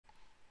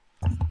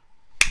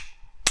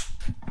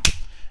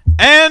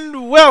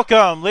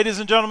Welcome, ladies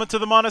and gentlemen, to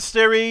the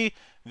monastery,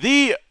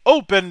 the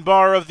open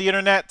bar of the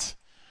internet,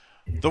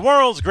 the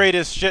world's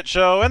greatest shit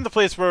show, and the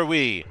place where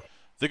we,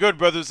 the good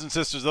brothers and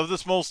sisters of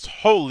this most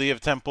holy of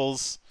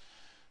temples,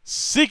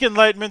 seek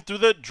enlightenment through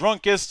the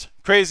drunkest,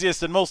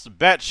 craziest, and most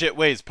batshit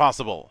ways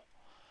possible.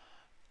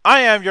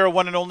 I am your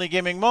one and only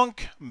gaming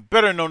monk,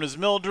 better known as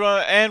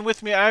Mildra, and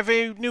with me I have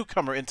a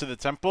newcomer into the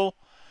temple,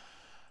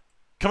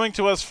 coming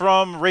to us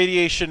from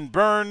Radiation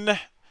Burn,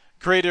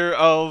 creator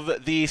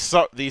of the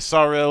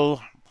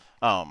SARIL,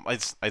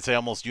 I'd say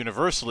almost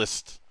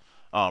universalist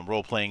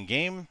role-playing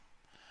game,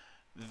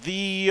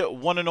 the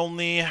one and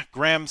only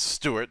Graham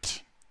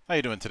Stewart. How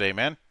you doing today,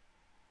 man?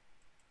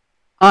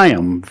 I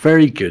am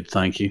very good,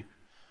 thank you.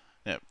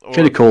 Yeah,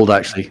 Kind of cold,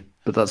 actually,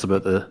 but that's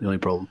about the only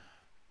problem.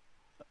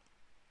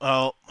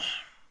 Well,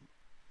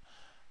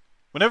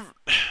 whenever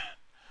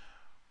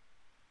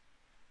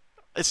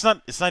it's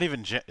not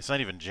even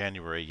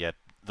January yet.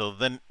 Though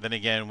then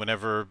again,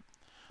 whenever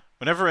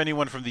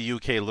anyone from the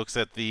UK looks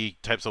at the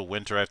types of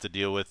winter I have to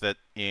deal with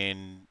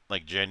in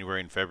like January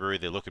and February,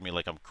 they look at me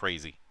like I'm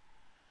crazy.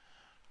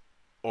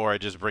 Or I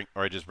just bring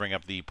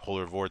up the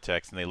polar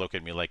vortex and they look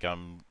at me like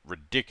I'm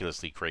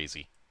ridiculously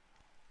crazy.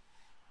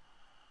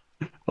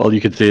 All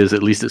you could say is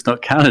at least it's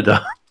not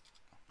Canada.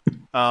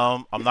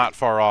 I'm not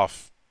far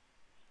off.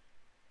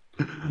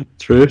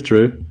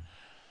 True.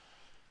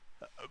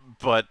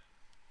 But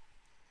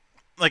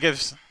like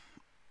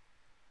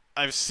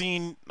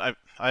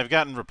I've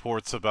gotten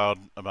reports about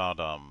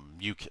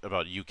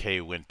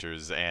UK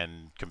winters,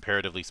 and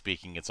comparatively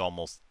speaking, it's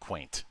almost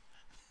quaint.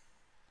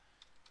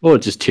 Oh,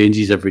 it just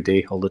changes every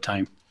day, all the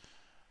time.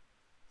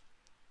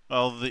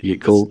 Well, you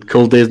get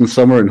cold days in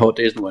summer and hot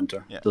days in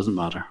winter. Yeah. It doesn't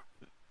matter.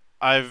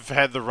 I've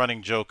had the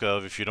running joke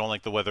of, if you don't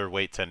like the weather,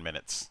 wait 10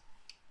 minutes.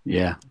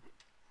 Yeah.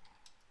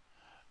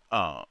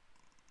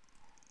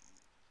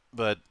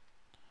 But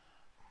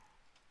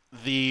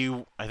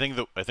I think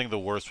the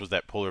worst was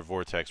that polar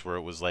vortex where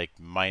it was like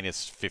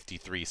minus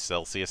 53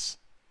 Celsius.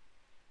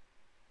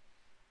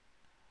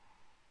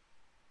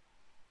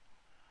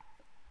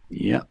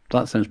 Yeah,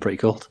 that sounds pretty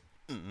cold.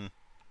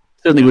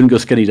 Certainly wouldn't go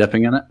skinny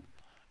dipping in it.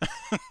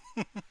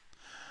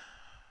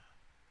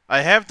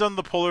 I have done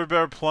the polar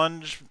bear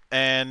plunge,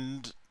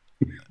 and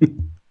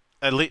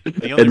at least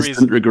the only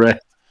reason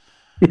regret.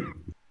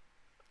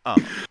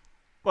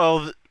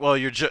 Well,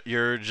 you're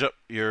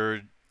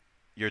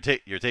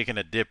taking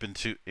a dip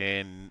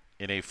in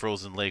a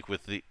frozen lake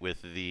with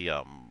the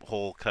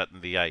hole cut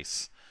in the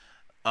ice.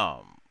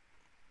 At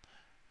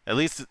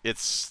least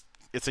it's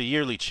a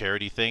yearly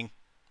charity thing,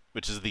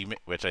 which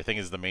I think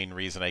is the main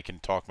reason I can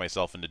talk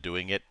myself into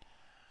doing it.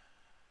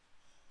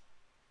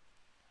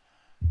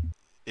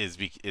 Is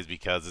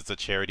because it's a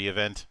charity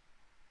event.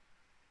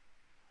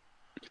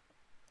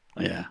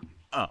 Yeah.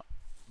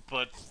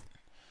 But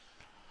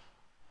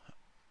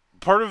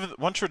part of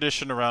one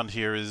tradition around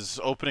here is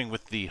opening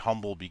with the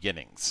humble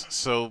beginnings.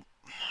 So,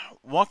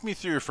 walk me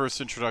through your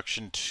first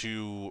introduction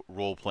to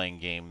role-playing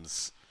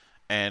games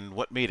and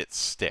what made it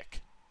stick.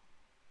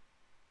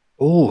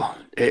 Oh,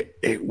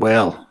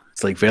 well,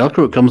 it's like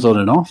Velcro. It comes on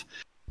and off.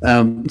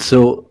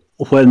 So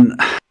when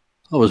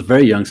I was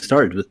very young,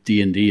 started with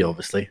D&D.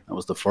 Obviously, that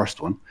was the first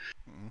one.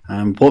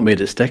 What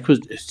made it stick was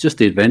it's just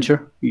the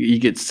adventure. You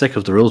get sick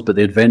of the rules, but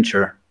the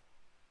adventure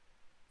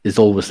is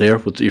always there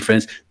with your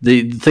friends.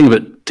 The thing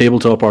about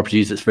tabletop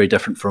RPGs that's very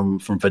different from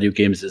video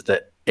games is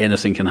that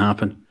anything can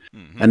happen.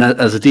 And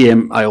as a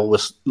DM, I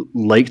always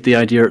liked the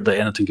idea that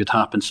anything could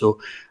happen.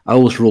 So I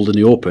always rolled in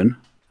the open.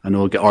 I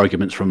know I'll get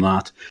arguments from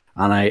that.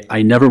 And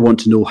I never want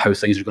to know how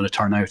things are going to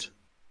turn out.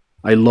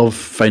 I love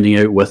finding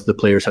out with the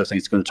players how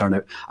things are going to turn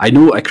out.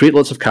 I create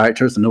lots of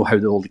characters. I know how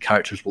all the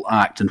characters will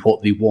act and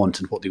what they want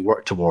and what they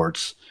work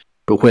towards.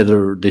 But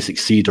whether they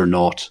succeed or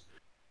not,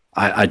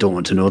 I don't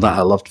want to know that.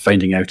 I loved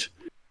finding out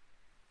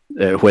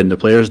when the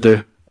players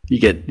do. You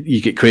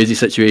get crazy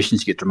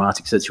situations, you get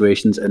dramatic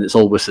situations, and it's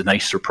always a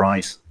nice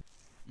surprise.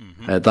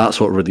 That's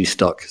what really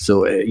stuck.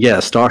 So I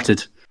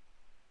started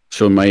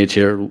showing my age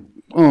here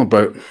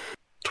about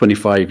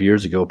 25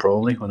 years ago,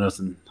 probably, when I was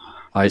in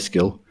high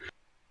school.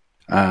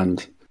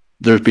 And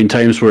there's been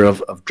times where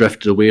I've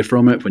drifted away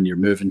from it when you're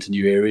moving to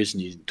new areas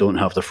and you don't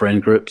have the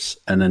friend groups,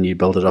 and then you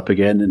build it up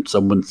again and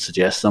someone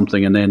suggests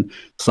something, and then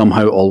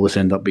somehow always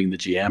end up being the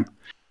GM.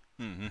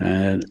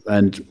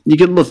 And you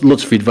get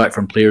lots of feedback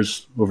from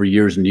players over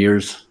years and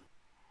years,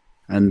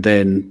 and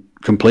then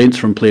complaints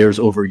from players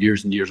over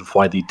years and years of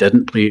why they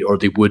didn't play, or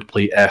they would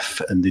play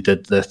if and they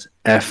did this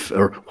if,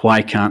 or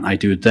why can't I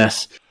do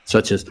this,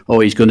 such as, oh,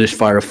 he's going to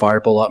fire a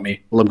fireball at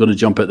me, well, I'm going to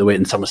jump out the way,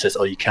 and someone says,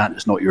 oh, you can't,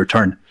 it's not your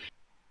turn.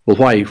 Well,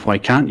 why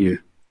can't you?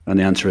 And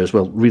the answer is,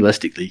 well,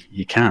 realistically,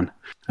 you can,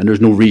 and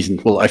there's no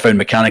reason. Well, I found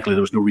mechanically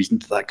there was no reason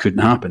that couldn't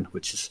happen,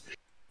 which is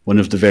one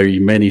of the very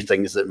many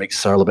things that makes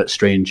SARIL a bit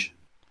strange.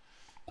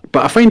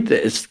 But I find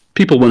that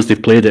people, once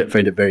they've played it,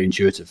 find it very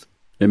intuitive.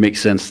 It makes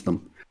sense to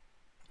them,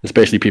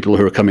 especially people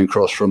who are coming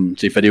across from,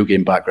 say, video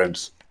game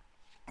backgrounds.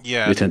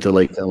 Yeah, they tend to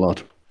like it a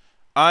lot.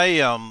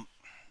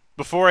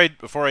 Before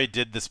I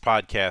did this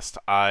podcast,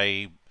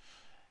 I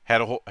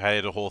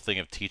had a whole thing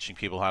of teaching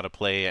people how to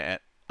play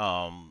at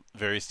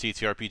various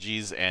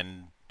TTRPGs,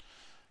 and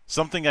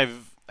something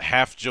I've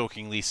half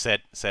jokingly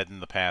said in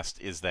the past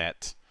is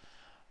that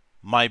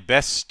my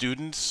best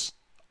students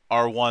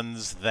are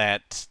ones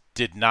that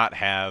did not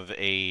have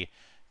a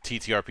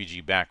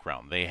TTRPG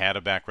background. They had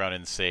a background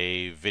in,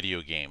 say,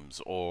 video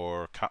games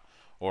or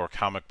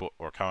comic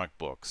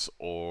books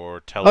or Oh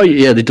television.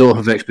 yeah, they don't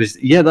have expertise.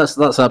 Yeah, that's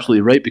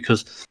absolutely right,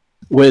 because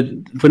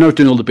when I was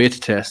doing all the beta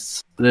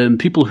tests, then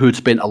people who had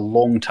spent a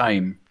long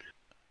time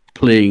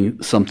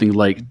playing something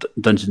like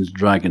Dungeons and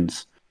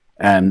Dragons,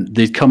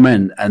 they'd come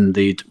in and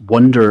they'd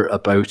wonder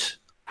about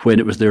when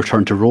it was their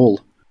turn to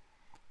roll,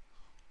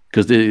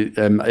 because it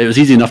was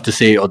easy enough to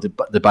say, "Oh,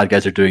 the bad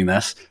guys are doing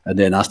this," and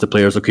then ask the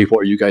players, "Okay, what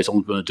are you guys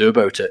all going to do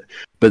about it?"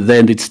 But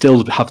then they'd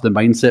still have the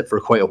mindset for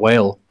quite a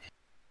while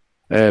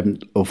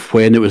of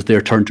when it was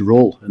their turn to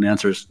roll, and the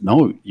answer is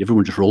no.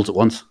 Everyone just rolls at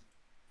once.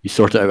 You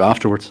sort it out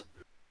afterwards.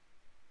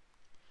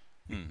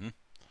 Mm-hmm.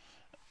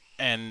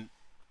 And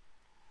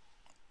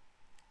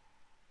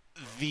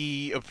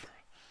the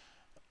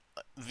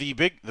the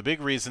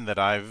big reason that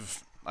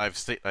I've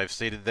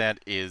stated that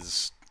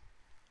is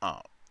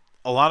uh,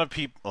 a lot of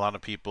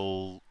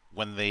people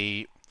when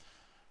they've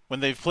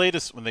played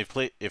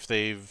if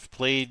they've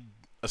played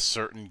a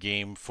certain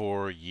game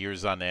for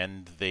years on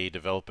end, they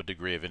develop a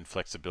degree of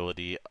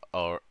inflexibility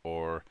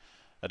or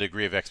a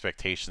degree of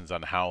expectations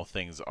on how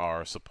things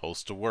are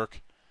supposed to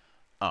work.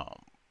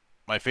 Um,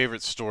 my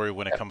favorite story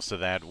when it comes to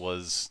that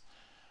was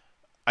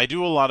I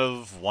do a lot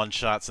of one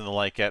shots and the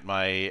like at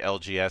my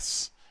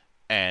LGS,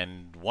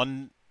 and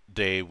one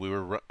day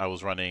I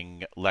was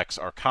running Lex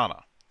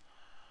Arcana,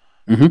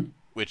 Mm-hmm.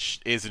 which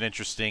is an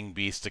interesting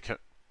beast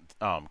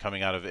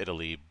coming out of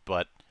Italy,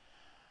 but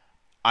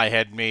I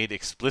had made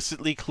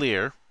explicitly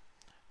clear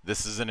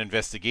this is an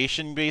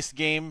investigation-based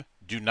game.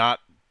 Do not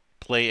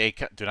play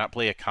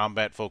a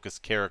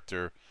combat-focused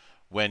character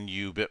when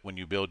you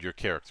build your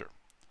character.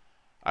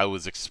 I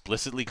was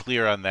explicitly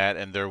clear on that,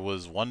 and there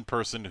was one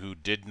person who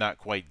did not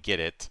quite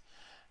get it,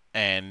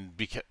 and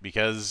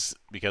because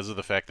of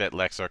the fact that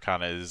Lex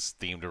Arcana is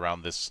themed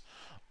around this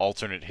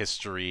alternate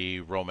history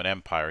Roman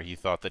Empire, he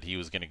thought that he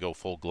was going to go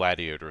full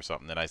gladiator or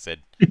something. And I said,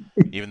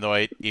 even though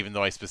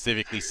I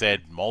specifically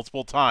said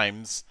multiple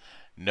times,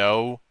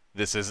 no,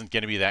 this isn't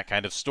going to be that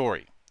kind of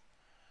story.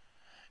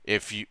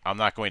 I'm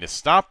not going to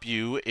stop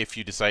you if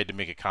you decide to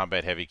make a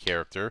combat heavy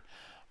character,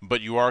 but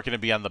you are going to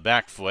be on the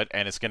back foot,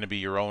 and it's going to be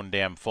your own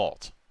damn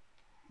fault.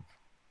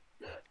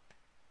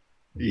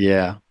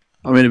 Yeah.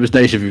 I mean, it was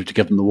nice of you to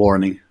give them the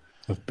warning.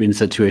 I've been in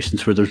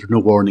situations where there's no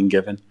warning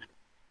given.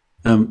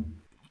 I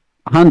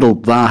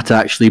handled that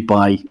actually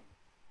by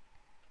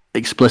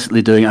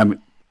explicitly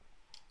doing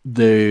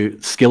the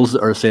skills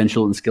that are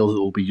essential and skills that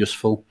will be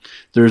useful.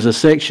 There's a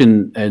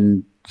section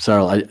in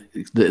SARIL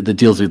that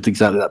deals with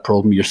exactly that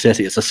problem. It's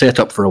a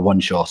setup for a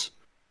one shot.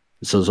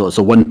 So it's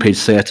a one-page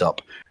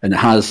setup, and it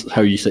has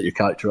how you set your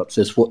character up. It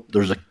says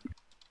there's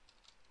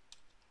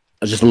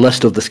just a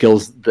list of the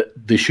skills that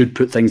they should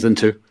put things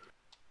into,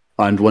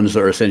 and ones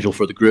that are essential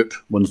for the group,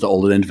 ones that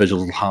all the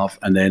individuals will have,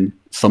 and then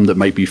some that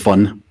might be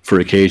fun for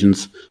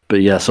occasions.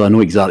 But yeah, so I know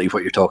exactly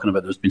what you're talking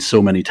about. There's been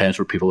so many times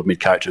where people have made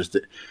characters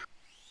that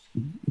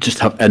just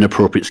have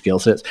inappropriate skill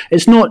sets.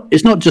 It's not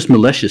just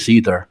malicious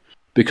either,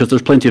 because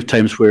there's plenty of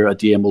times where a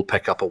DM will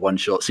pick up a one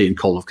shot, say in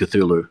Call of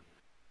Cthulhu,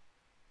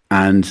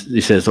 and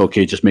he says,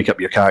 "Okay, just make up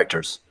your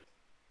characters."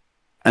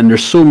 And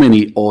there's so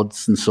many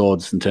odds and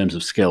sods in terms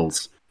of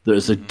skills.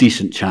 There's a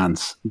decent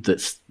chance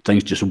that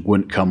things just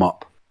won't come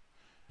up,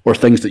 or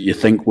things that you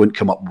think won't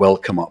come up will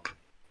come up,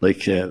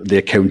 like the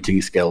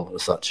accounting skill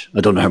as such.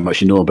 I don't know how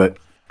much you know about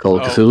Call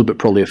of Cthulhu, but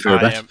probably a fair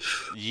bit.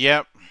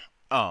 Yep.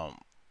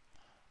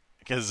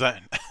 Because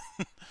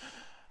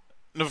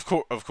of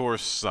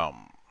course,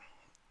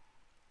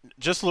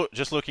 just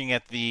looking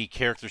at the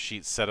character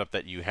sheet setup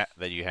that you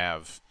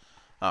have,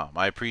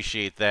 I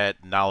appreciate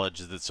that knowledge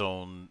is its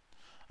own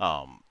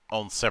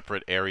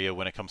separate area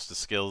when it comes to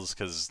skills,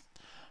 because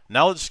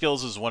knowledge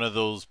skills is one of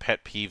those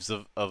pet peeves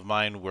of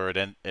mine where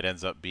it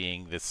ends up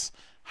being this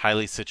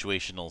highly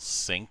situational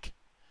sink,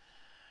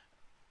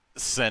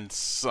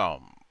 since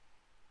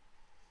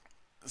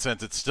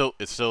it's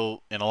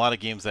still in a lot of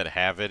games that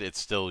have it's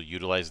still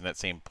utilizing that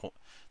same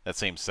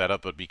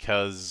setup, but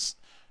because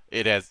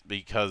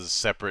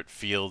separate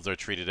fields are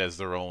treated as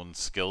their own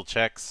skill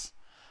checks.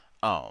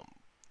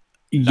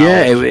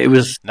 Yeah, it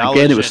was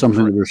something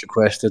that was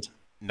requested.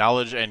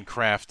 Knowledge and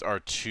craft are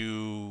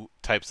two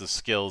types of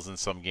skills in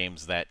some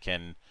games that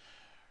can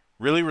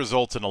really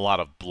result in a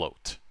lot of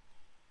bloat.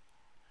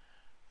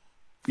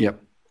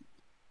 Yep.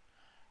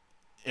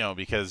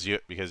 Because you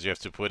have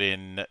to put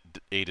in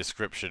a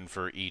description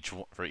for each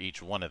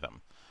one of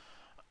them.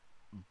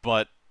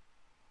 But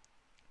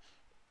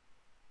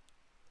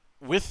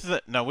with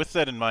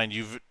that in mind,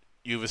 you've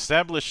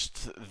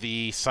established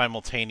the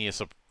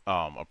simultaneous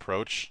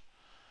approach.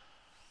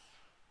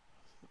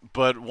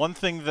 But one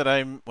thing that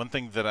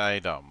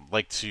I'd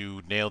like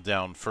to nail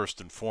down first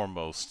and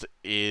foremost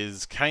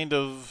is kind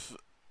of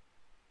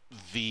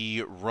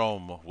the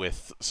roam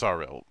with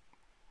SARIL.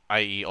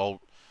 i.e., all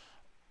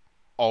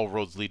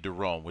roads lead to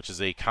Rome, which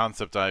is a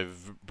concept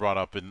I've brought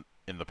up in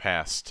the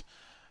past.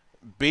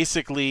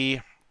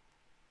 Basically,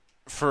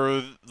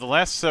 for the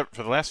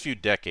last few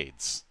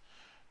decades,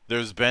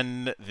 there's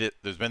been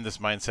this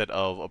mindset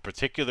of a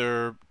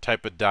particular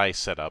type of die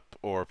setup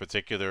or a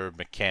particular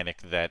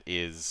mechanic that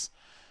is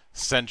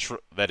central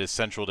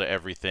to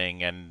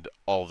everything, and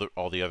all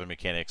the other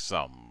mechanics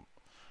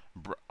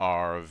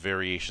are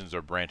variations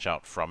or branch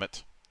out from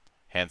it.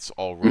 Hence,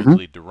 all roads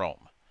lead to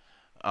Rome.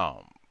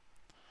 Um,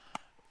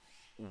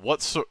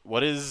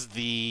 what is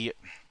the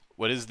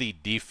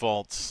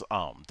default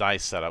die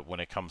setup when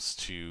it comes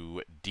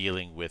to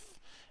dealing with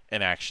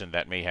an action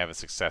that may have a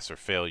success or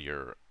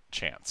failure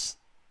chance?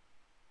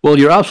 Well,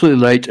 you're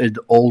absolutely right.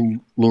 All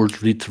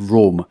roads lead to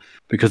Rome,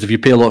 because if you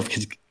pay a lot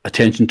of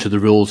attention to the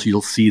rules,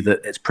 you'll see that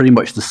it's pretty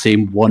much the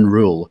same one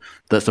rule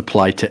that's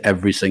applied to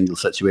every single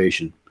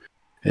situation.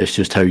 It's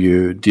just how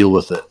you deal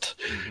with it.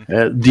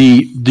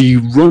 The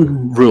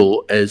run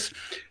rule is,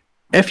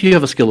 if you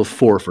have a skill of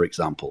 4, for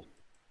example,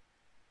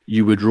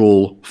 you would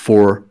roll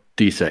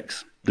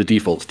 4d6. The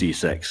default's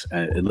d6,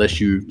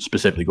 unless you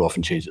specifically go off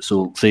and change it.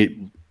 So say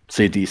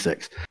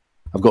d6.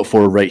 I've got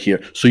 4 right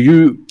here. So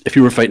if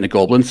you were fighting a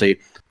goblin, say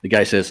the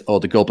guy says, "Oh,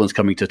 the goblin's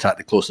coming to attack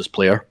the closest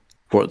player."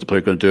 What is the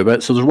player going to do about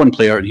it? So there's one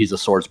player, and he's a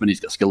swordsman. He's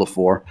got a skill of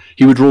 4.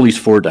 He would roll these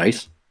 4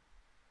 dice,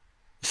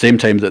 same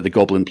time that the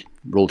goblin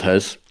rolled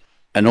his,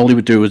 and all he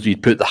would do is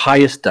he'd put the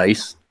highest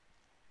dice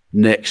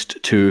next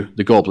to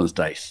the goblin's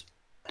dice,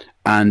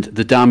 and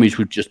the damage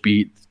would just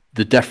be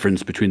the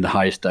difference between the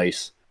highest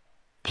dice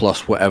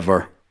plus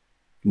whatever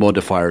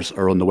modifiers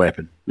are on the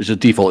weapon, which the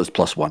default is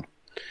 +1.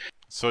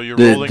 So you're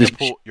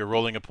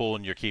rolling a pool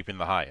and you're keeping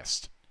the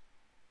highest.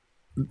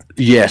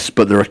 Yes,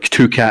 but there are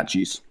 2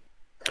 catches.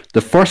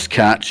 The first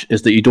catch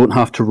is that you don't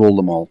have to roll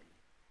them all.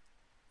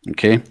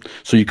 Okay?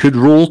 So you could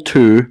roll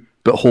 2,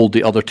 but hold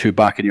the other 2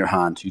 back in your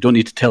hand. You don't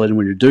need to tell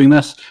anyone you're doing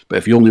this, but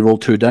if you only roll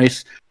 2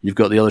 dice, you've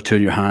got the other 2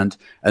 in your hand,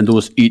 and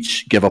those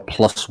each give a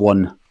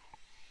 +1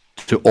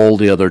 to all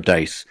the other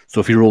dice. So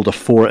if you rolled a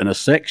 4 and a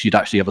 6, you'd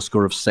actually have a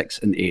score of 6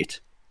 and 8.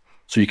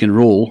 So you can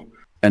roll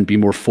and be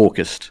more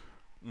focused,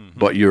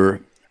 but you're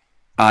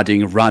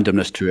adding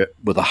randomness to it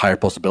with a higher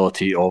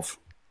possibility of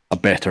a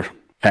better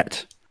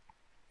hit,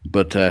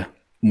 but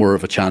more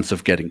of a chance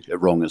of getting it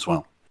wrong as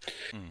well.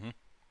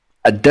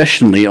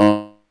 Additionally,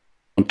 on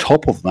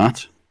top of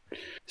that,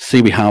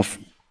 say we have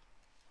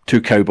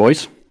 2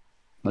 cowboys.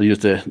 I'll use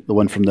the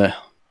one from the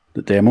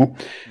demo.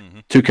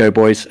 2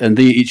 cowboys, and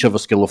they each have a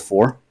skill of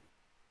 4.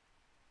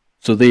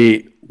 So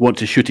they want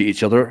to shoot at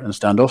each other in a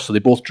standoff, so they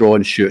both draw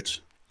and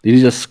shoot. They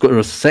need a score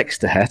of 6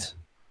 to hit.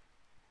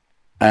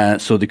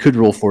 So they could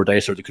roll 4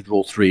 dice or they could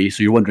roll 3.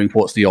 So you're wondering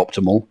what's the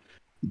optimal.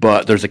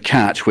 But there's a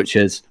catch, which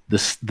is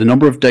the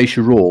number of dice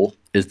you roll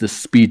is the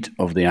speed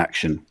of the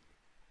action.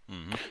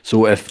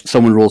 So if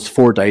someone rolls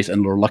 4 dice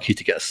and they're lucky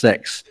to get a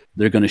 6,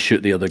 they're going to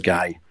shoot the other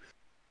guy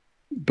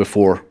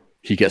before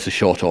he gets a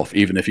shot off,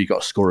 even if he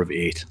got a score of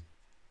 8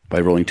 by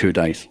rolling 2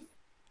 dice.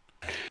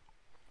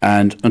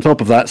 And on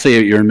top of that,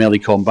 say you're in melee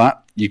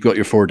combat, you've got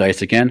your 4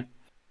 dice again.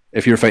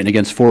 If you're fighting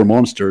against 4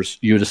 monsters,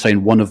 you would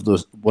assign one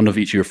of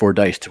each of your 4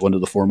 dice to one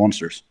of the 4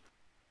 monsters.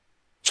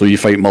 So you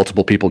fight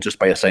multiple people just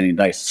by assigning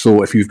dice.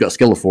 So if you've got a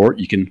skill of 4,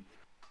 you can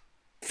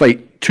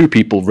fight 2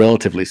 people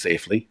relatively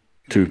safely,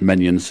 2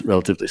 minions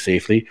relatively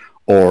safely,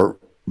 or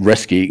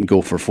risky and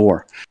go for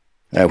 4.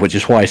 Which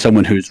is why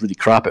someone who's really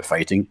crap at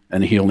fighting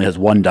and he only has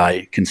 1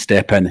 die can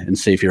step in and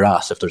save your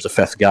ass if there's a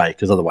 5th guy,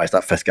 because otherwise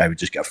that 5th guy would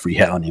just get a free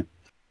hit on you.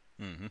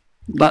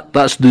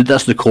 That's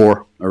the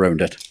core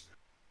around it.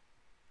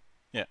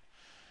 Yeah.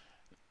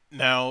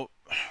 Now,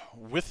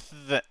 with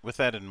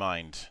that in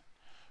mind,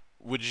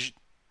 would you,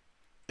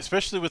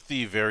 especially with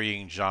the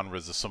varying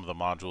genres of some of the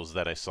modules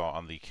that I saw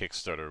on the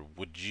Kickstarter,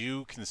 would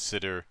you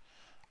consider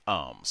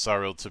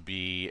SARIL to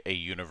be a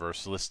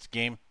universalist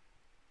game?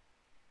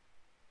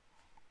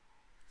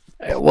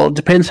 Well, it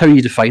depends how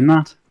you define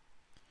that.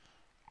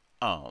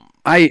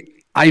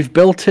 I've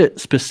built it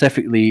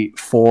specifically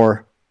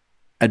for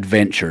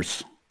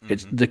adventures.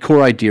 It's the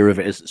core idea of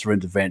it is it's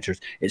around adventures.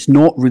 It's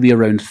not really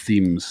around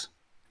themes.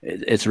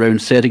 It's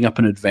around setting up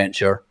an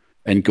adventure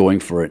and going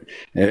for it.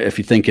 If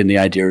you think in the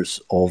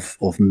ideas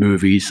of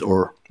movies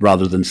or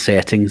rather than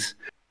settings,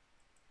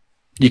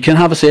 you can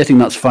have a setting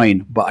that's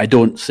fine, but I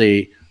don't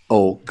say,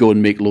 oh, go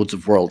and make loads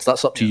of worlds.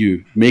 That's up to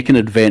you. Make an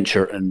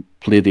adventure and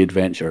play the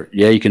adventure.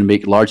 Yeah, you can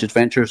make large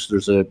adventures.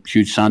 There's a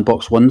huge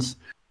sandbox ones,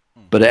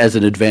 but it is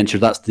an adventure.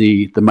 That's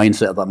the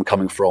mindset that I'm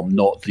coming from,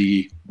 not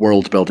the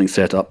world building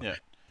setup. Yeah.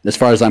 As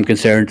far as I'm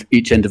concerned,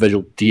 each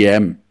individual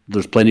DM,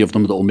 there's plenty of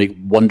them that will make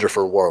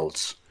wonderful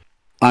worlds.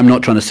 I'm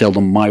not trying to sell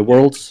them my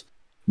worlds.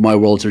 My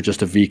worlds are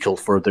just a vehicle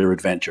for their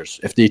adventures.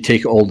 If they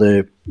take all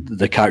the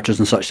characters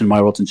and such in my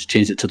world and just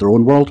change it to their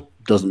own world,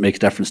 doesn't make a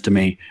difference to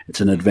me.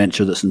 It's an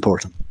adventure that's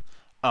important.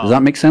 Does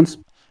that make sense?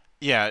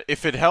 Yeah,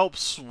 if it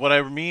helps, what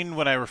I mean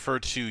when I refer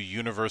to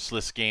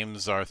universalist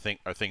games are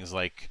things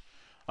like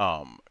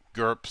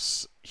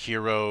GURPS,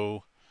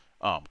 Hero,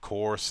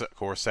 Core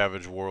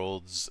Savage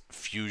Worlds,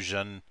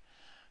 Fusion,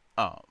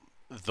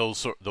 those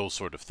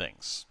sort of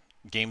things.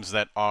 Games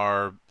that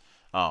are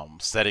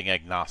setting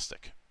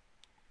agnostic.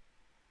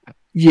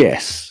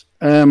 Yes.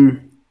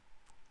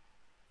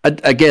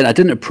 Again, I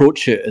didn't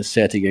approach it as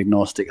setting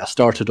agnostic. I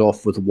started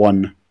off with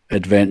one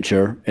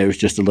adventure. It was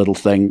just a little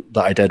thing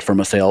that I did for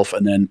myself,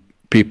 and then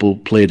people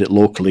played it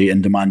locally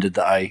and demanded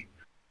that I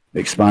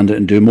expand it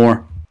and do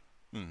more.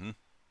 Mm-hmm.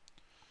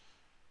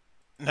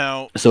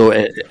 Now, so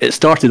it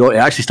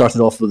actually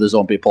started off with the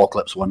zombie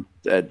apocalypse one.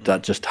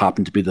 That just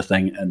happened to be the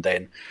thing, and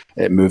then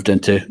it moved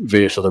into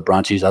various other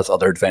branches as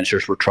other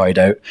adventures were tried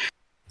out.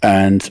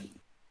 And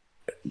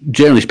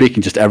generally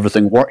speaking, just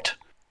everything worked.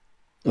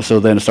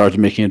 So then I started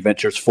making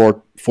adventures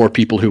for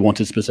people who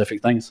wanted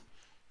specific things.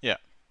 Yeah.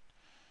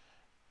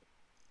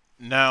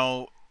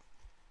 Now,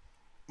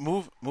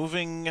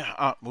 moving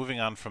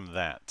on from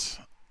that,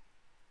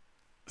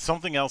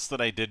 something else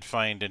that I did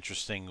find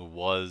interesting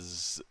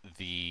was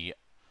the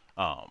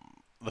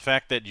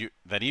fact that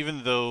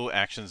even though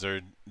actions are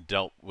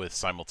dealt with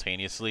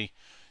simultaneously,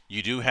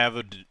 you do have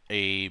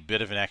a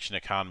bit of an action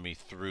economy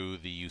through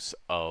the use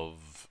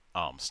of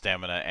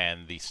stamina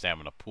and the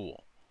stamina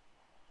pool.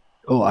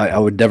 Oh, I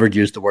would never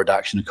use the word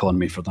action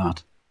economy for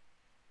that.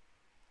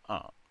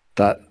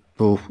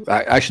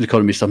 Action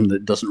economy is something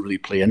that doesn't really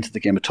play into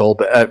the game at all.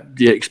 But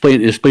yeah,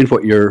 explain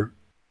what you're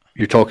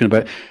talking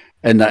about,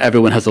 and that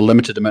everyone has a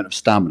limited amount of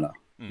stamina.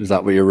 Is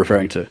that what you're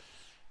referring to?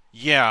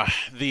 Yeah,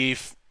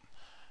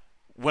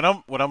 what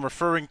I'm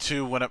referring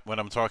to when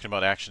I'm talking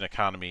about action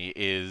economy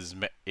is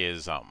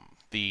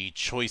the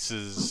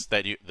choices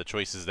that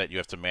you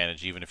have to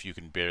manage, even if you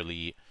can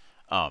barely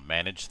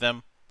manage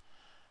them.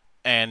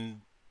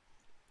 And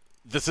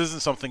this isn't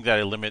something that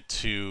I limit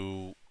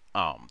to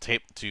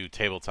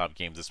tabletop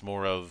games. It's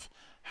more of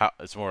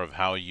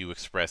how you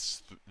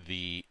express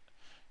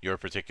your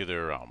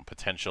particular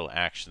potential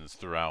actions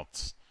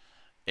throughout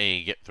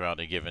a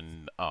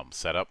given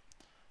setup.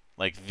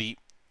 Like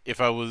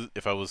if I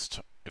was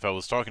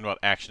talking about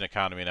action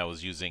economy and I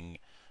was using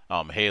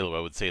Halo,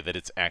 I would say that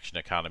its action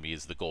economy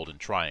is the golden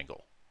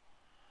triangle.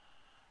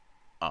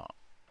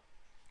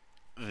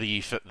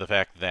 The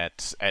fact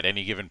that at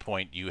any given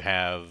point you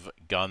have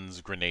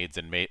guns, grenades,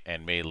 and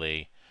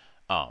melee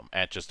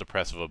at just the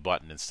press of a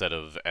button instead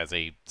of as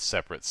a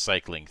separate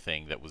cycling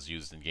thing that was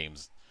used in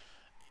games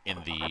in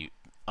the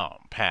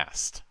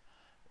past.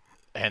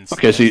 Hence,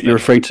 okay, so you're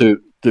referring to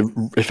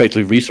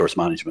effectively resource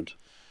management.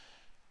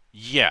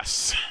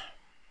 Yes.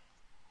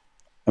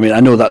 I mean, I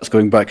know that's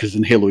going back because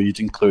in Halo you'd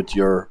include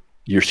your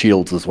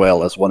shields as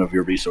well as one of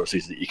your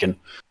resources that you can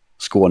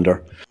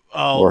squander.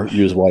 Or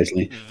use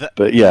wisely,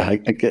 but yeah, I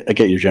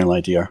get your general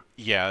idea.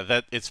 Yeah,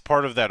 that it's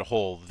part of that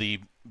whole.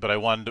 But I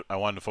wanted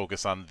to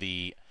focus on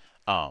the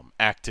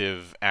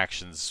active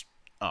actions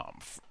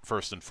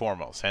first and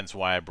foremost. Hence,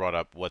 why I brought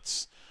up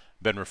what's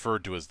been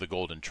referred to as the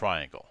golden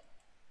triangle.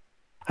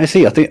 I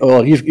see. I think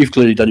you've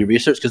clearly done your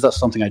research, because that's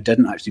something I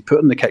didn't actually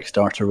put in the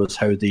Kickstarter, was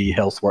how the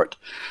health worked.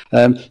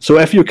 So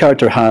if your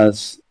character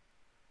has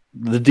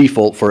the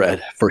default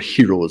for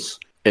heroes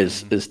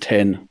is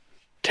 10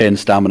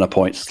 stamina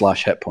points /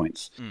 hit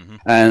points. Mm-hmm.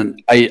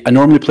 And I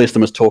normally place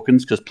them as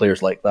tokens because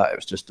players like that. It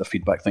was just a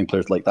feedback thing.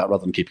 Players like that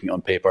rather than keeping it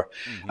on paper.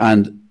 Mm-hmm.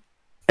 And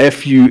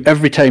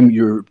every time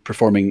you're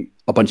performing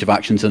a bunch of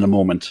actions in a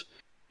moment,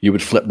 you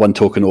would flip one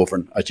token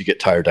over as you get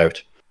tired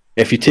out.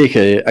 If you take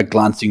a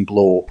glancing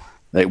blow,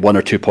 like 1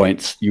 or 2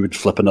 points, you would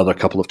flip another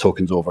couple of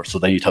tokens over. So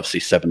then you'd have, say,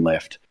 7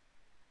 left.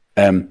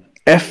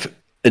 If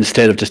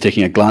instead of just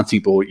taking a glancing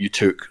blow, you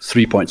took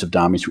 3 points of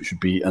damage, which would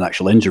be an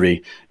actual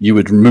injury, you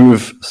would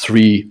remove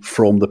 3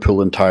 from the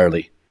pool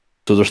entirely.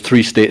 So there's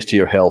 3 states to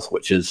your health,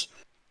 which is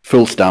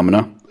full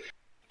stamina,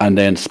 and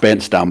then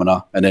spent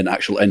stamina, and then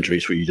actual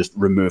injuries where you just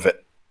remove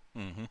it.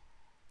 Mm-hmm.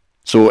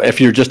 So if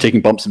you're just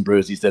taking bumps and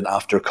bruises, then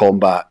after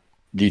combat,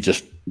 you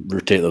just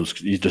rotate those,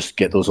 you just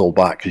get those all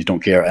back because you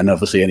don't care. And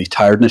obviously any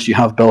tiredness you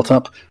have built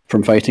up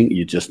from fighting,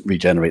 you just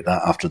regenerate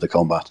that after the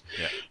combat.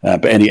 Yeah.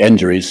 But any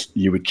injuries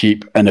you would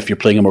keep, and if you're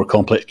playing a more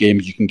complex game,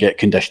 you can get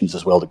conditions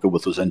as well that go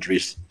with those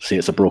injuries. Say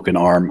it's a broken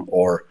arm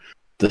or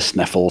the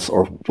sniffles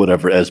or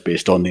whatever it is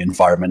based on the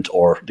environment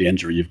or the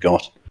injury you've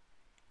got.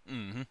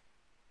 Mm-hmm.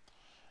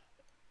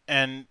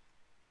 And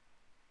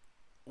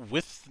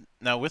with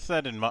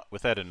that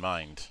in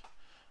mind,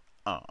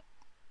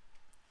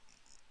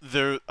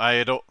 I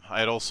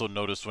had also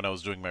noticed when I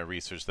was doing my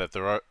research that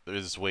there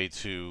is a way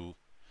to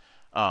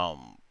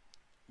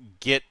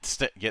get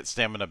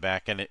stamina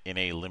back in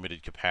a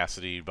limited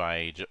capacity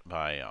by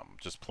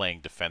just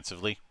playing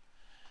defensively.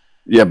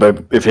 Yeah, by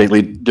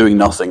effectively doing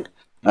nothing.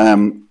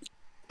 In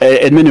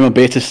minimum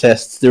beta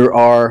tests, there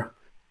are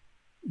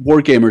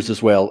wargamers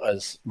as well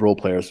as role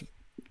players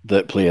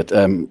that play it.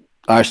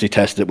 I actually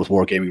tested it with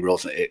wargaming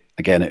rules.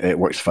 It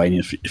works fine.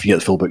 If you get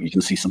the full book, you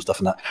can see some stuff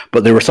in that.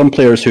 But there were some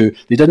players who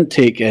they didn't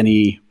take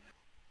any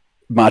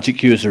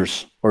magic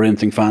users or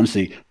anything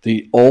fancy.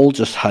 They all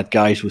just had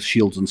guys with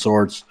shields and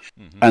swords,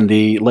 and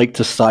they liked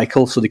to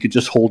cycle, so they could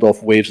just hold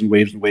off waves and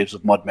waves and waves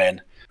of mudmen,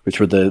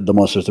 which were the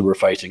monsters they were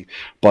fighting,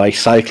 by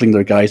cycling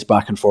their guys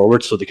back and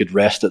forwards, so they could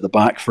rest at the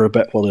back for a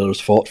bit while the others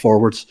fought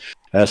forwards.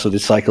 So they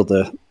cycled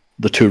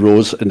the 2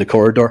 rows in the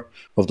corridor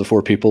of the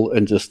 4 people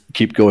and just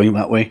keep going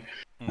that way.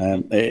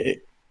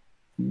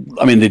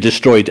 I mean, they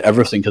destroyed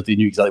everything because they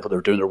knew exactly what they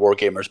were doing. They're war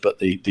gamers, but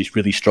they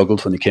really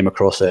struggled when they came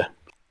across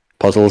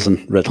puzzles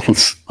and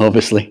riddles,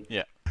 obviously.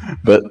 Yeah.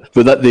 But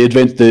that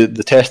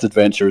the test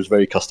adventure is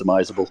very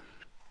customizable.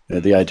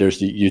 The idea is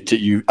that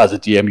you as a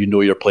DM, you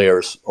know your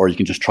players, or you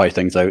can just try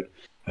things out.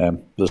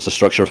 There's the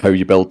structure of how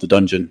you build the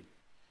dungeon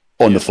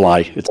on the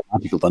fly. It's a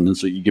magical dungeon,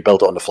 so you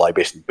build it on the fly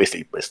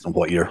basically based on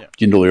what you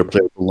know your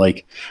players will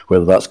like,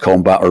 whether that's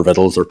combat or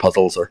riddles or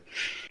puzzles or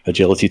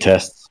agility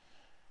tests.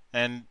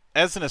 And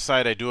as an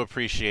aside, I do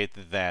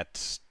appreciate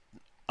that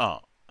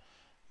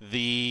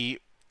the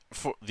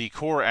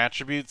core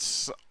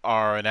attributes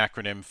are an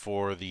acronym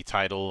for the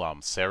title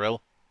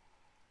SARIL.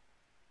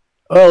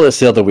 Well, it's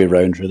the other way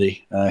around,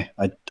 really. I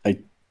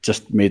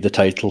just made the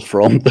title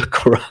from the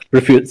core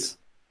attributes.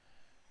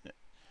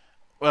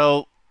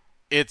 Well,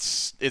 it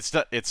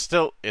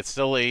still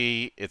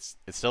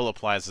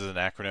applies as an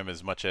acronym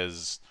as much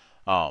as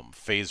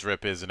Phase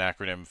Rip is an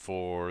acronym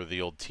for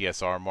the old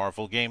TSR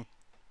Marvel game.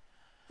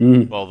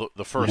 Well,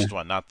 the first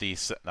one, not the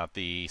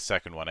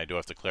second one. I do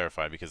have to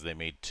clarify because they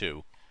made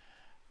 2.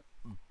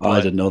 But,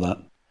 I didn't know that.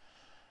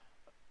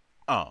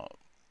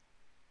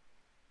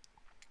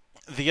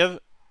 The other,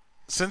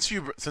 since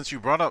you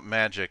brought up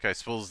magic, I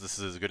suppose this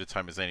is as good a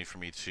time as any for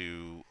me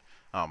to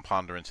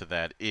ponder into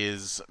that.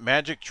 Is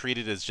magic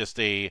treated as just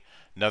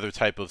another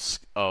type of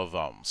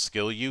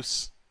skill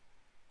use?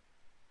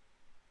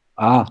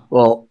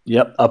 Well,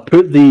 yep. I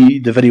put the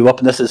video up,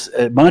 and this is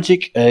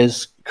magic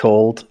is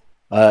called.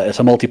 It's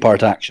a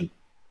multi-part action.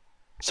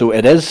 So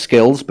it is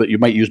skills, but you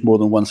might use more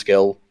than one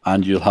skill,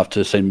 and you'll have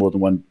to assign more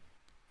than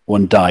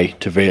one die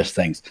to various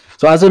things.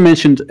 So as I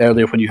mentioned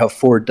earlier, when you have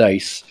 4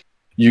 dice,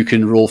 you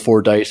can roll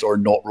 4 dice or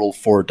not roll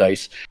 4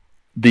 dice.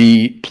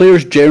 The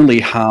players generally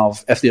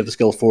have, if they have the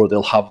skill 4,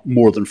 they'll have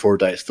more than 4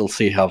 dice. They'll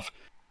say have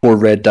 4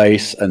 red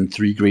dice and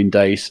 3 green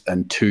dice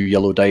and 2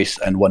 yellow dice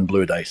and 1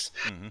 blue dice.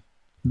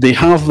 They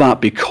have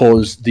that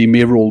because they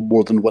may roll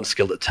more than one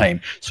skill at a time.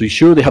 So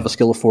sure, they have a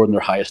skill of 4 in their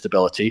highest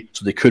ability,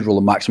 so they could roll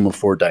a maximum of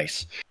 4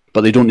 dice,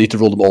 but they don't need to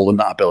roll them all in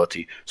that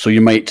ability. So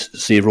you might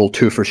say roll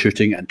 2 for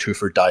shooting and 2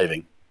 for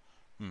diving,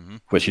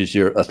 which is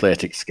your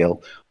athletic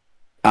skill.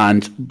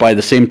 And by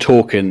the same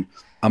token,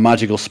 a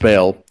magical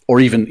spell, or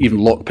even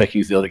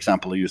lockpicking is the other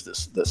example I use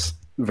that's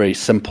very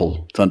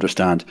simple to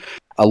understand.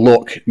 A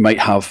lock might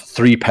have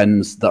 3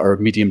 pins that are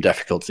medium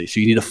difficulty, so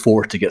you need a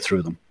 4 to get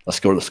through them. The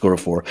score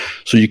of 4.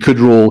 So you could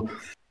roll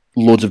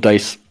loads of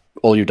dice,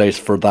 all your dice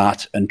for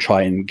that, and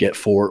try and get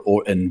 4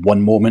 or in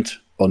one moment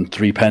on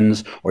 3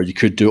 pins, or you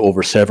could do it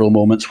over several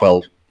moments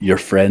while your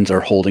friends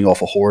are holding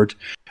off a horde.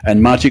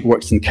 And magic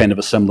works in kind of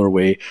a similar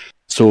way.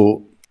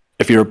 So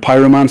if you're a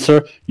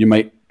pyromancer, you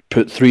might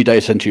put 3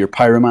 dice into your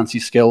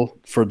pyromancy skill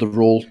for the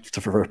roll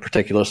for a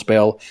particular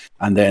spell,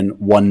 and then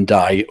 1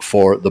 die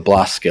for the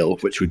blast skill,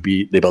 which would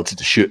be the ability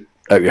to shoot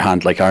out your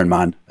hand like Iron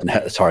Man and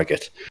hit a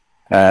target.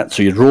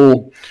 So you'd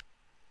roll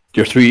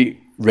your 3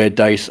 red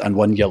dice and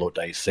 1 yellow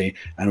dice, say,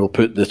 and we'll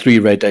put the 3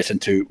 red dice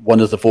into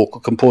one as the vocal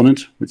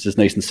component, which is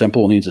nice and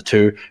simple, only needs a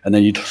 2, and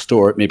then you'd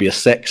store maybe a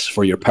 6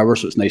 for your power,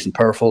 so it's nice and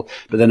powerful.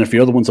 But then if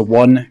your other one's a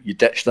 1, you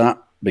ditch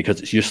that because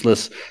it's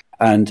useless,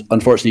 and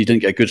unfortunately you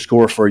didn't get a good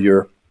score for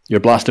your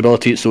blast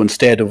ability, so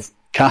instead of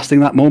casting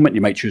that moment, you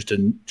might choose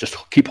to just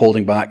keep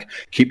holding back,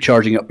 keep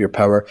charging up your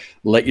power,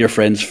 let your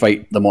friends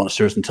fight the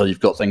monsters until you've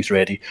got things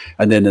ready,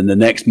 and then in the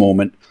next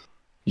moment,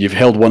 you've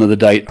held one of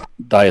the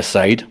die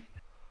aside,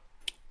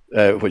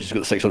 which has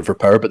got the 6 on it for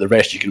power, but the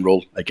rest you can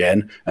roll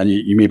again, and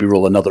you maybe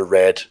roll another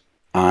red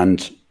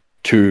and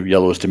 2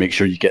 yellows to make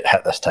sure you get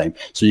hit this time.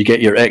 So you get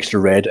your extra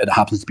red, and it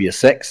happens to be a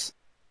 6.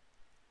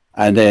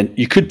 And then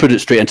you could put it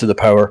straight into the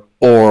power,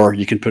 or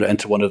you can put it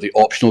into one of the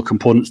optional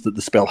components that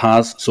the spell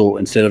has. So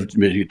instead of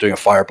doing a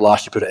fire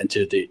blast, you put it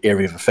into the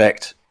area of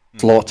effect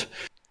slot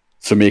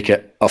to make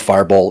it a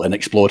fireball and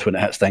explode when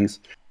it hits things.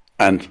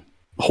 And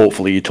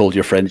hopefully you told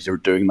your friends you were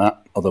doing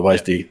that,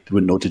 otherwise they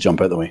wouldn't know to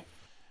jump out of the way.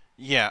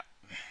 Yeah.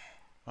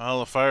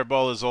 Well, a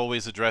fireball is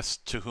always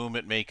addressed to whom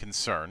it may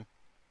concern.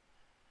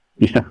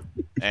 Yeah.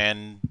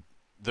 And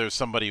there's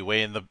somebody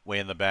way in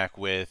the back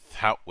with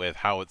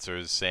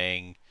howitzers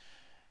saying,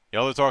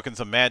 y'all are talking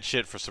some mad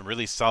shit for some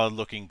really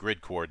solid-looking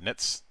grid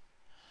coordinates.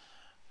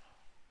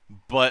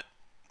 But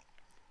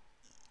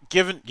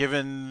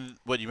given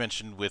what you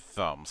mentioned with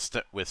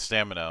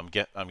stamina,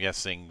 I'm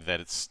guessing that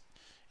it's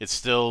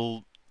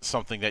still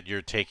something that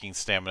you're taking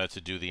stamina to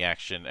do the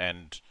action,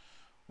 and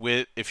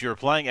if you're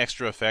applying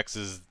extra effects,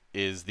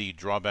 is the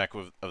drawback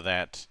of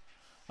that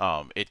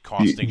it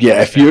costing?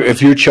 Yeah,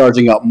 if you're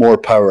charging up more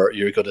power,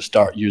 you're going to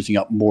start using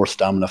up more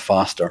stamina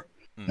faster.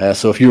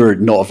 So if you're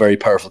not a very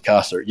powerful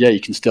caster, yeah,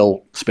 you can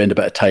still spend a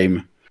bit of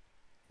time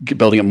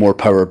building up more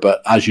power,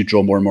 but as you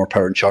draw more and more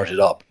power and charge it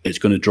up, it's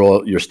going to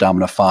draw your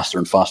stamina faster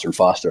and faster and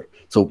faster.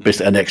 So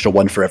basically an extra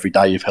 1 for every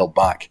die you've held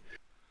back.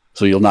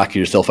 So you'll knock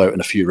yourself out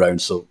in a few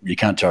rounds, so you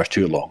can't charge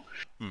too long.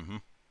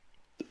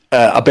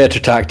 A better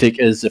tactic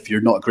is if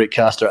you're not a great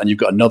caster and you've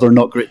got another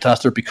not great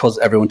caster, because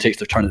everyone takes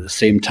their turn at the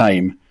same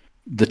time,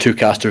 the two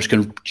casters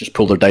can just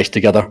pull their dice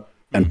together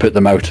and put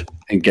them out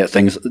and get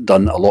things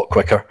done a lot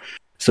quicker.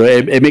 So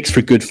it makes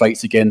for good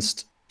fights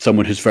against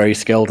someone who's very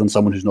skilled and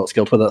someone who's not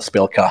skilled, whether that's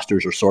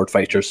spellcasters or sword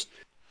fighters.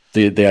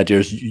 The idea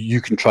is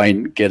you can try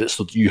and get it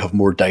so that you have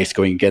more dice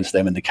going against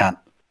them and they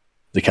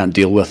can't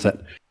deal with it.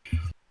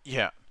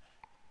 Yeah.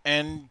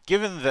 And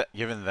given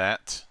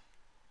that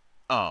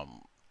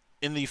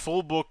in the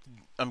full book,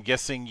 I'm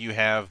guessing you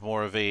have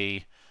more of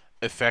a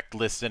effect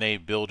list in a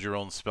build your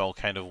own spell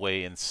kind of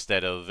way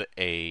instead of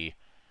a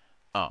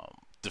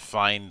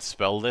defined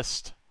spell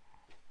list.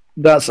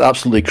 That's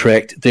absolutely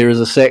correct. There is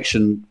a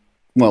section,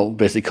 well,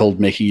 basically called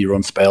making your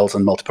own spells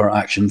and multi-part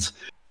actions.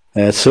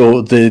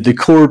 So the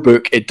core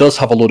book, it does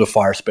have a load of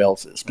fire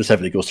spells. It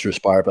specifically goes through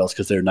fire spells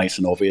because they're nice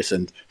and obvious,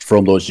 and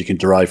from those you can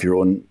derive your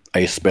own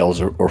ice spells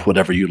or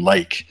whatever you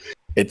like.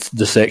 It's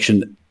the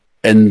section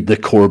in the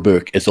core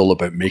book is all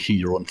about making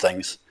your own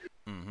things.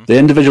 Mm-hmm. The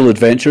individual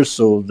adventures,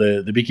 so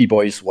the Beaky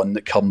Boys one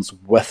that comes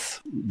with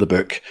the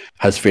book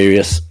has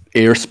various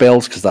air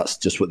spells because that's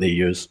just what they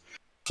use.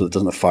 So it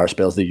doesn't have fire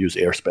spells, they use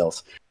air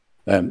spells.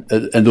 And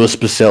those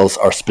spells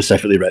are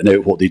specifically written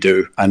out what they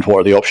do and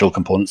what are the optional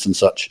components and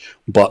such.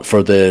 But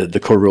for the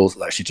core rules,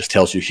 it actually just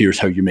tells you here's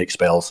how you make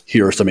spells,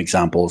 here are some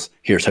examples,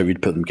 here's how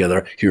you'd put them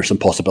together, here are some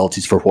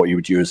possibilities for what you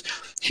would use,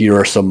 here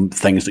are some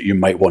things that you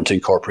might want to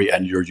incorporate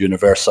in your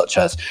universe, such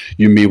as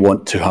you may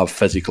want to have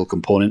physical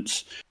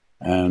components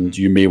and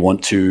you may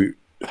want to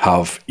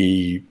have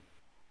a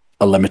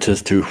limit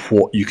as to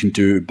what you can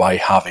do by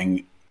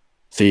having,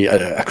 say,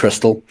 a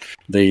crystal.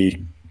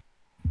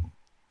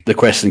 The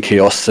Quest and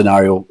Chaos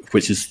scenario,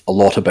 which is a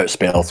lot about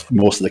spells,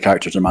 most of the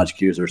characters are magic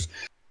users,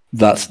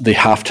 they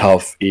have to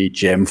have a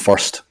gem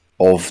first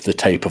of the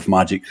type of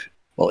magic.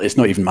 Well, it's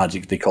not even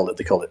magic, they call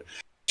it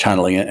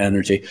channeling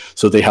energy.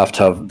 So they have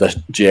to have this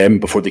gem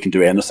before they can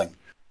do anything.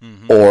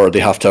 Mm-hmm. Or they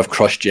have to have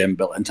crushed gem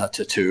built into a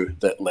tattoo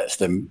that lets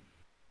them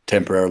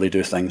temporarily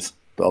do things.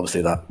 But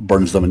obviously that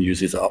burns them and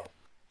uses it up.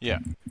 Yeah.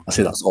 I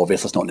say that's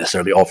obvious, that's not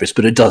necessarily obvious,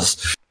 but it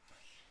does.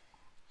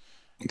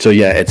 So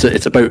yeah,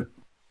 it's about,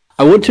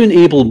 I want to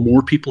enable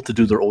more people to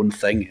do their own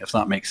thing, if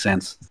that makes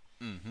sense.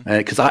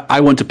 Because I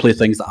want to play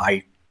things that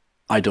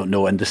I don't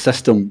know, and the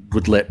system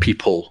would let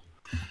people,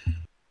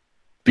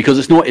 because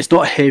it's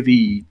not a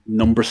heavy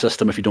number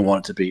system if you don't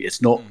want it to be. It's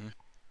not.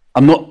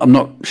 I'm not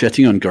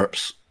shitting on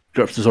GURPS.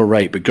 GURPS is all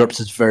right, but GURPS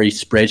is very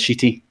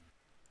spreadsheety.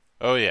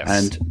 Oh yes.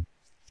 And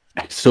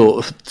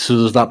so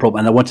there's that problem,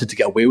 and I wanted to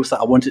get away with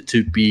that. I want it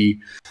to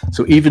be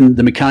so even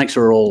the mechanics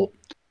are all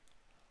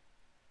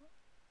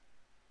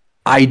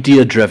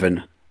idea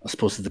driven, I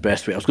suppose is the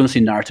best way. I was going to say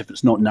narrative, but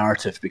it's not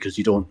narrative because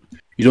you don't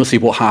see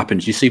what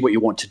happens. You see what you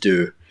want to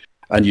do,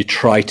 and you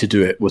try to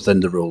do it within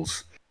the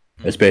rules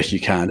as best you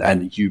can.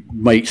 And you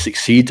might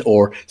succeed,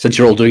 or since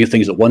you're all doing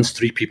things at once,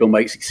 3 people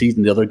might succeed,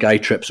 and the other guy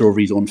trips over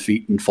his own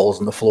feet and falls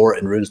on the floor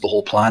and ruins the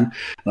whole plan.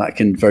 That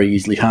can very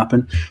easily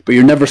happen. But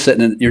you're never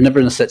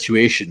in a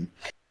situation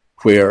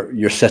where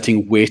you're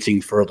sitting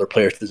waiting for other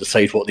players to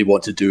decide what they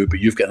want to do,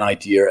 but you've got an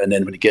idea, and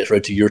then when it gets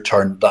around to your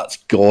turn, that's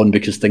gone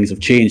because things have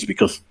changed,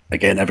 because,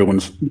 again,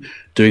 everyone's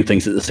doing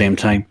things at the same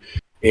time.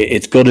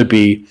 It's got to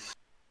be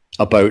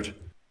about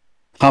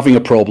having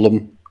a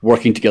problem,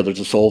 working together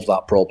to solve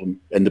that problem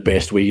in the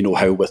best way you know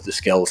how with the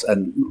skills.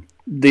 And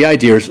the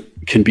ideas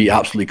can be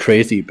absolutely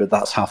crazy, but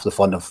that's half the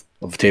fun of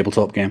a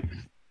tabletop game.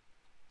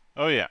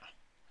 Oh, yeah.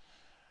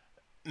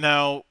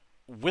 Now,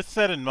 with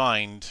that in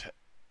mind,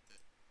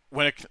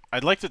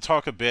 I'd like to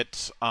talk a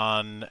bit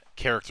on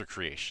character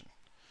creation.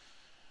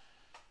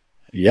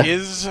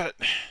 Yeah.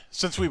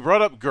 Since we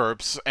brought up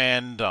GURPS,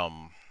 and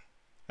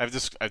I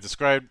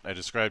described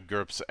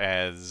GURPS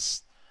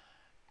as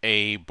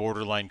a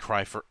borderline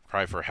cry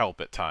for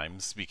help at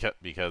times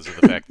because of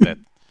the fact that,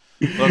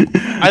 look,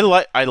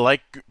 I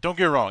like don't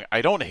get me wrong,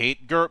 I don't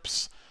hate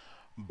GURPS,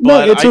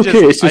 but no, it's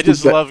okay. I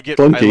just love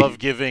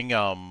giving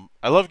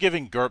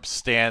GURPS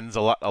stands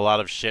a lot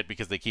of shit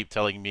because they keep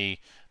telling me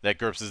that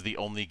GURPS is the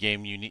only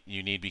game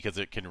you need because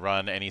it can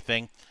run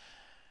anything.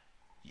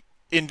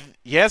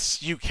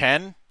 Yes, you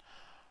can,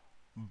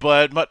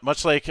 but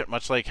much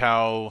like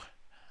how,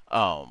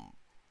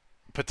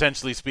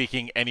 potentially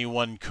speaking,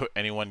 anyone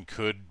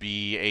could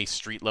be a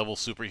street level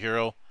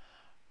superhero,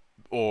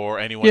 or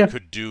anyone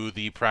could do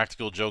the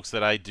practical jokes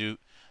that I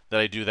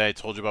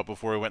told you about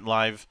before we went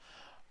live,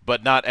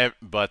 but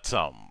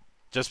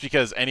just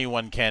because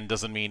anyone can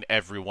doesn't mean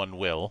everyone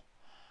will,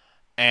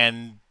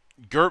 and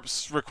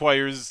GURPS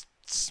requires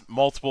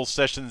multiple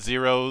session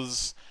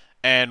zeros,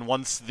 and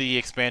once the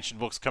expansion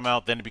books come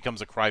out, then it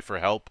becomes a cry for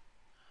help.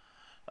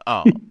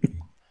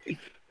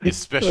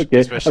 Especially,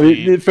 I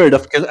mean, fair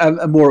enough. Because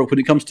I'm more, when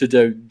it comes to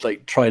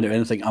trying out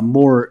anything, I'm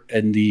more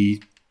in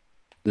the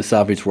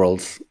Savage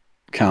Worlds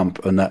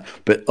camp on that.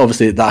 But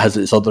obviously, that has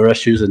its other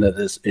issues, and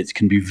it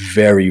can be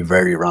very,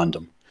 very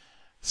random.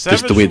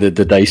 Just the way the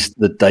dice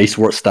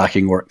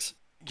stacking works.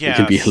 Yes.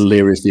 It can be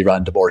hilariously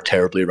random or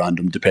terribly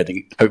random,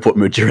 depending on what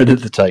mood you're in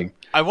at the time.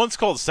 I once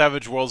called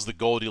Savage Worlds the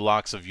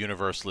Goldilocks of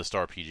Universalist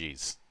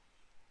RPGs.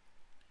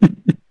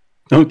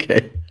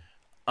 Okay.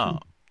 Uh,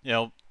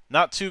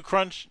 not too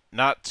crunch,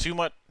 not too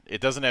much.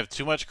 It doesn't have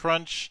too much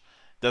crunch,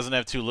 doesn't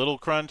have too little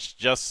crunch,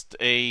 just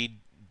a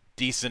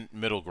decent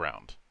middle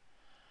ground.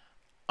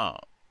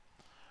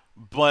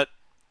 But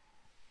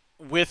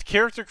with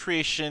character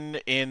creation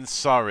in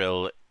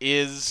SARIL,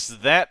 is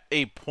that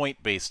a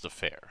point-based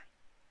affair?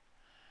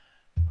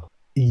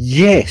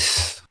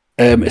 Yes.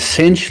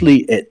 Essentially,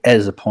 it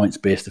is a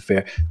points-based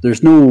affair.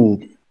 There's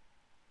no...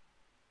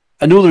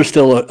 I know there's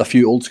still a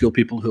few old-school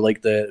people who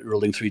like the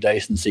rolling 3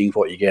 dice and seeing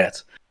what you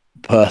get,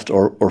 but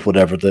or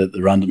whatever the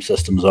random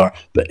systems are.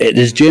 But it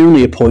is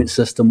generally a point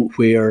system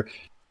where,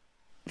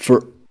 I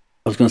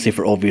was going to say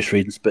for obvious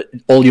reasons, but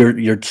all your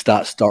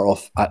stats start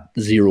off at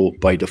 0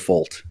 by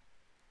default.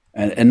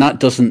 And that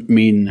doesn't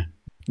mean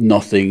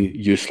nothing,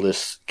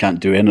 useless, can't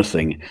do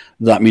anything.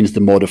 That means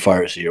the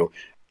modifier is 0.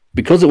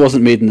 Because it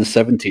wasn't made in the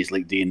 70s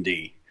like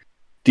D&D,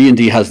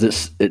 D&D has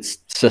its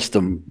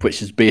system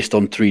which is based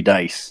on 3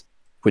 dice,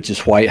 which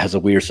is why it has a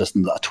weird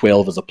system that a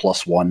 12 is a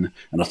 +1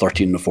 and a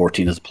 13 and a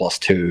 14 is a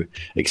 +2,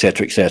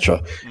 etc.,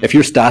 etc. If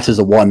your stat is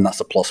a 1, that's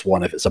a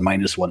 +1. If it's a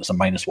 -1, it's a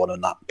 -1 on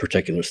that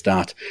particular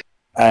stat.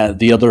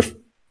 The other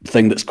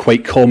thing that's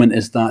quite common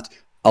is that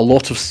a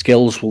lot of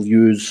skills will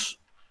use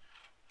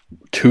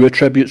 2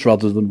 attributes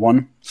rather than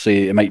 1.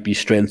 Say it might be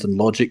strength and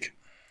logic.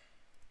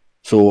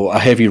 So a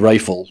heavy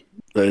rifle,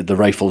 the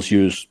rifles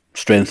use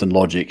strength and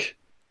logic,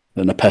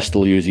 and a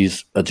pistol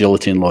uses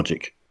agility and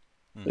logic,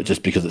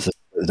 just because it's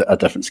a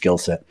different skill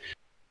set.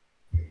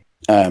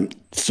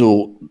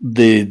 So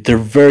they're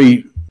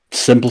very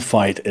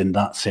simplified in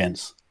that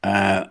sense.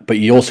 But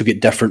you also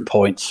get different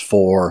points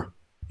for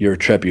your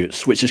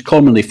attributes, which is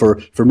commonly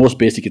for most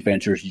basic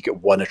adventures, you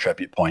get 1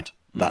 attribute point.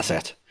 That's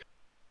it.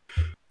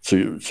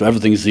 So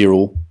everything's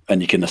 0,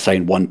 and you can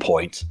assign 1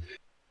 point.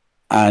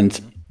 And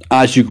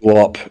as you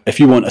go up, if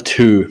you want a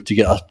 2 to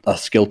get a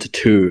skill to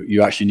 2,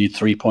 you actually need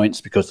 3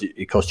 points because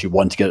it costs you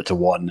 1 to get it to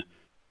 1,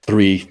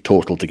 3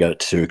 total to get it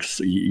to 2. Because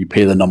you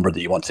pay the number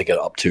that you want to get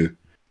it up to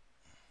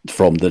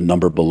from the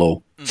number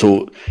below.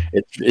 So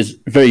it's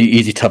very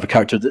easy to have a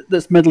character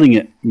that's middling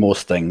at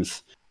most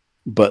things.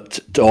 But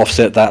to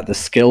offset that, the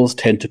skills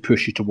tend to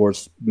push you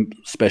towards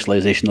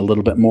specialization a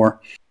little bit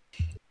more.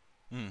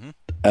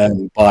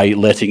 By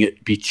letting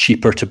it be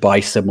cheaper to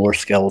buy similar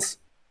skills.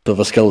 So if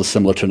a skill is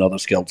similar to another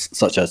skill,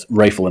 such as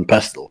rifle and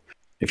pistol,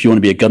 if you want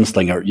to be a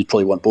gunslinger, you'd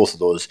probably want both of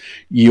those.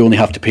 You only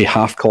have to pay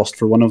half cost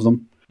for one of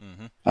them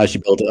as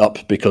you build it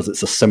up because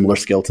it's a similar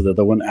skill to the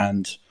other one.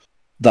 And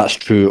that's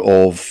true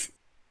of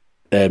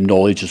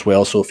knowledge as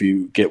well. So if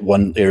you get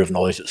one area of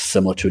knowledge that's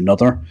similar to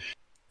another,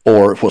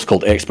 or what's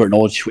called expert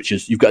knowledge, which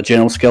is you've got a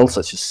general skill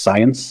such as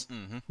science,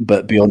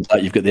 but beyond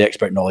that you've got the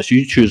expert knowledge.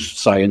 You choose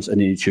science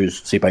and then you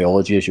choose, say,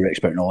 biology as your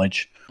expert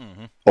knowledge,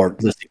 or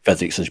let's say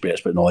physics as your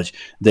expert knowledge.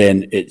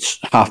 Then it's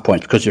half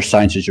points because your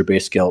science is your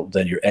base skill.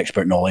 Then your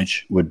expert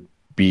knowledge would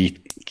be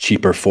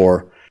cheaper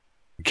for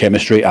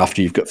chemistry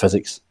after you've got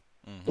physics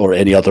or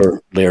any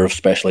other layer of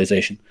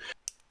specialization.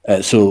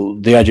 So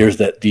the idea is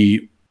that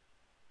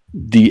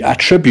the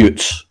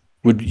attributes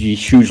would be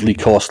hugely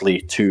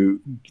costly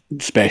to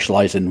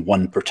specialize in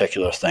one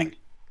particular thing,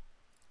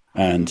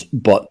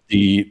 but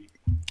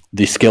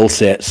the skill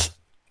sets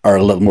are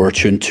a little more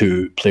attuned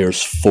to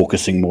players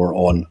focusing more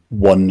on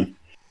one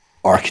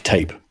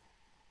archetype.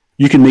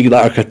 You can make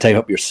that archetype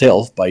up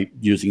yourself by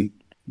using,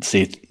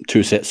 say,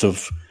 2 sets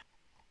of.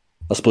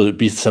 I suppose it'd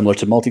be similar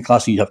to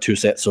multi-classing. You have 2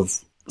 sets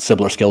of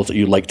similar skills that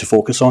you like to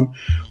focus on,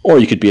 or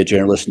you could be a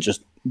generalist and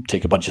just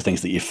take a bunch of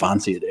things that you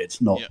fancy.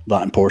 It's not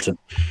that important,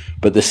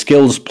 but the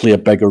skills play a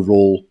bigger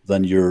role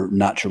than your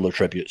natural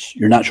attributes.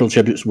 Your natural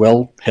attributes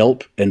will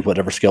help in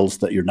whatever skills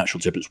that your natural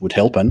attributes would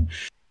help in,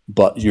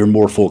 but you're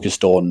more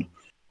focused on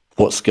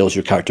what skills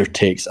your character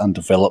takes and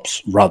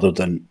develops rather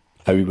than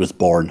how he was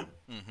born.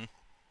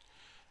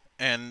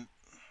 And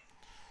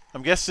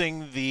I'm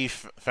guessing the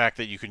fact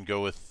that you can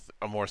go with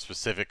a more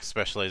specific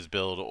specialized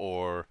build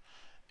or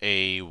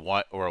a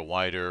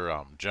wider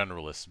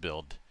generalist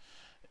build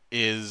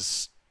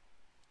is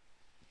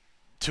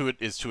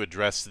to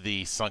address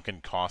the sunken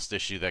cost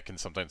issue that can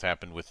sometimes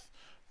happen with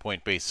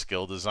point-based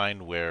skill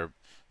design, where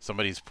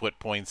somebody's put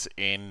points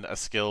in a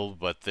skill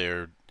but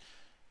they're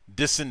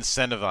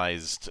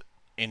disincentivized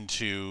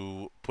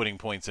into putting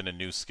points in a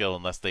new skill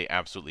unless they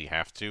absolutely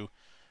have to,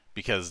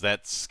 because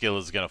that skill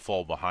is going to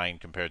fall behind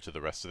compared to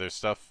the rest of their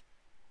stuff.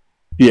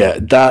 Yeah,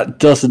 that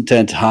doesn't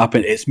tend to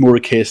happen. It's more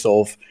a case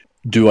of,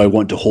 do I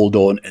want to hold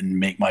on and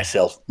make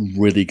myself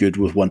really good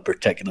with one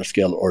particular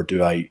skill, or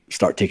do I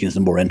start taking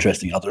some more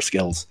interesting other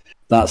skills?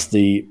 That's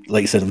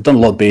like I said, we've done a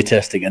lot of beta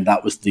testing, and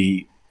that was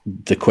the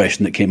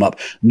question that came up.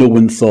 No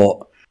one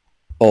thought,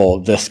 oh,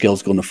 this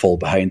skill's going to fall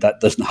behind.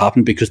 That doesn't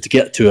happen, because to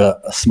get to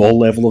a small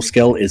level of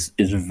skill is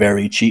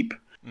very cheap.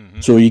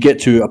 So you get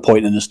to a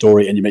point in the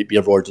story and you might be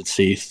awarded,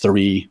 say,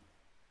 3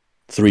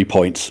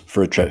 points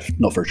for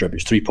not for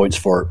attributes, 3 points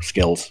for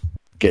skills.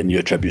 Getting new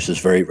attributes is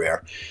very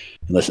rare,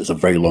 unless it's a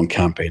very long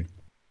campaign.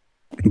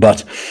 But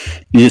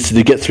so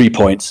they get 3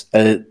 points.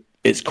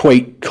 it's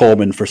quite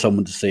common for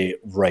someone to say,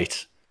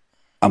 right,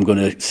 I'm going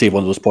to save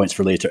one of those points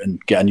for later and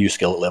get a new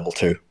skill at level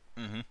 2.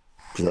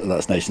 Because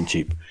that's nice and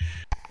cheap.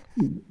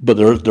 But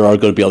there are going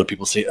to be other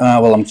people say,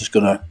 well, I'm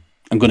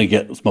going to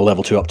get my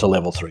level 2 up to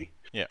level 3.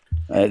 Yeah.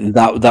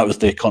 That was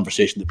the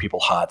conversation that people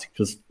had,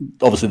 because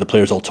obviously the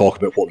players all talk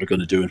about what they're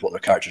going to do and what their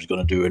character's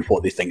going to do and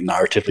what they think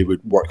narratively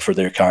would work for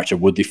their character.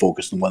 Would they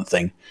focus on one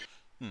thing?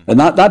 And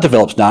that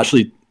develops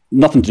naturally.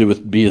 Nothing to do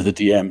with me as the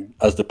DM.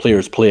 As the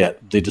players play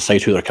it, they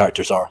decide who their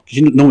characters are.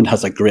 Because no one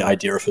has a great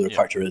idea of who their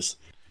character is.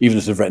 Even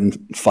if they've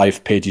written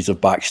 5 pages of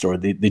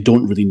backstory, they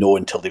don't really know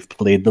until they've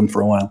played them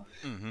for a while.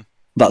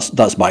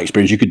 That's my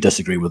experience. You could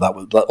disagree with that.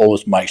 But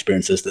always my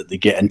experience is that they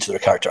get into their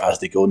character as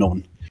they go. No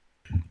one,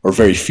 or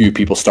very few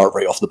people, start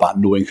right off the bat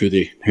knowing who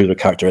their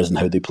character is and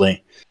how they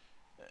play.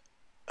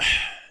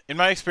 In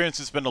my experience,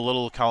 it's been a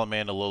little of column A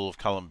and a little of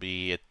column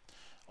B. It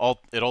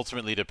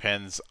ultimately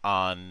depends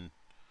on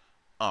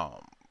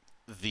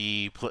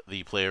the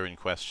player in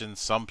question.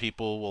 Some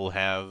people will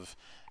have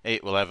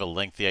a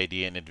lengthy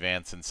idea in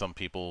advance, and some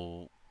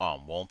people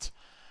won't.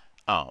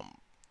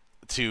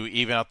 To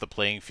even out the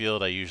playing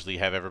field, I usually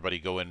have everybody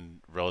go in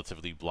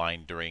relatively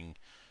blind during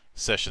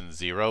session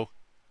 0.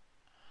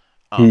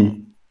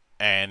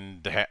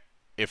 And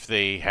if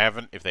they have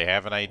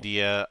an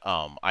idea,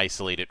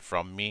 isolate it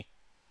from me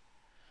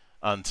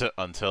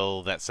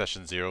until that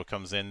session 0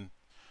 comes in,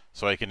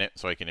 so I can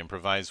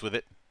improvise with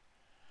it.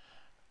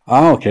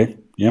 Ah, okay,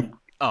 yeah.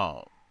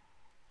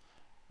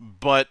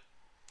 But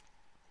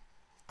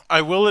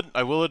I will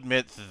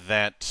admit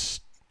that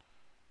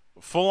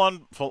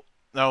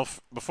now,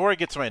 before I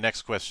get to my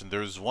next question,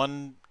 there's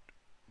one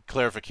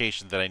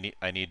clarification that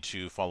I need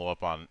to follow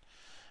up on.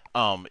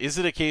 Is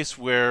it a case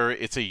where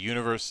it's a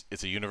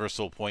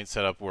universal point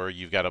setup where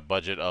you've got a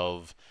budget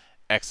of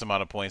X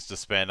amount of points to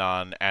spend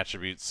on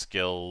attributes,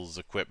 skills,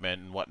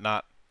 equipment, and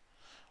whatnot?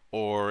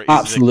 Or is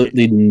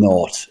absolutely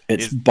not.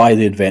 It's by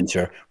the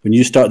adventure. When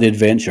you start the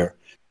adventure,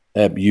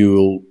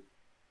 you'll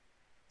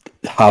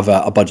have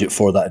a budget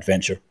for that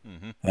adventure.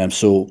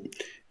 So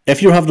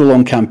if you're having a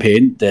long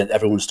campaign, then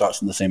everyone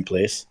starts in the same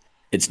place.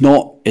 It's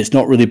not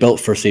really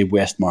built for, say,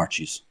 West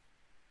Marches.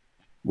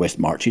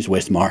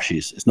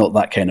 It's not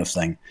that kind of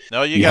thing.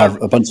 No, you have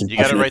a bunch of you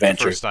got it right the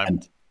first time.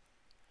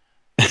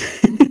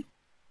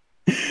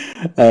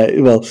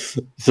 Well,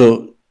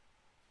 so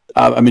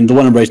I mean, the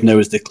one I'm writing now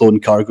is the Clone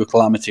Cargo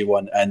Calamity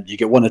one, and you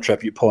get 1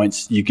 attribute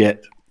points. You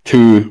get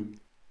 2.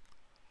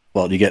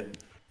 Well, you get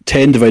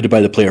 10 divided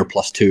by the player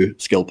plus 2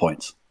 skill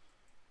points.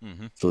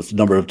 So it's the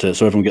number of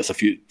so everyone gets a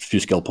few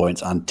skill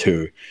points and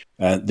 2.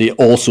 They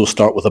also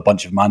start with a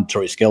bunch of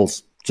mandatory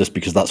skills, just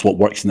because that's what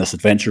works in this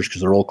adventures,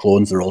 because they're all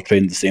clones, they're all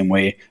trained the same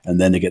way, and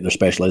then they get their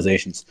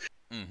specializations.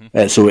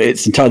 So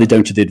it's entirely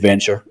down to the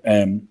adventure.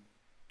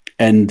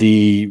 And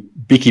the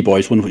Beaky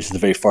Boys one, which is the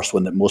very first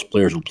one that most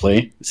players will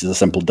play, this is a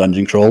simple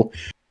dungeon crawl.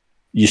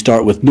 You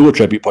start with no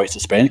attribute points to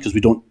spend, because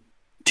we don't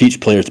teach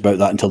players about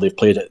that until they've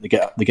played it. They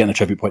get an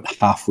attribute point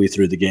halfway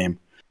through the game.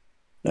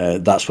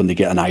 That's when they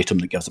get an item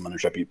that gives them an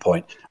attribute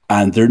point.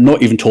 And they're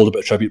not even told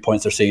about attribute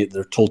points.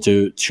 They're told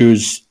to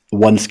choose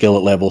 1 skill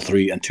at level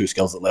 3 and 2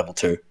 skills at level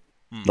 2.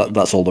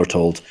 That's all they're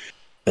told.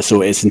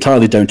 So it's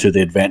entirely down to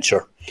the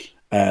adventure.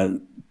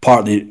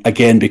 Partly,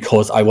 again,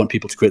 because I want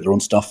people to create their own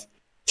stuff.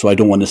 So I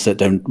don't want to set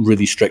down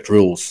really strict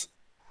rules.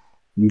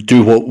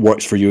 Do what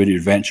works for you in your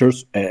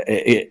adventures.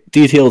 It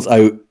details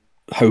out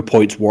how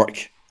points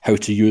work, how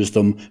to use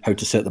them, how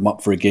to set them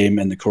up for a game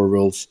in the core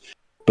rules.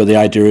 But the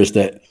idea is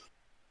that,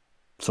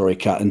 sorry,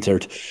 cat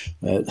entered.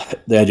 The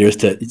idea is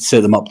to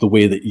set them up the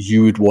way that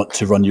you would want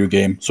to run your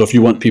game. So if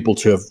you want people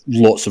to have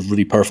lots of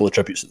really powerful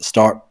attributes at the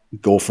start,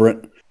 go for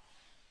it.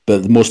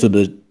 But most of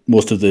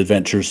the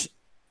adventures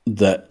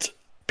that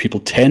people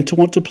tend to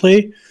want to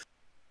play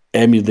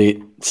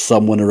emulate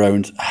someone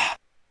around,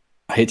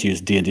 I hate to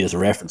use D&D as a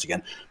reference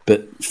again,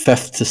 but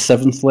 5th to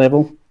 7th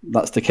level.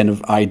 That's the kind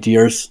of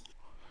ideas.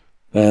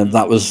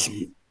 It was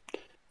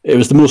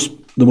the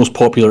most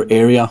popular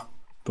area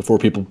before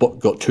people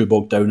got too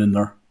bogged down in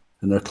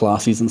their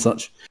classes and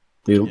such.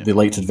 They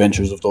liked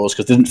adventures of those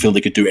because they didn't feel they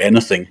could do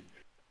anything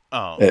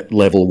at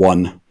level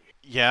 1.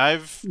 Yeah,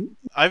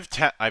 I've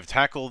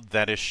tackled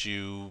that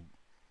issue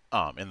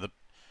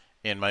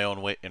in my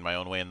own way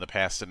in the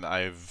past, and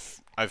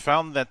I've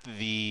found that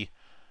the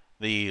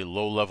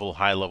low level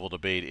high level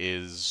debate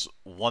is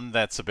one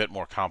that's a bit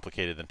more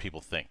complicated than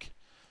people think.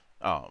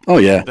 Oh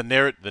yeah, the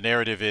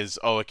narrative is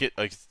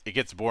it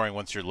gets boring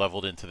once you're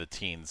leveled into the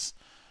teens,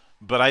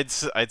 but I'd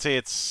say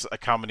it's a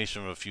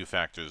combination of a few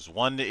factors.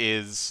 One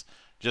is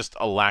just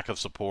a lack of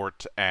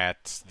support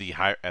at the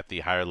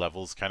higher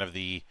levels, kind of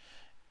the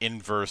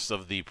inverse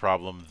of the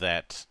problem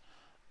that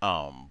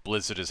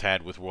Blizzard has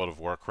had with World of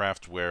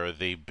Warcraft, where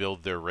they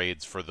build their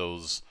raids for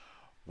those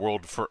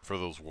world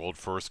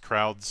first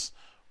crowds,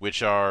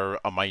 which are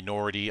a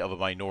minority of a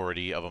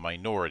minority of a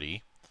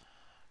minority.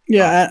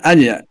 Yeah,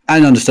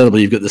 and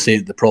understandably, you've got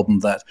the problem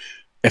that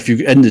if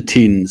you're in the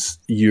teens,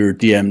 your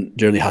DM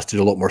generally has to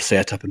do a lot more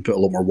setup and put a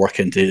lot more work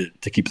into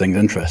to keep things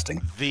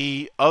interesting.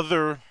 The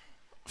other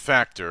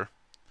factor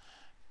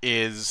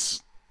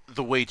is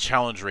the way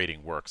challenge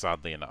rating works.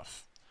 Oddly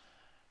enough,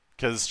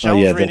 because Oh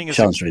challenge yeah, the rating is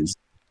challenge rings.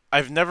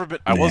 I've never been.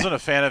 I Nah. wasn't a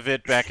fan of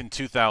it back in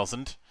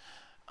 2000.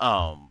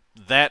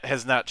 That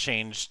has not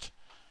changed,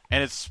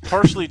 and it's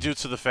partially due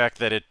to the fact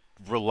that it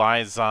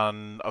relies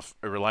on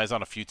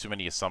a few too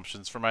many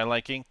assumptions for my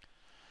liking.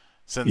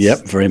 Since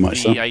Yep, very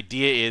much the so.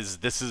 idea is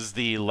this is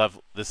the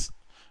level this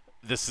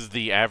is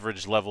the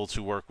average level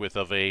to work with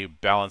of a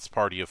balanced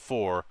party of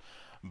four,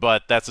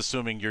 but that's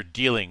assuming you're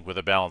dealing with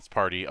a balanced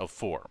party of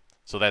four.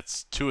 So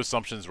that's two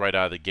assumptions right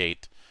out of the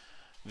gate.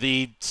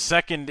 The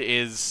second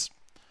is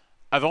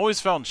I've always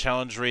found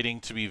challenge rating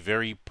to be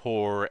very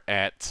poor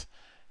at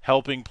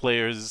helping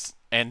players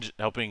and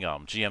helping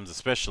GMs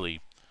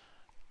especially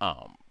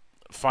um,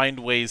 find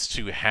ways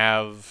to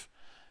have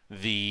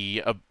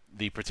the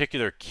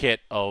particular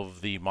kit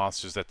of the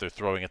monsters that they're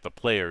throwing at the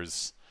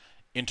players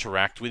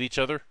interact with each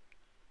other.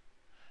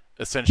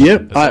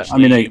 Yep, I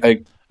mean,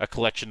 Essentially, a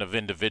collection of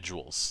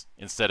individuals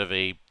instead of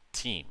a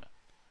team.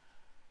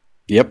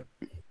 yep.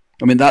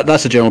 I mean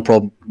that's a general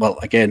problem. Well,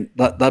 again,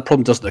 that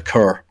problem doesn't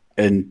occur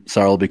in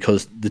SARIL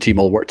because the team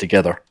all work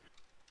together.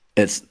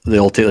 It's they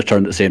all take their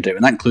turn at the same time,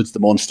 and that includes the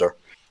monster.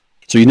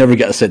 So you never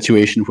get a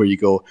situation where you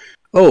go,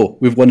 "Oh,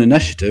 we've won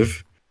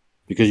initiative,"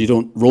 because you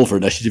don't roll for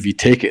initiative; you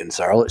take it in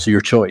SARIL. It's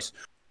your choice,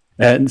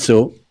 and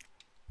so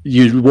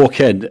you walk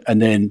in,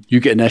 and then you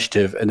get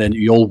initiative, and then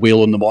you all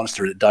wail on the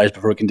monster, and it dies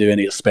before it can do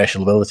any of its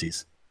special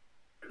abilities.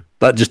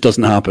 That just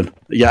doesn't happen.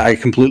 Yeah, I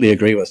completely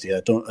agree with you.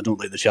 I don't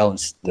like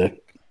the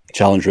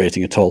challenge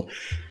rating at all.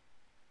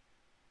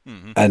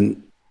 Mm-hmm.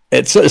 And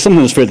it's something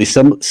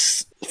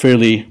that's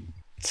fairly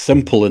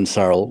simple in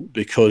SARL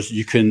because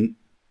you can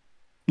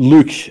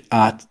look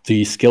at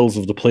the skills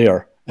of the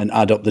player and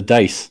add up the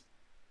dice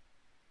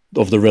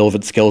of the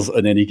relevant skills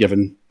in any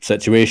given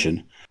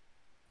situation.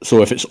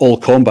 So if it's all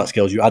combat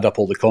skills, you add up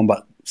all the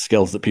combat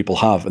skills that people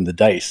have in the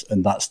dice,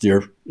 and that's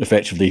their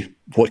effectively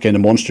what kind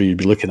of monster you'd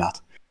be looking at.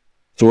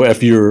 So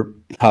if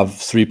you have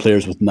three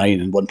players with 9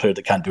 and one player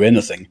that can't do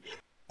anything,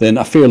 then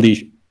a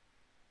fairly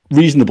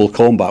reasonable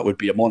combat would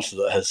be a monster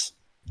that has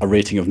a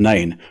rating of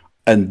 9,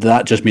 and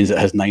that just means it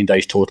has 9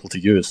 dice total to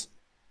use.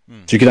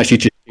 So you can actually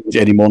change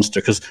any monster,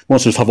 because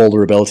monsters have all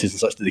their abilities and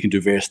such that they can do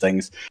various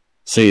things.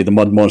 Say the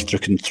mud monster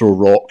can throw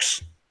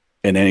rocks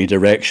in any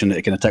direction.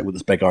 It can attack with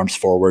its big arms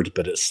forward,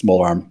 but its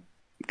small arm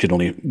can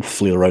only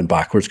flail around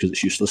backwards because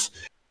it's useless.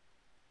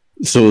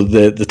 So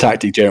the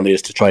tactic generally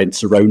is to try and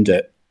surround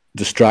it,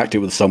 distract it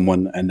with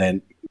someone, and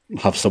then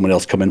have someone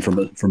else come in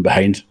from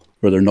behind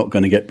where they're not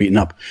going to get beaten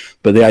up.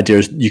 But the idea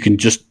is you can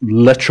just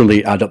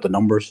literally add up the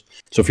numbers.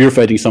 So if you're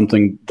fighting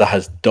something that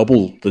has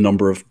double the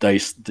number of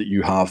dice that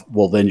you have,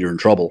 well, then you're in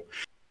trouble.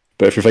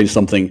 But if you're fighting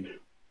something,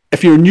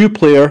 if you're a new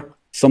player,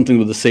 something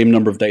with the same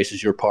number of dice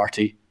as your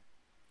party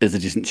is a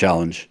decent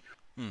challenge.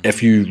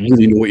 If you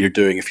really know what you're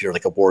doing, if you're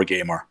like a war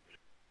gamer,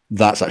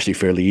 that's actually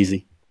fairly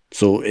easy.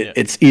 So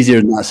it's easier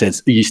in that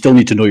sense. You still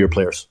need to know your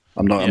players.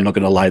 I'm not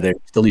going to lie there.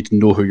 You still need to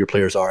know who your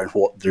players are and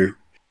what they're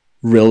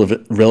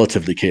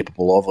relatively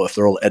capable of. If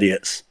they're all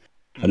idiots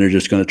and they're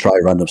just going to try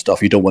random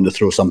stuff, you don't want to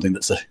throw something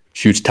that's a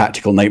huge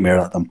tactical nightmare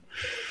at them.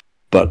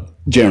 But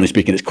generally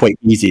speaking, it's quite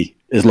easy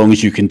as long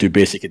as you can do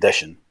basic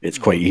addition. It's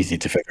quite easy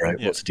to figure out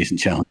what's a decent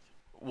challenge.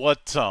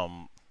 What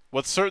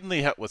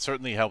certainly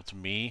helped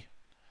me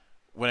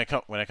when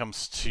it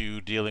comes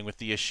to dealing with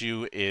the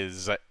issue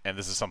is, and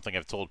this is something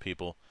I've told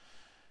people,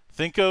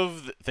 think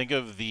of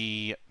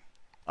the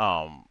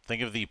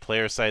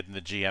player side and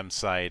the GM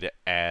side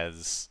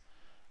as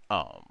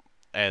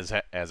as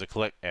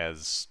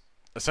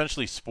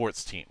essentially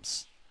sports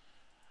teams.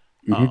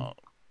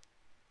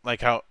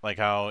 Like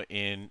how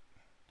in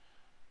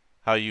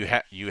how you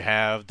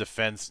have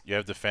defense,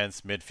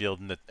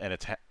 midfield,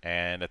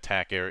 and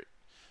attack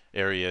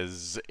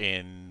areas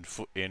in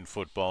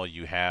football.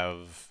 You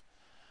have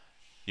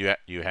your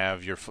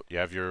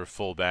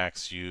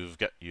fullbacks.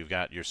 You've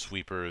got your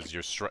sweepers,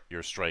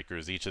 your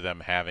strikers. Each of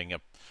them having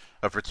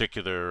a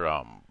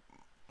particular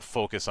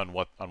focus on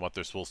what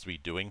they're supposed to be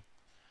doing.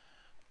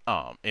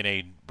 In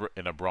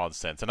a broad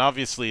sense, and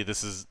obviously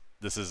this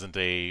isn't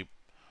a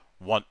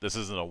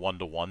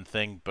one-to-one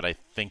thing, but I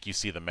think you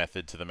see the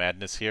method to the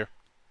madness here.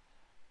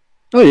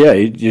 Oh yeah,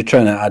 you're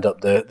trying to add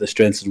up the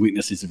strengths and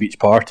weaknesses of each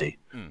party,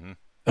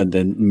 and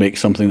then make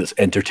something that's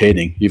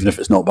entertaining, even if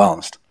it's not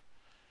balanced.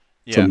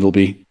 Yeah. Something that'll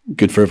be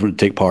good for everyone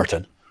to take part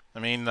in.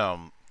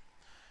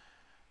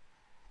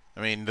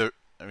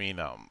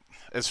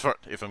 As far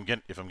if I'm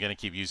gonna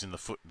keep using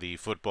the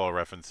football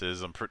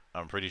references,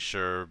 I'm pretty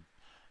sure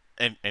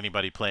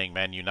anybody playing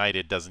Man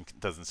United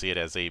doesn't see it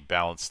as a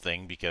balanced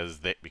thing because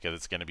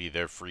it's going to be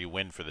their free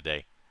win for the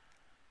day.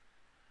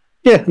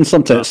 Yeah, and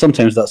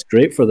sometimes that's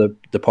great for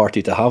the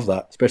party to have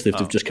that, especially if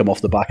they've just come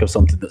off the back of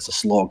something that's a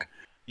slog.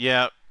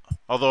 Yeah,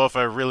 although if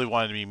I really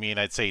wanted to be mean,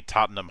 I'd say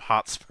Tottenham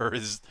Hotspur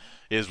is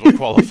what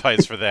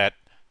qualifies for that,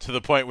 to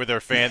the point where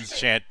their fans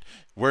chant,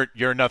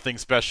 "You're nothing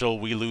special,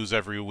 we lose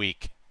every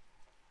week."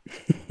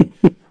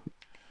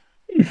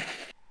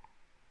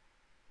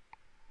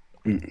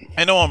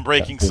 I know I'm That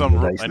breaking rolling some.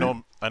 the dice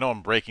now. I know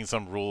I'm breaking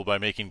some rule by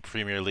making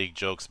Premier League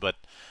jokes, but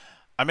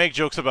I make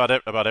jokes about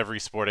it, about every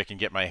sport I can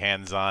get my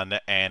hands on,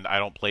 and I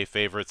don't play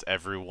favorites.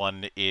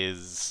 Everyone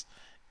is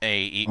Oh,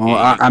 a equal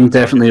I'm target.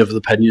 definitely of the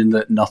opinion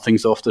that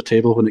nothing's off the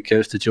table when it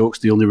comes to jokes.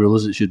 The only rule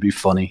is it should be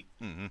funny.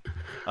 Hmm.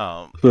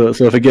 Um,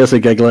 So if it gets a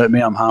giggle out of me,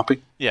 I'm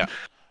happy. yeah,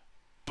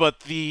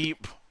 but the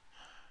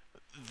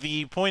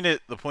point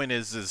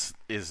is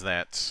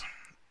that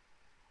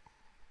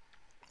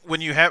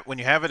when you have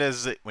it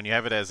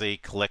as a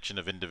collection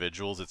of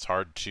individuals, it's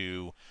hard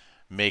to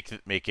make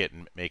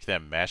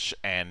them mesh,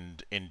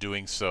 and in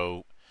doing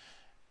so,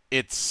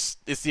 it's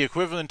the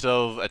equivalent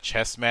of a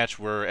chess match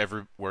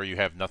where you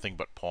have nothing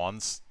but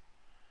pawns.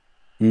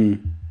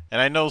 Mm.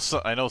 And I know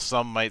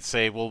some might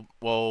say, well,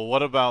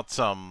 what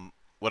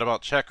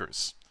about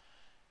checkers?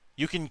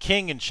 You can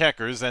king in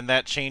checkers, and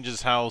that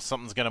changes how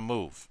something's gonna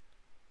move.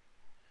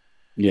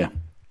 Yeah.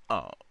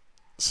 Oh,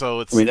 so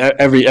I it's mean,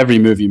 every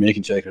move you make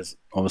in checkers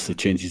obviously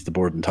changes the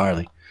board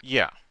entirely.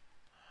 yeah,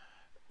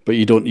 But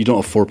you don't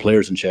have four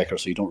players in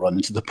checkers, so you don't run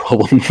into the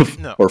problem of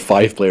no. or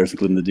five players,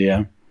 including the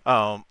DM.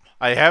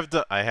 I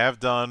have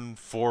done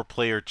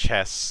 4-player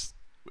chess.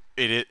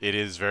 It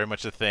is very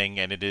much a thing,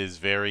 and it is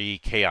very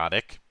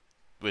chaotic,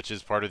 which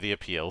is part of the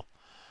appeal.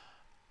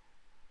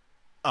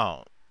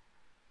 Oh,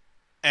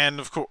 and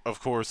of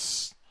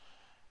course,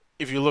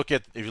 if you look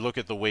at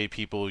the way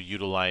people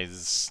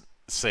utilize,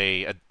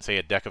 say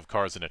a deck of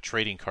cards in a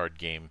trading card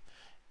game,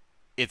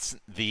 it's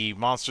the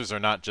monsters are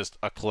not just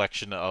a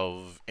collection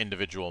of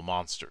individual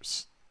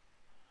monsters.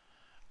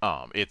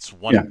 Yeah.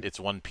 It's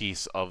one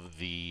piece of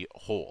the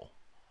whole,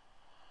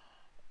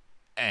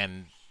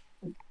 and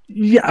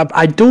Yeah,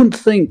 I don't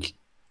think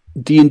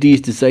D&D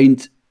is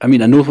designed. I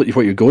mean, I know what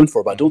you're going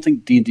for, but I don't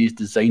think D&D is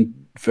designed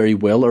very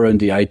well around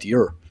the idea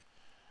of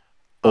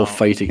um,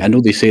 fighting. I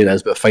know they say it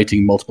is, but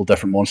fighting multiple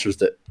different monsters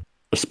that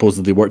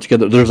supposedly work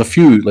together. There's a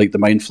few, like the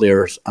Mind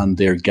Flayers and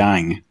their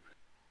gang,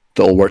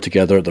 that all work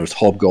together. There's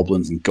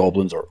hobgoblins and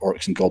goblins, or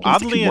orcs and goblins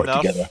that oddly can work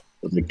together. enough,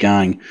 But the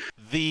gang,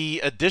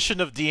 the edition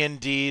of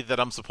D&D that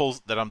I'm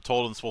told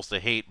I'm supposed to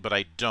hate, but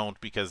I don't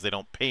because they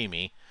don't pay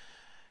me,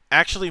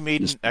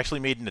 is actually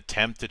made an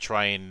attempt to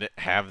try and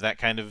have that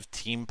kind of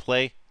team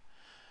play.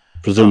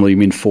 Um, presumably you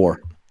mean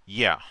four.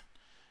 yeah,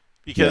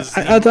 Yeah, because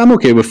the I'm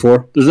okay with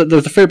four. There's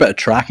a fair bit of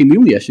tracking. The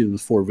only issue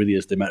with four really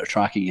is the amount of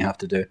tracking you have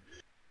to do.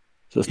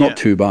 So it's yeah not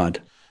too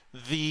bad.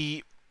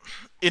 the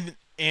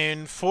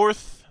in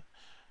fourth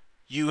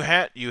you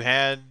had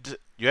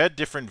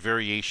different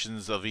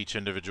variations of each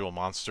individual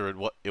monster.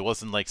 It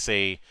wasn't like,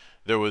 say,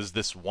 there was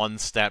this one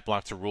stat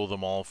block to rule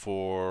them all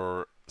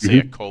for, say,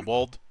 a Hmm.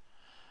 kobold.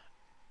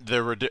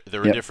 There were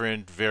Yep.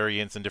 different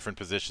variants and different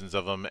positions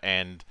of them,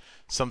 and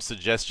some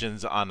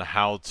suggestions on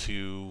how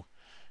to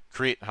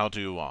create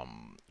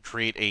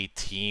a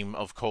team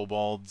of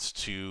kobolds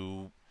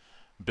to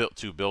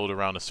build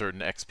around a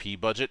certain XP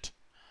budget.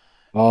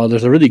 Oh,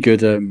 there's a really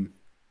good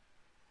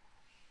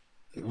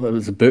what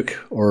was a book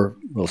or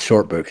well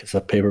short book. It's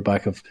a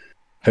paperback of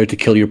how to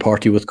kill your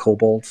party with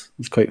kobolds.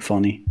 It's quite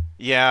funny.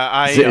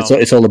 Yeah,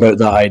 It's all about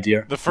that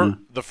idea. the Yeah. fir-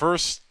 the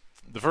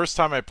first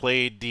time I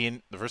played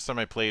the first time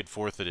I played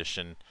fourth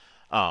edition,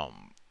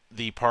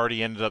 the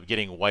party ended up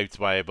getting wiped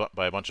by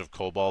by a bunch of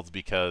kobolds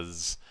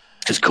because,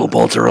 Because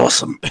kobolds are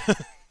awesome.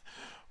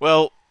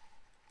 well,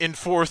 in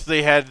fourth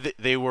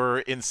they were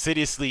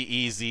insidiously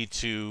easy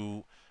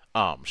to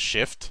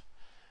shift,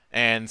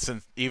 and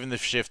since even the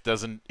shift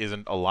isn't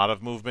a lot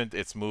of movement,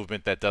 it's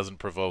movement that doesn't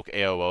provoke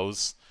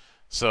AOs.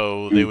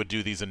 So they Mm. would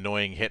do these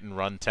annoying hit and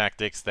run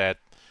tactics that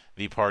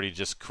the party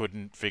just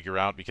couldn't figure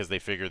out because they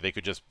figured,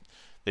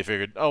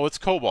 oh, it's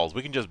kobolds,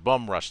 we can just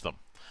bum rush them.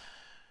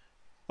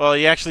 Well,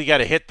 you actually got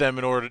to hit them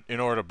in order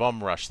to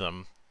bum rush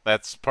them.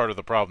 That's part of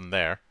the problem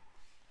there.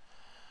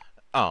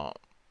 Oh,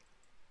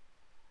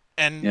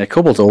 and Yeah,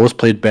 kobolds always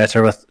played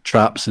better with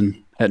traps and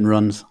hit and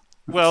runs.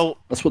 That's well,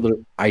 that's what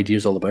the idea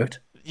is all about.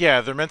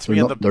 yeah, they're meant to They're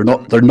be on not the they're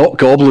not they're not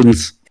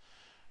goblins.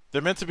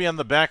 they're meant to be on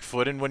the back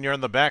foot, and when you're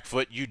on the back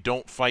foot, you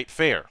don't fight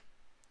fair.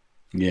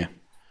 Yeah.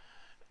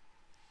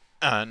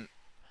 And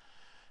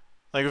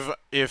like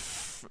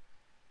if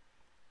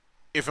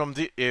I'm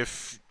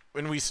if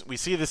when we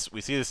see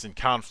this in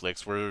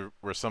conflicts where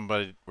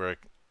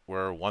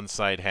one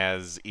side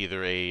has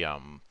either a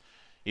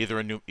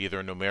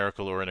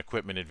numerical or an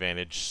equipment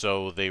advantage,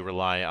 so they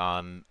rely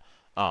on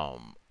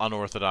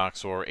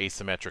unorthodox or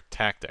asymmetric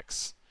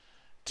tactics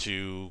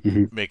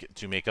Hmm.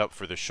 to make up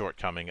for the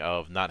shortcoming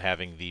of not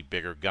having the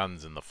bigger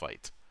guns in the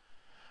fight.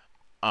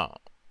 Uh,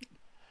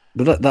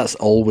 But that's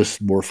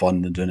always more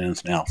fun than doing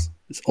anything else.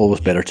 It's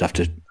always better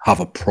to have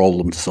a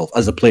problem to solve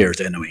as a player,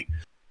 anyway.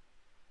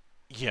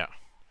 yeah,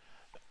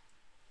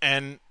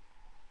 and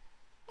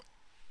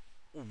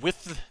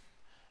with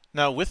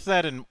with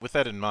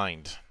that in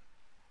mind,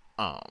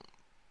 um,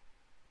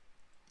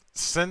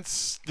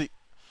 since the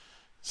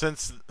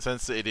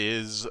since it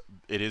is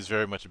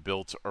very much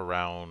built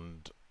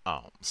around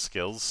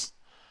skills.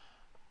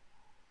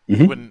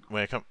 Hmm. When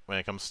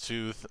it comes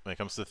to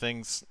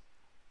things,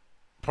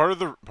 part of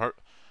the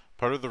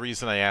part of the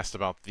reason I asked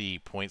about the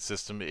point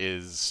system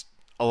is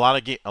a lot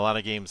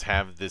of games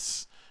have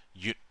this.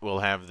 You will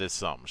have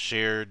this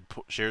shared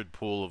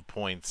pool of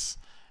points,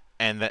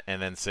 and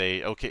then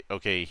say,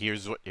 okay,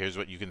 here's what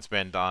you can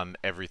spend on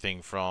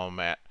everything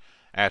from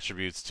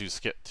attributes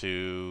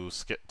to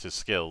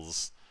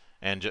skills,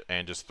 and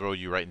just throw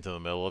you right into the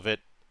middle of it.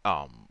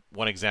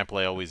 One example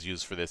I always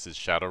use for this is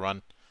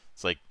Shadowrun.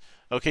 It's like,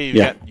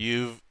 okay,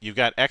 you've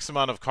got X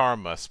amount of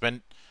karma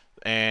spent,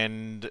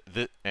 and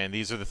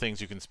these are the things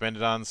you can spend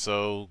it on.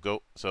 So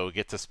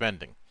get to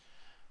spending.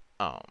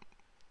 Um,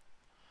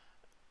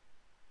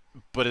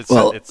 but it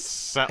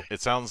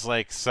sounds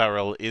like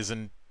SARIL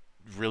isn't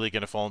really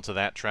going to fall into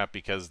that trap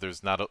because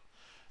there's not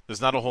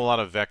a whole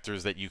lot of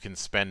vectors that you can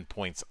spend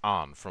points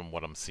on, from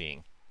what I'm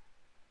seeing.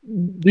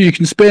 You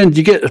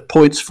get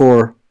points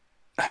for,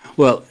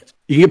 well,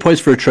 you get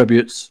points for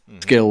attributes,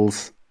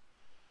 skills,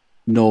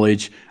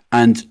 knowledge,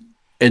 and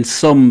in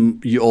some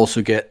you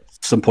also get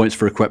some points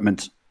for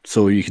equipment.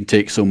 So you can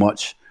take so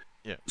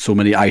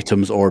many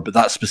items, but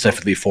that's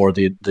specifically for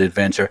the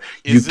adventure.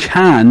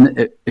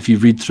 If you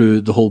read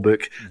through the whole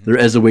book, there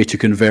is a way to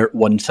convert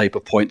one type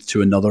of point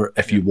to another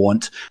if you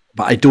want.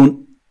 But I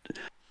don't.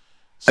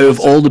 Out of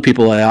all the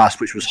people I asked,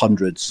 which was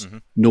hundreds,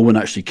 no one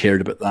actually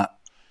cared about that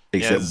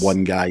except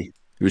one guy.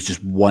 It was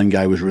just one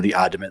guy was really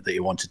adamant that he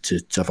wanted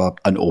to have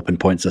an open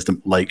point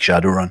system like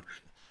Shadowrun.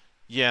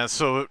 Yeah,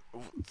 so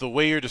the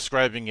way you're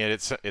describing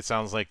it, it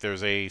sounds like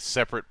there's a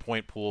separate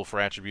point pool for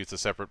attributes, a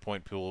separate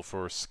point pool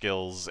for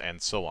skills, and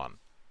so on.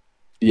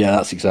 Yeah,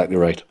 that's exactly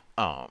right.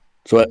 Oh.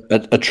 So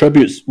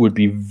attributes would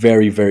be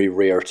very, very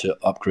rare to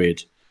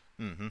upgrade.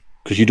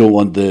 Because you don't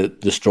want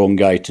the strong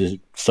guy to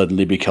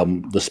suddenly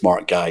become the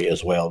smart guy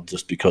as well,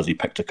 just because he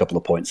picked a couple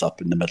of points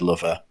up in the middle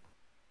of a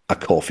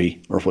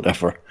coffee or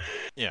whatever.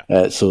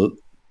 Yeah. So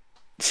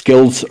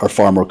skills are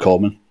far more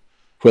common.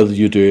 Whether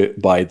you do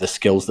it by the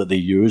skills that they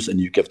use and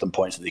you give them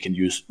points that they can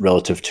use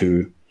relative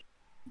to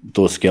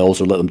those skills,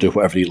 or let them do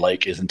whatever you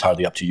like, is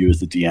entirely up to you as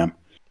the DM.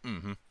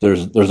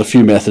 There's a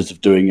few methods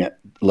of doing it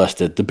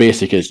listed. The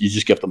basic is you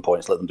just give them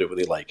points, let them do what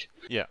they like.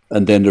 Yeah.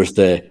 And then there's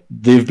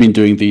they've been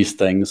doing these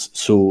things,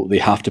 so they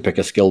have to pick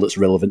a skill that's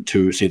relevant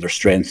to, say, their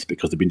strength,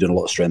 because they've been doing a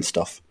lot of strength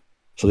stuff.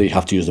 So they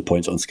have to use the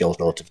points on skills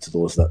relative to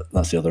those.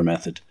 That's the other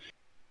method.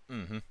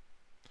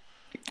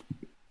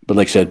 But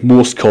like I said,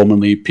 most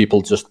commonly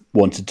people just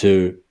wanted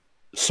to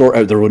sort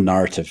out their own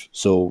narrative.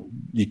 So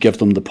you give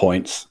them the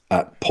points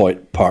at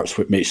parts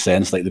where it makes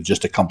sense, like they've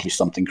just accomplished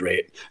something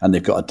great and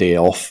they've got a day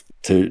off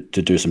to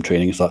do some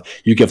training and stuff.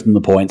 You give them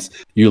the points,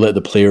 you let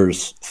the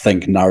players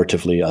think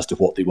narratively as to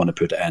what they want to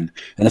put it in.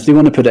 And if they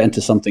want to put it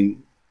into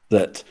something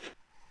that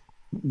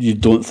you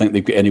don't think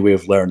they've got any way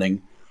of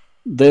learning,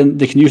 then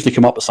they can usually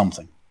come up with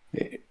something.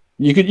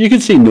 You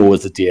could say no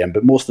as the DM,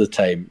 but most of the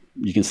time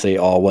you can say,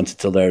 I wanted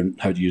to learn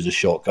how to use a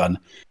shotgun.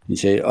 And you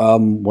say,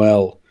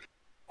 well,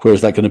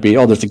 where's that going to be?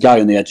 Oh, there's a guy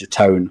on the edge of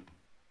town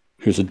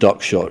who's a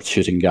duck shot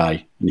shooting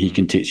guy, and he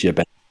can teach you a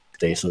bit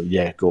today. So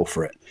yeah, go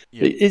for it.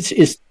 Yeah.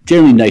 It's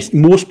generally nice.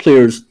 Most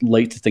players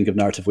like to think of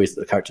narrative ways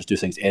that the characters do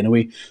things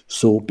anyway.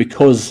 So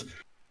because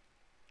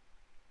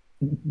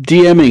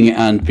DMing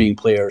and being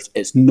players,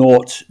 it's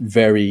not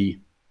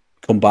very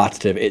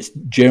combative. It's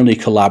generally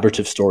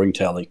collaborative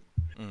storytelling.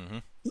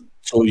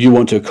 So you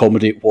want to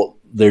accommodate what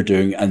they're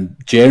doing, and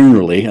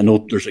generally, I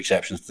know there's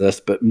exceptions to this,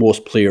 but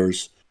most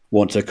players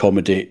want to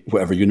accommodate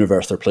whatever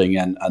universe they're playing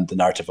in and the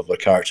narrative of their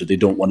character. They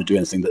don't want to do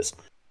anything that's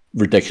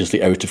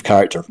ridiculously out of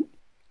character.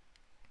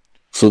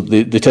 So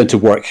they tend to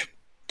work,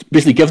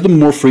 basically give them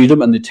more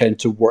freedom, and they tend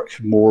to work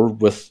more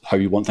with how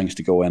you want things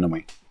to go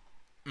anyway,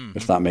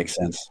 if that makes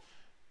sense.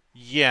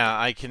 Yeah,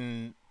 I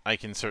can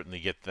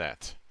certainly get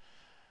that.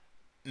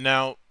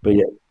 Now, but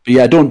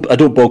yeah, I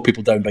don't bog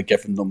people down by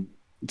giving them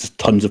just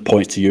tons of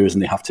points to use,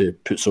 and they have to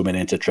put so many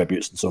into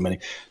attributes and so many.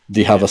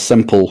 They have a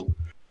simple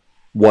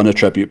one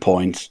attribute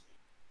point,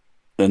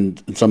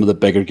 and in some of the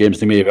bigger games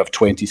they may have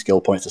 20 skill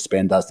points to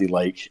spend as they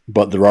like,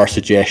 but there are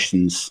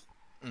suggestions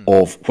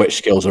of which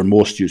skills are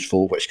most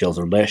useful, which skills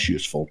are less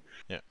useful,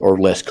 or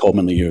less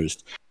commonly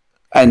used.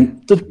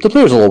 And the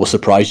players will always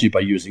surprise you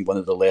by using one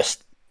of the less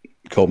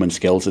common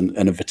skills in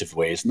innovative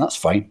ways, and that's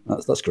fine.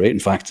 That's great, in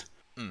fact.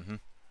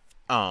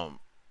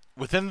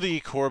 Within the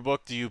core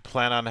book, do you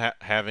plan on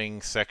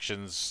having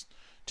sections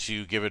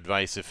to give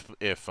advice if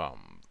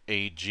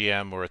a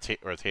GM or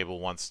a table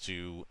wants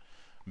to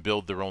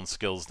build their own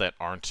skills that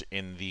aren't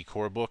in the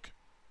core book?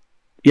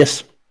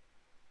 Yes.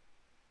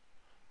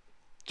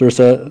 There's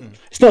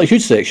it's not a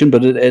huge section,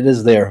 but it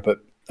is there. But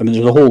I mean,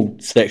 there's a whole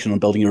section on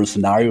building your own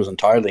scenarios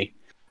entirely,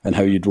 and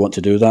how you'd want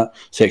to do that.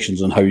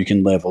 Sections on how you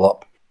can level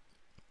up.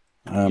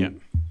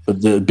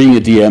 But being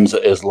a DM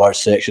is a large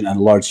section, and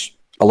a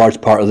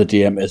large part of the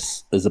DM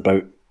is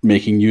about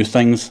making new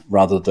things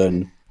rather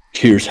than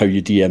here's how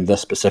you DM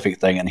this specific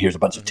thing and here's a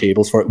bunch of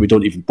tables for it. We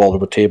don't even bother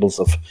with tables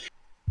of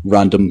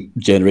random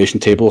generation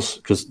tables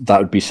because that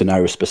would be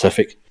scenario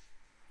specific.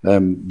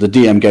 The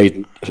DM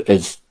guide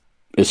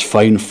is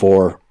fine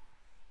for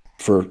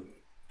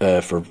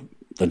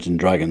Dungeons and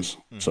Dragons,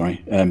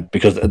 sorry,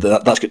 because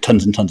that's got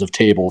tons and tons of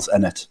tables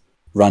in it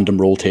random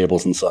roll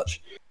tables and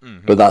such.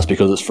 Mm-hmm. But that's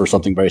because it's for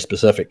something very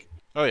specific.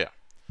 Oh yeah.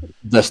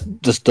 This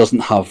doesn't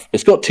have.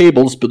 It's got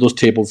tables, but those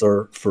tables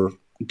are for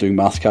doing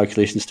math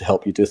calculations to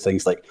help you do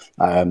things like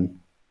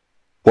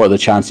what are the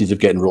chances of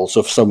getting rolled. So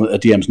if a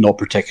DM's not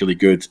particularly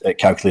good at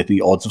calculating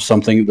the odds of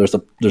something, there's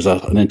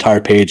an entire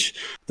page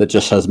that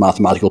just has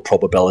mathematical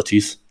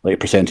probabilities, like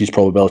percentage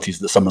probabilities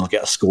that someone will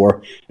get a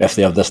score if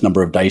they have this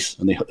number of dice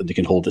and they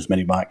can hold as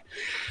many back.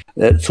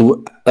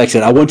 So, like I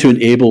said, I want to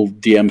enable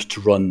DMs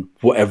to run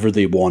whatever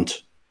they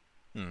want,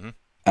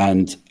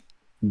 and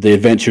the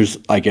adventures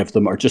I give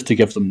them are just to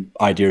give them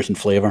ideas and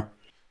flavor.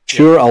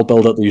 Sure, I'll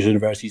build up these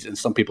universities, and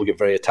some people get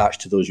very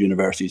attached to those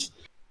universities.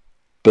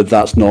 But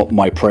that's not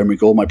my primary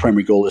goal. My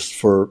primary goal is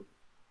for,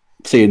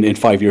 say, in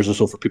 5 years or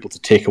so, for people to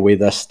take away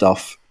this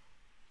stuff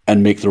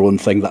and make their own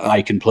thing that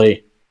I can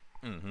play.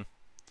 Mm-hmm.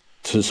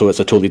 So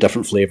it's a totally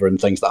different flavor and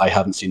things that I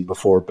haven't seen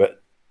before,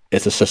 but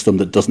it's a system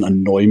that doesn't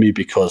annoy me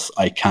because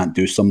I can't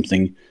do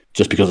something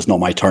just because it's not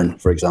my turn,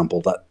 for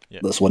example.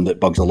 That's one that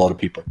bugs a lot of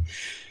people.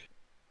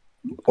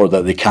 Or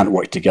that they can't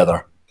work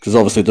together. Because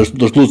obviously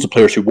there's loads of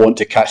players who want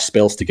to cast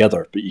spells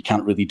together, but you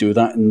can't really do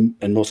that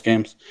in most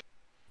games.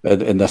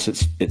 In this,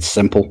 it's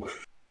simple.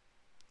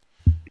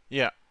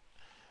 Yeah.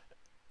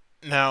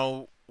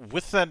 Now,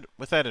 with that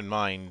in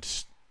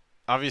mind,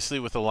 obviously,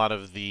 with a lot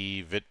of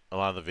the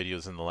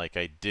videos and the like,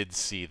 I did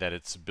see that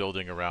it's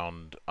building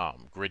around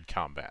grid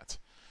combat.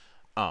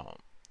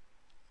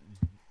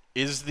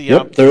 Is the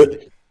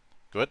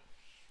good?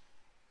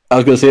 I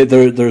was going to say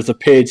there's a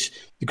page.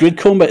 The grid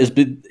combat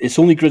it's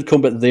only grid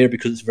combat there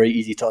because it's very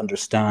easy to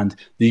understand.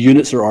 The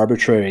units are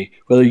arbitrary,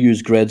 whether you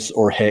use grids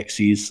or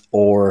hexes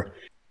or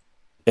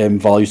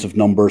values of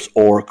numbers,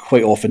 or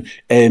quite often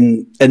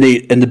in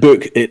the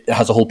book it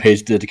has a whole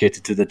page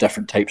dedicated to the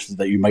different types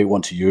that you might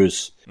want to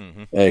use,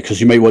 because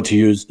you might want to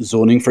use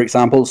zoning, for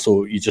example.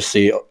 So you just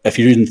say, if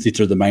you're using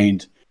theatre of the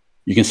mind,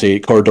 you can say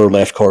corridor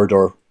left,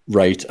 corridor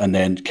right, and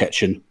then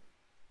kitchen,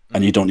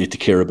 and you don't need to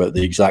care about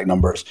the exact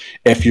numbers.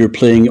 If you're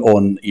playing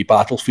on a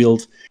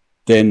battlefield,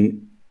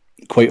 then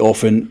quite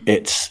often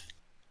it's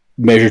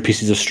measured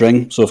pieces of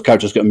string. So if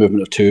characters got a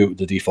movement of 2,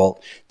 the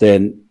default,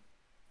 then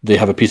they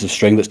have a piece of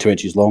string that's 2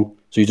 inches long.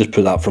 So you just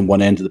put that from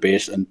one end of the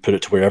base and put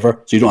it to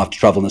wherever. So you don't have to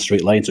travel in a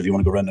straight line. So if you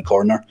want to go around the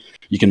corner,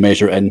 you can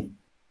measure in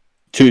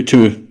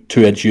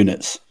 2-inch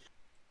units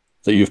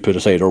that you've put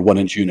aside, or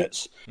 1-inch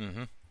units.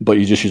 But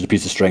you just use a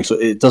piece of string. So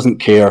it doesn't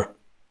care.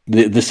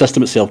 The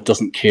system itself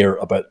doesn't care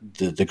about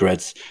the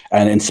grids.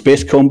 And in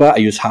space combat, I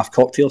use half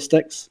cocktail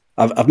sticks.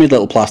 I've made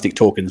little plastic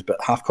tokens, but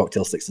half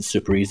cocktail sticks is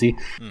super easy,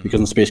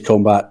 because in space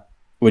combat,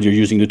 when you're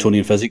using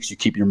Newtonian physics, you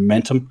keep your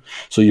momentum.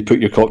 So you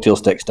put your cocktail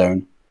sticks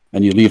down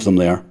and you leave them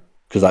there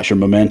because that's your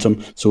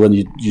momentum. So when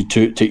you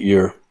do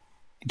your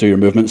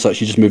movement and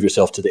such, you just move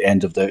yourself to the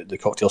end of the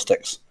cocktail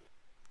sticks.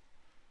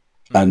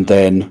 And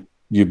then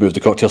you move the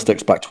cocktail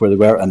sticks back to where they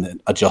were, and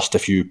then adjust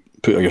if you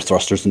put your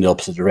thrusters in the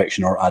opposite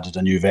direction or added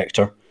a new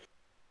vector,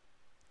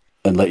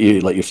 and let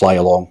you fly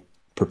along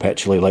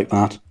perpetually like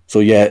that. So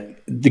yeah,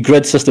 the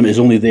grid system is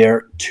only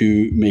there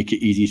to make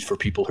it easy for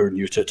people who are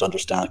new to it to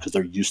understand, because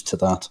they're used to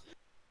that.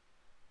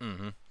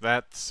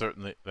 That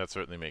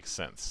certainly makes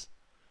sense.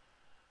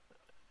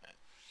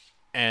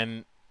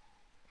 And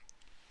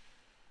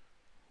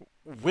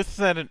with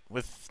that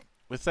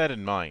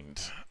in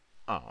mind,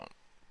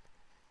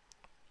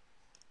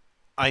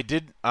 I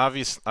did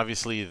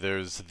obviously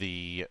there's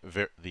the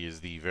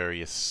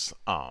various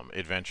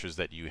adventures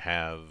that you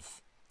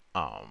have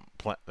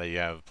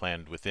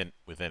planned within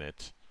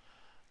it.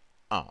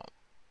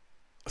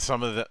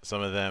 Some of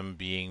them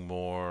being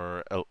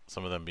more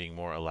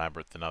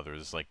elaborate than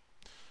others. Like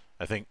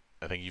I think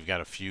you've got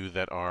a few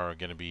that are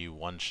going to be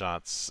one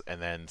shots,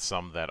 and then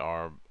some that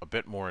are a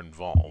bit more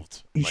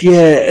involved. Like,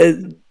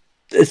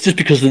 it's just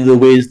because of the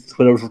ways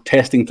when I was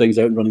testing things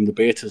out and running the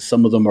betas.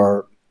 Some of them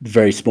are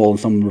very small and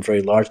some of them are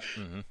very large.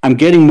 I'm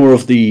getting more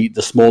of the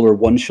smaller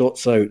one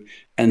shots out,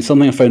 and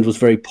something I found was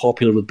very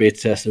popular with beta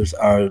testers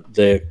are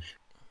the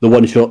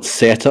one shot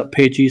setup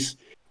pages,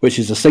 which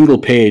is a single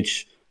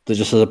page that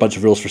just has a bunch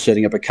of rules for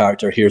setting up a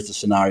character. Here's the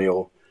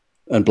scenario,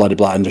 and blah, blah,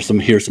 blah. And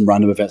here's some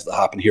random events that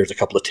happen. Here's a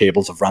couple of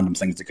tables of random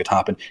things that could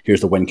happen.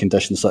 Here's the win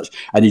condition and such.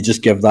 And you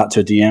just give that to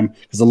a DM.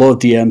 Because a lot of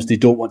DMs, they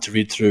don't want to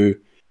read through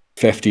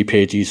 50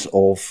 pages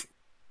of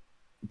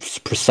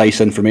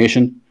precise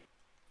information.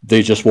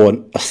 They just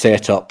want a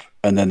setup,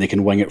 and then they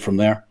can wing it from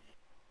there.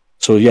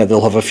 So yeah,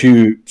 they'll have a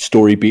few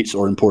story beats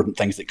or important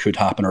things that could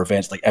happen, or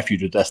events like, if you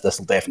do this, this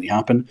will definitely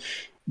happen.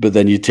 But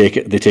then they take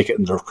it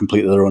in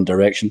completely their own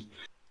direction.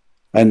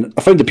 And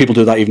I found that people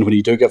do that even when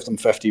you do give them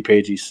 50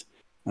 pages.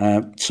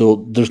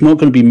 So there's not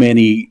going to be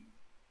many.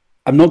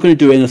 I'm not going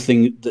to do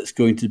anything that's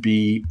going to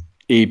be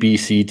A, B,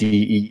 C, D,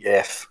 E,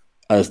 F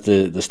as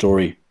the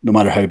story, no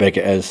matter how big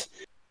it is.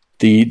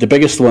 The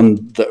biggest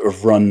one that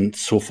I've run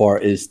so far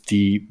is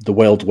the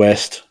Wild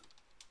West.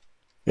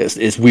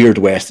 It's Weird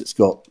West. It's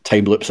got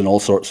time loops and all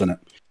sorts in it.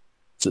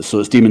 So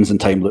it's demons and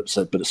time loops,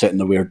 but it's set in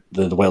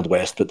the Wild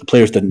West. But the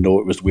players didn't know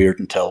it was weird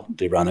until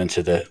they ran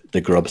into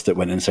the grubs that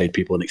went inside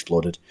people and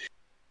exploded.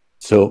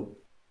 So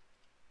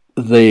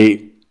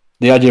the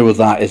the idea with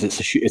that is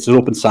it's an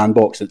open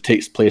sandbox. It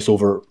takes place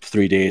over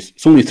 3 days.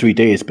 It's only 3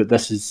 days, but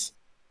this is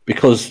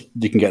because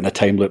you can get in a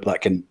time loop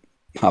that can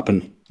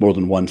happen more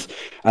than once.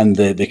 And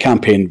the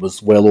campaign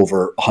was well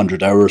over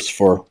 100 hours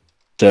for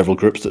several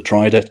groups that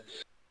tried it,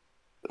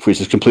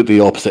 which is completely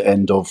the opposite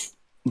end of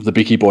the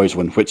Beaky Boys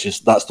one, which is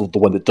that's the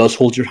one that does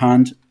hold your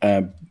hand,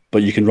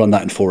 but you can run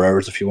that in 4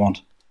 hours if you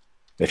want.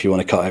 If you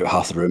want to cut out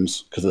half the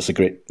rooms, because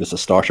it's a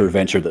starter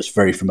adventure that's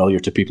very familiar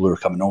to people who are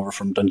coming over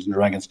from Dungeons and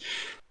Dragons.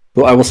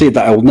 But I will say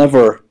that I will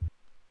never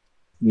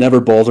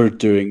bother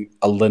doing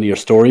a linear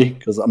story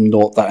because I'm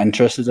not that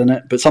interested in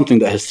it. But something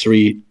that has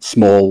 3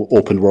 small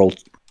open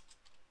world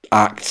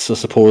acts, I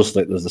suppose,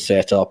 like there's a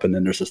setup and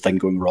then there's this thing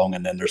going wrong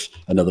and then there's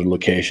another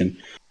location.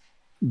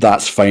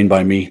 That's fine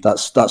by me.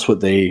 That's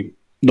what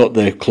not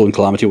the Clone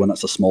Calamity one,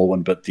 that's a small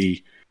one, but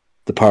the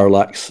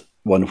Parallax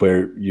one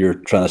where you're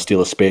trying to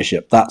steal a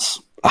spaceship.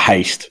 That's a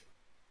heist.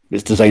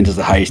 It's designed as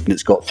a heist and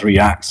it's got 3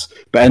 acts.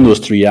 But in those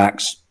 3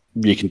 acts,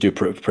 you can do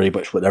pretty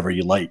much whatever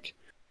you like.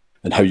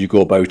 And how you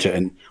go about it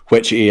and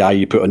which AI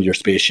you put on your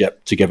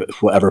spaceship to give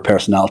it whatever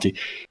personality,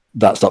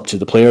 that's up to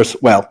the players.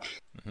 Well,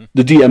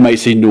 the DM might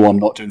say, no, I'm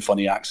not doing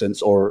funny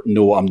accents, or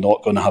no, I'm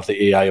not going to have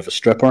the AI of a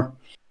stripper.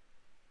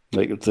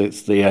 Like,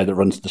 it's the AI that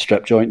runs the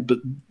strip joint. But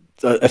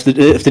if the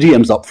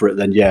DM's up for it,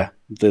 then yeah,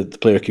 the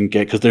player can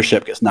get, because their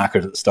ship gets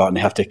knackered at the start and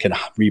they have to kind of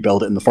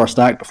rebuild it in the first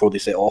act before they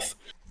set off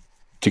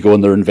to go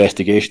on their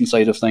investigation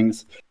side of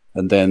things.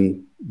 And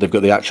then they've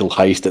got the actual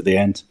heist at the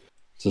end.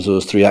 So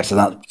those 3 acts of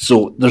that.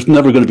 So there's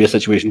never going to be a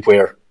situation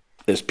where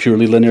it's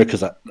purely linear,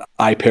 because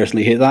I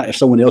personally hate that. If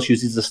someone else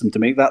uses the system to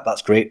make that,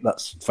 that's great.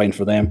 That's fine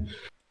for them.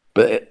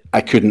 But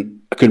I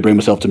couldn't bring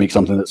myself to make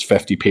something that's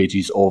 50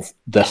 pages of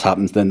this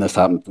happens, then this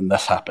happens, then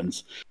this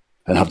happens,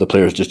 and have the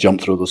players just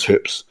jump through those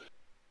hoops.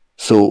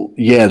 So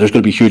yeah, there's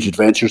going to be huge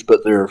adventures,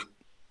 but they're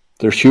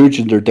huge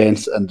and they're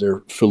dense and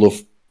they're full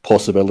of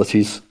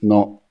possibilities,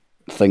 not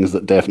things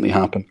that definitely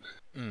happen.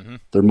 Mm-hmm.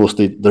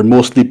 They're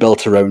mostly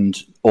built around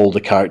all the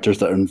characters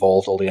that are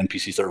involved, all the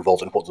NPCs that are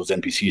involved, and what those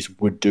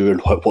NPCs would do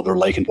and what they're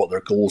like and what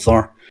their goals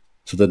are.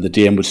 So then the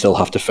DM would still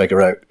have to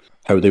figure out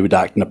how they would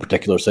act in a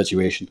particular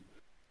situation.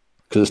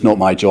 Because it's not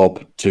my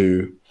job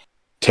to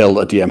tell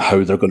a DM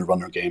how they're going to run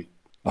their game.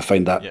 I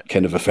find that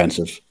kind of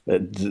offensive.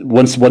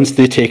 Once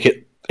they take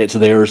it, it's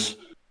theirs,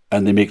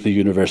 and they make the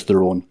universe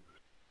their own.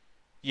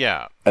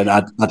 Yeah. And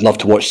I'd love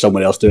to watch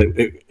someone else do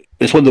it.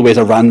 It's one of the ways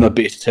I ran my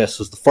beta tests.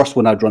 Was the first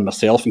one I'd run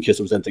myself in case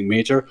there was anything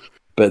major,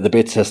 but the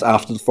beta test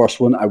after the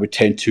first one, I would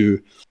tend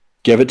to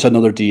give it to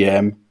another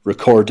DM,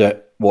 record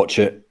it, watch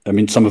it. I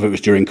mean, some of it was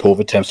during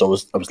COVID time, so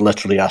I was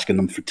literally asking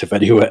them to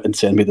video it and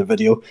send me the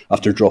video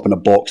after dropping a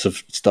box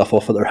of stuff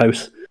off at their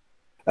house.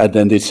 And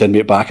then they'd send me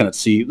it back and I'd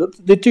see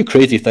they'd do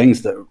crazy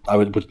things that I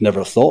would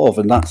never have thought of,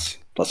 and that's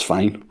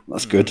fine.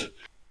 That's good.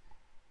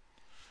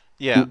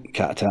 Yeah.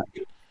 Cat attack.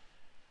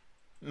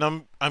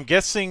 Now, I'm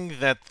guessing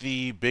that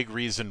the big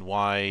reason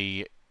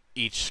why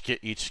each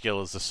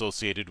skill is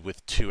associated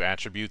with 2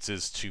 attributes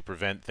is to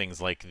prevent things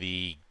like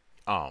the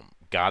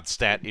God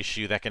stat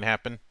issue that can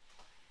happen.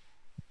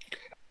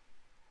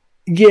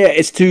 Yeah,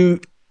 it's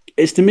to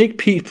make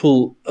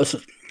people.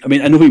 I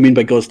mean, I know what you mean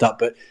by God stat,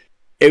 but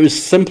it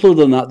was simpler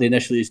than that. The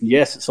initial reason,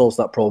 yes, it solves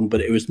that problem, but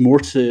it was more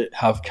to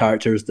have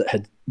characters that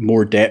had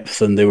more depth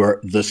than they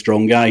were the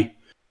strong guy,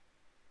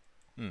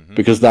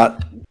 because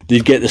that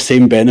they'd get the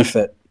same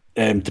benefit.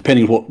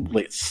 Depending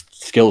what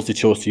skills they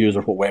chose to use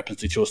or what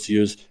weapons they chose to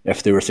use,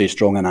 if they were, say,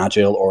 strong and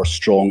agile or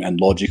strong and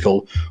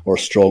logical or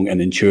strong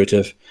and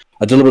intuitive.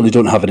 I deliberately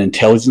don't have an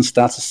intelligence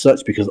stat as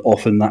such, because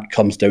often that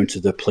comes down to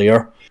the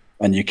player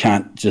and you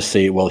can't just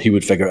say, well, he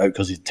would figure it out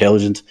because he's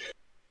intelligent.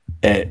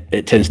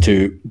 It tends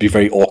to be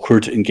very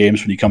awkward in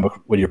games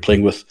when you're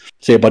playing with,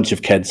 say, a bunch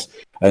of kids,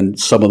 and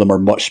some of them are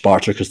much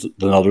smarter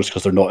than others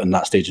because they're not in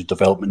that stage of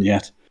development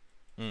yet.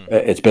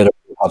 It's better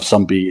to have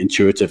some be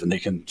intuitive and they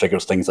can figure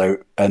things out.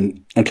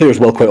 And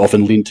players will quite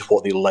often lean to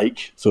what they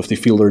like. So if they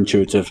feel they're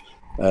intuitive,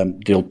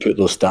 they'll put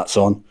those stats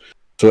on.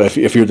 So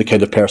if you're the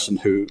kind of person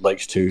who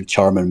likes to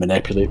charm and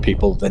manipulate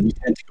people, then you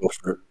tend to go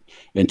for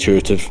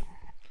intuitive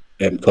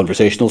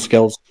conversational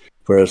skills,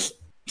 whereas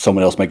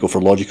someone else might go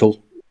for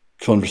logical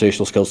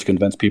conversational skills to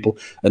convince people.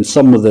 And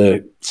some of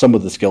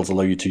the skills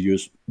allow you to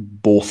use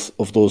both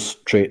of those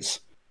traits,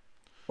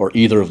 or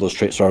either of those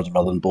traits rather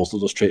than both of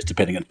those traits,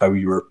 depending on how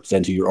you were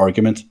presenting your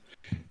argument.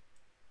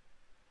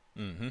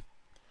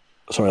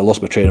 Sorry, I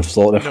lost my train of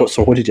thought. No.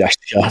 So what did you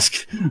actually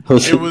ask?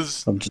 It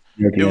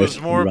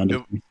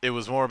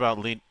was more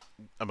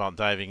about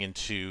diving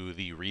into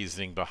the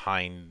reasoning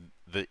behind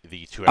the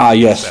 2.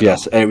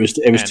 Yes. It was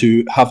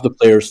to have the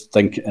players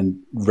think and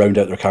round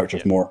out their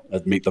characters more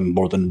and make them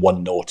more than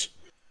one note.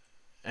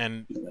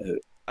 And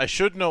I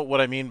should note what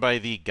I mean by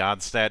the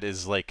God stat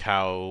is like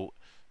how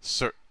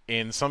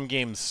in some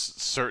games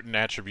certain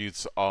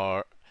attributes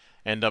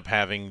end up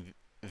having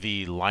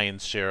the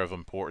lion's share of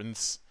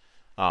importance.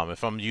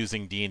 If I'm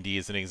using D&D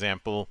as an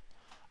example,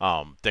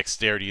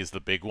 dexterity is the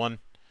big one,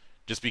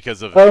 just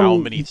because of how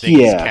many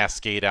things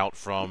cascade out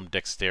from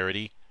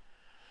dexterity.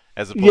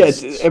 as Yeah,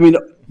 opposed. I mean,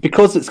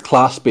 because it's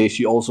class based,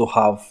 you also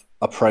have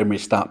a primary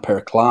stat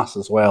per class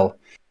as well,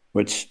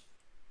 which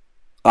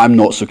I'm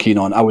not so keen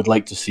on. I would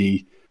like to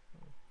see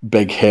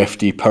big,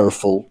 hefty,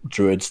 powerful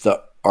druids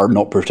that are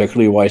not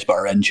particularly wise but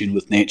are in tune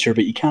with nature.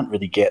 But you can't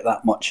really get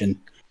that much in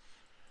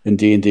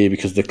D&D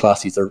because the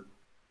classes are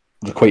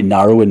they're quite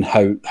narrow in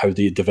how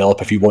they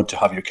develop. If you want to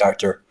have your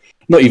character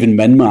not even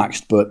min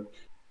maxed but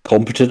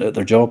competent at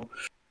their job.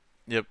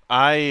 Yep,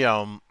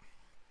 I've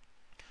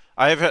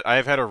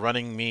had a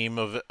running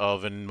meme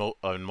of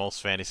in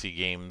most fantasy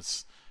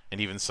games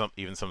and even some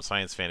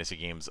science fantasy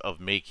games of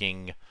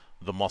making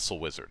the muscle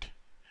wizard.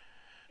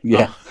 Uh,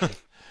 Yeah,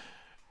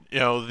 you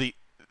know the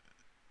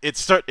it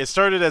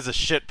started as a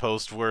shit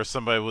post where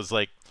somebody was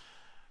like,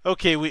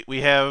 okay,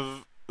 we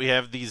have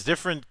these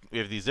different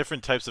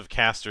types of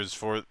casters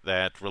for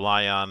that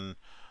rely on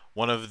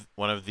one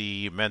of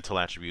the mental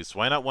attributes.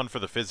 Why not one for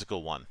the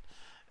physical one?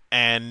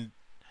 And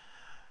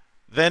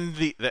then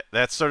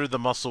that started the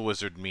muscle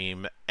wizard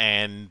meme,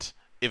 and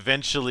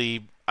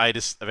eventually I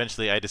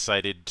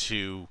decided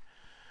to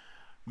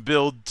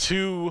build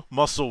two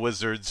muscle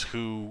wizards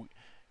who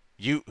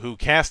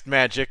cast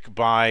magic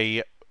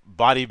by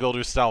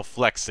bodybuilder style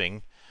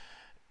flexing,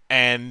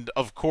 and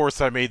of course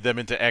I made them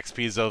into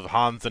XPs of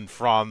Hans and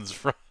Franz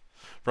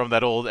from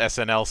that old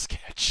SNL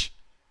sketch.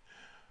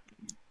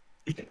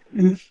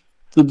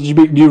 so did you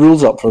make new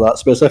rules up for that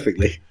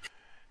specifically,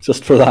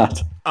 just for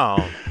that?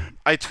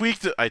 I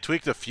tweaked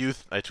a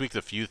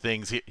few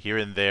things here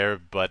and there,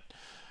 but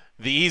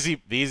the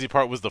easy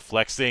part was the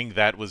flexing.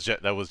 That was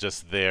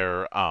just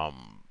their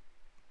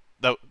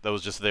that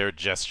was just their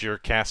gesture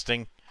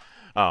casting.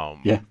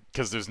 Yeah.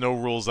 Because there's no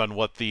rules on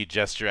what the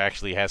gesture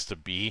actually has to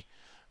be.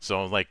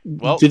 So I'm like,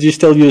 well, Did you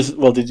still use?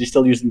 Well, did you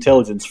still use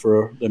intelligence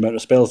for the amount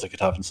of spells they could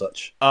have and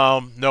such?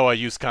 no, I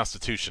use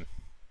Constitution.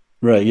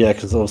 Right. Yeah,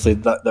 because obviously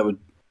that would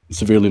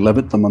severely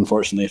limit them,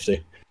 unfortunately, if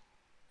they.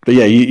 But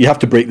yeah, you have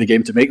to break the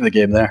game to make the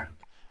game there.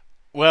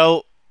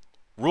 Well,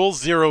 Rule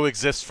Zero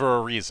exists for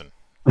a reason.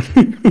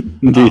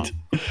 Indeed.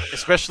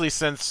 Especially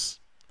since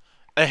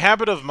a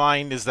habit of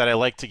mine is that I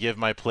like to give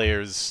my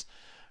players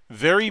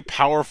very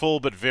powerful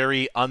but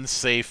very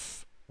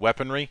unsafe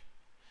weaponry.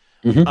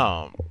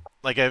 Mm-hmm.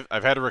 Like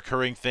I've had a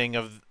recurring thing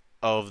of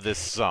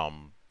this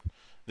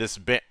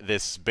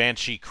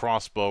Banshee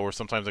crossbow, or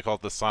sometimes I call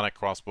it the Sonic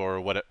crossbow,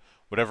 or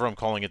whatever I'm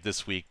calling it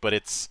this week. But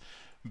it's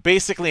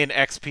basically an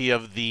XP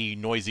of the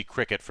noisy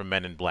cricket from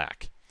Men in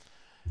Black.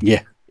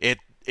 Yeah.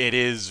 It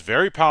is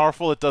very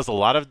powerful. It does a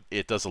lot of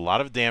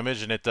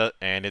damage,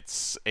 and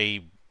it's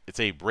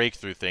a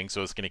breakthrough thing.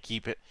 So it's going to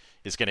keep it.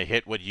 It's going to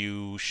hit what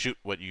you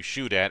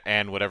shoot at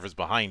and whatever's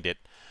behind it.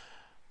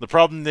 The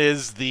problem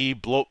is the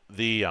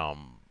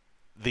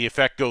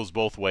effect goes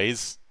both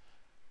ways.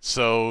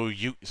 So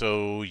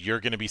you're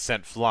going to be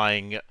sent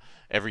flying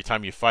every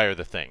time you fire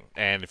the thing,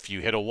 and if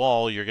you hit a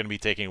wall, you're going to be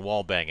taking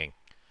wall banging.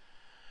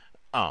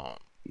 Um,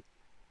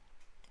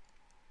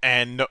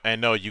 and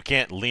no, you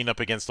can't lean up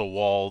against a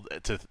wall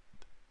to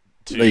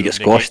No, you get negate.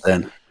 squashed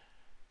then.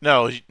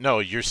 No,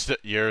 you're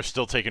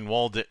still taking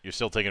you're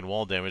still taking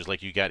wall damage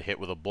like you got hit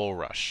with a bull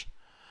rush.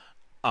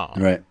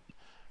 Right.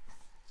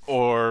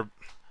 Or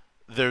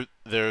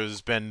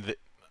there's been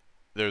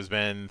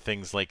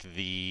things like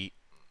the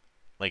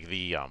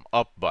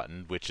up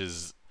button, which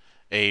is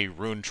a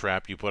rune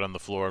trap you put on the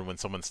floor, and when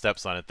someone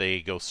steps on it,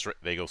 they go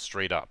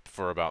straight up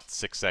for about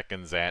 6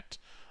 seconds at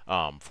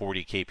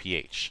 40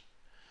 kph.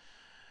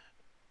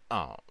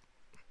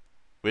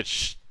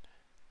 Which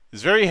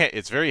is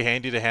it's very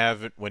handy to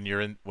have when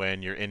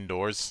you're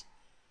indoors.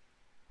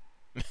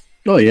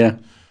 Oh yeah.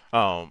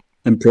 Um,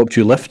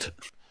 Impromptu lift.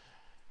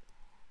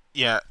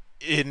 yeah,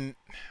 in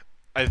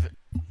I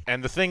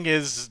and the thing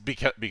is,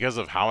 because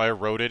of how I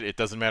wrote it, it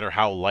doesn't matter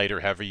how light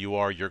or heavy you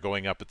are, you're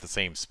going up at the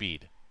same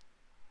speed.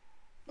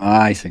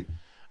 Ah, I see.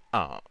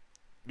 Uh,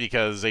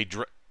 because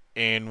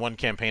in one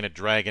campaign, a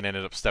dragon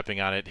ended up stepping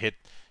on it,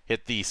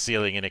 hit the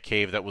ceiling in a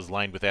cave that was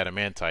lined with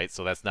adamantite,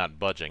 so that's not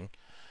budging.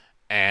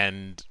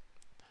 And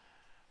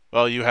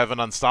well, you have an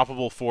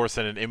unstoppable force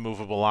and an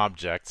immovable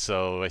object,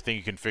 so I think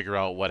you can figure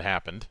out what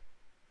happened.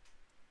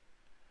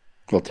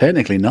 Well,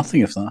 technically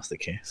nothing if that's the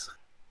case.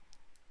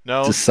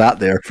 No, Just sat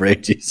there for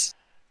ages.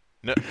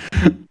 no,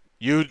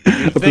 you'd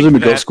I think presume it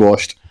got that.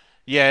 squashed.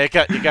 Yeah, it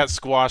got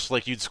squashed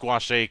like you'd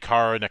squash a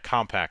car in a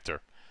compactor,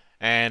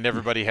 and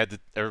everybody had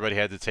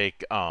to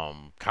take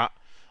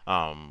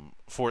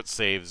fort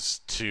saves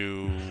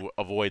to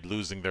avoid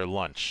losing their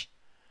lunch.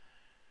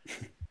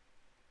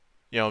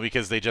 You know,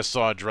 because they just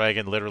saw a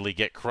dragon literally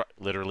get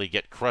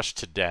crushed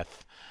to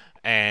death,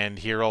 and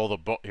hear all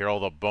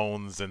the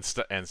bones and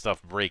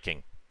stuff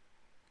breaking.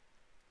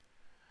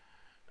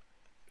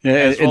 Yeah,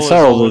 As in well as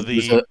all of SARIL,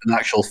 there's the an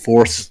actual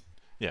force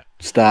yeah.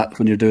 stat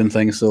when you're doing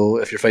things. So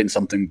if you're fighting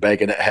something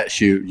big and it hits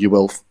you, you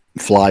will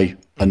fly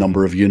a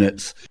number of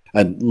units.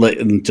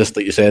 And just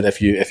like you said,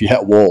 if you hit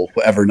a wall,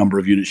 whatever number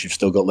of units you've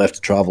still got left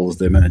to travel is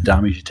the amount of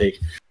damage you take.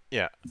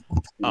 Yeah.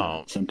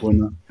 Simple in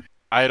that.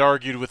 I had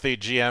argued with a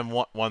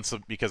GM once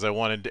because I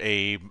wanted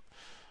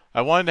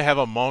I wanted to have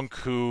a monk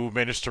who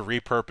managed to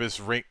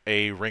repurpose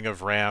a ring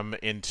of ram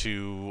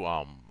into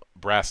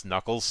brass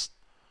knuckles.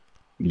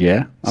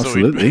 Yeah, So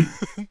he'd absolutely.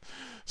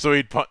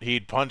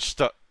 he'd punch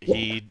stuff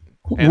he'd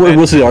and What then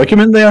was the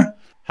argument there?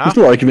 huh There's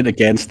no argument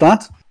against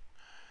that.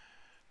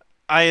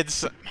 I had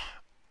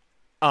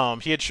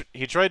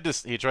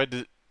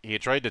he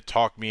tried to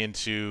talk me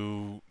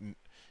into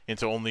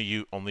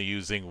only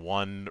using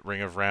one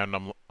ring of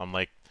ram. I'm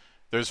like,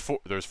 there's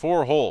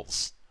four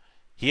holes.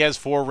 He has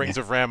four Yeah, rings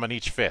of ram on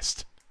each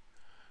fist,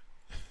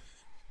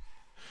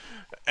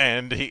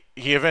 and he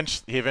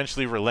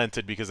eventually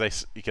relented because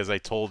I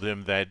told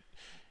him that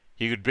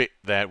he could be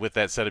that with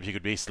that setup he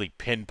could basically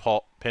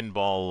pinball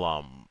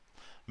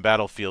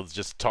battlefields,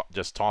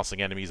 just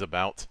tossing enemies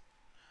about.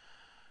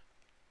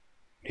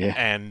 yeah.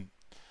 And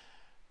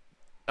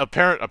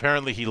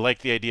apparently he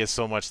liked the idea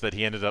so much that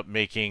he ended up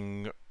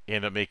making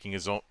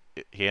his own.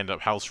 He ended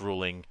up house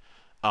ruling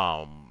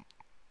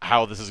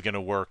how this is going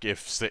to work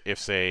if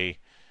say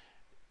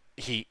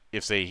he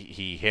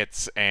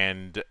hits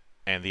and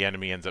the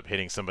enemy ends up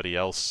hitting somebody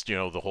else. You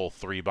know, the whole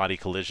three body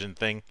collision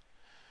thing,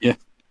 Yeah.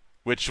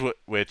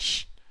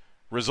 which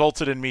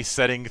resulted in me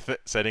setting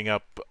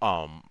up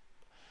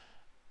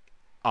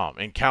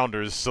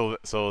encounters so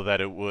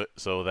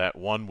that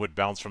one would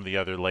bounce from the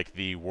other, like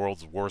the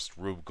world's worst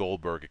Rube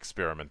Goldberg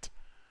experiment.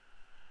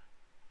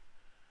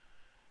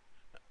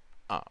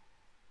 Uh,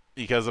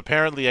 because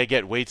apparently I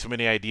get way too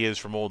many ideas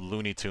from old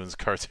Looney Tunes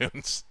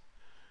cartoons.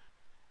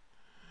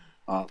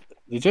 Uh,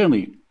 they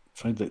generally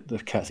find that the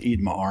cat's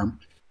eating my arm.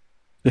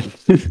 They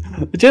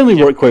generally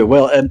Yep. work quite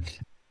well. And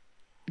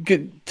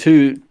good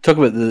to talk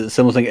about the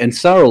similar thing in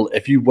SARIL,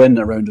 if you win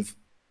a round of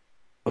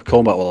a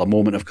combat, well, a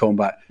moment of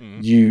combat,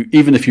 Mhm. you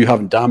even if you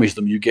haven't damaged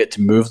them, you get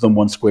to move them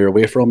one square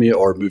away from you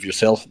or move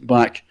yourself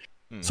back.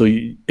 So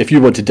if you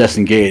want to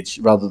disengage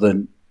rather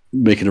than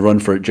making a run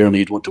for it, generally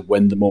you'd want to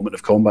win the moment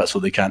of combat so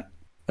they can't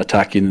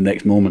attack you in the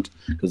next moment,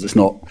 because it's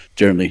not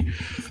generally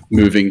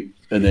moving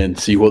and then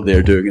see what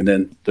they're doing and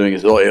then doing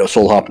it. It's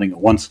all happening at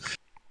once.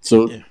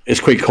 So Yeah. it's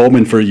quite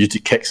common for you to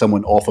kick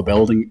someone off a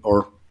building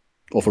or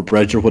off a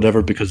bridge or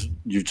whatever because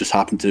you just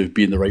happen to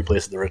be in the right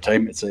place at the right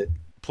time. It's an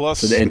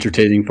Plus,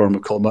 entertaining form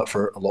of combat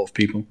for a lot of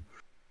people.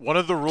 one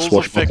of the rules of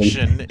Swashbuckling.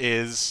 fiction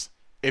is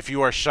if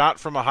you are shot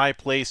from a high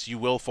place, you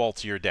will fall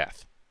to your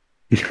death.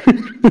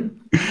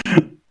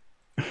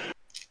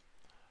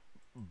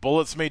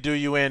 Bullets may do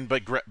you in,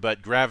 but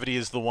gravity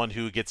is the one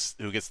who gets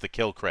the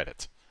kill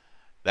credit.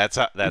 That's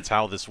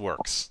how this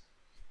works.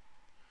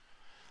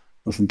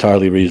 That's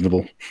entirely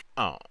reasonable.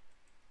 Oh,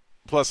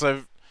 plus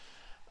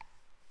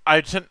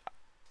I tend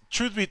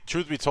truth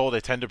be told, I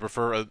tend to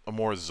prefer a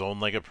more zone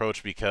like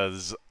approach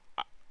because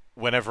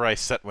whenever I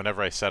set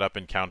up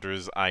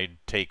encounters, I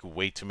take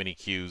way too many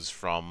cues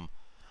from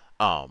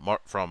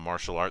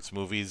martial arts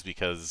movies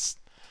because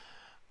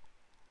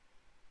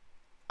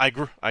I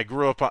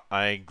grew up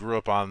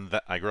on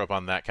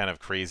that kind of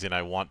crazy, and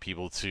I want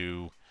people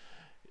to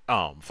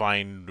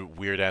find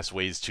weird ass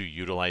ways to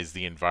utilize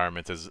the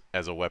environment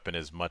as a weapon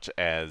as much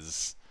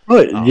as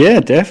Oh, um, yeah,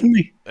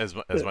 definitely. as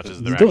much as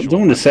You their don't actual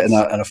want to sit in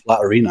weapons. in a flat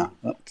arena.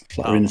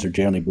 Flat arenas Um, are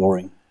generally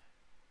boring.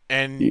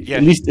 and yeah,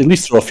 At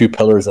least throw a few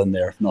pillars in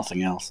there, if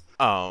nothing else.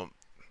 um,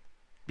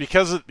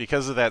 because of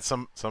that,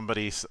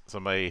 somebody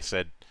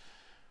said,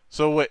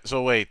 so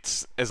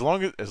wait, as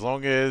long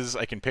as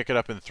I can pick it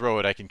up and throw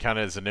it, I can count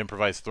it as an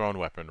improvised thrown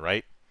weapon,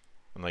 right?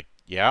 I'm like,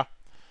 yeah.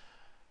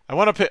 I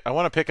want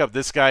to pick up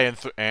this guy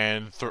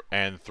and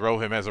throw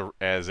him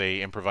as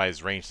a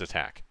improvised ranged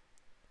attack.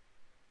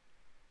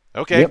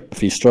 Okay. Yep,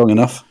 if he's strong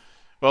enough.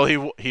 Well, he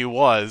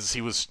was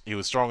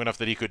strong enough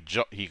that he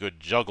could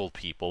juggle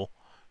people.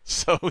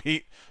 So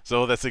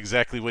that's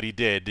exactly what he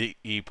did.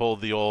 He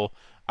pulled the old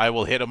I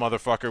will hit a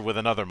motherfucker with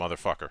another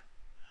motherfucker.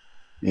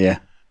 Yeah,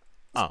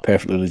 Oh,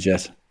 perfectly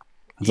legit.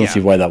 I don't yeah. see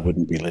why that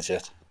wouldn't be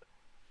legit.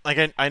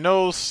 Like I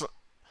know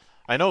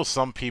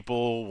some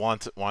people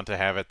want to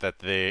have it that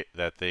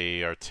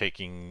they're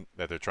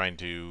trying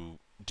to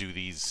do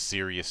these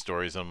serious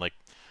stories. I'm like,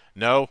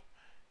 no, Well,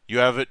 you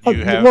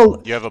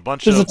have a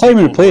bunch there's a of time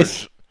and people a who are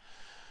place.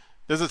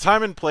 there's a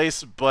time and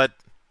place, but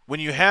when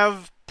you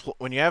have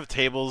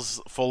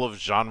tables full of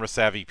genre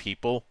savvy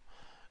people,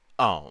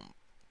 um,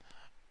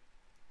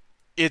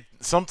 it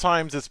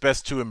sometimes it's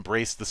best to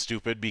embrace the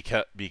stupid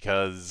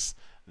because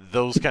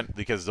those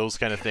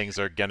kind of things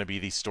are gonna be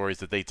these stories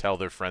that they tell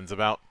their friends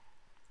about.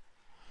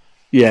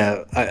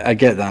 Yeah, I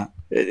get that.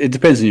 It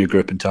depends on your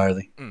group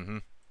entirely. Mm-hmm.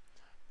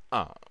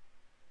 Uh,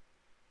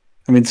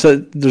 I mean, so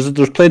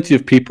there's plenty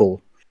of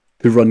people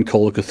who run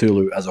Call of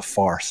Cthulhu as a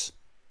farce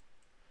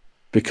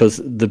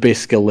because the base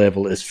skill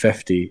level is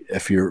 50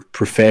 if you're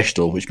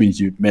professional, which means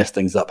you mess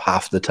things up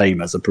half the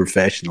time as a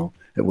professional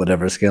at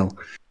whatever skill.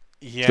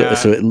 yeah,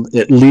 So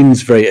it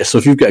leans very. So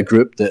if you've got a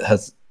group that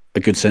has a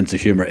good sense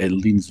of humor, it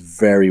leans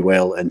very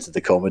well into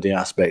the comedy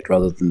aspect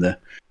rather than the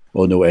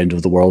oh no end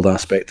of the world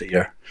aspect that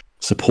you're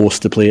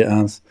supposed to play it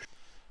as.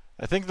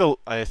 I think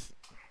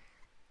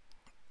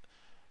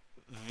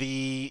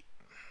the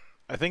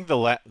I think the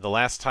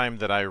last time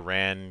that I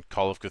ran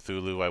Call of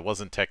Cthulhu, I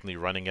wasn't technically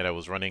running it. I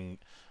was running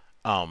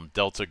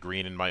Delta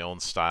Green in my own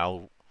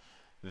style.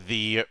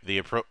 The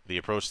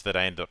approach that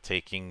I ended up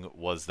taking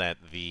was that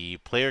the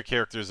player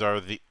characters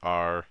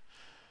are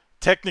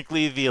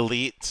technically the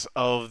elite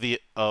of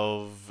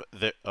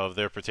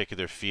their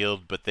particular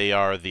field, but they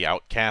are the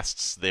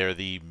outcasts. They're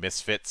the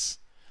misfits.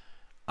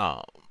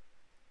 Um,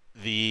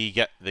 the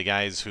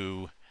guys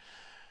who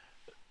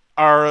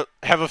are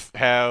have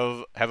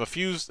a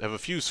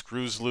few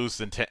screws loose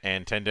and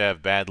tend to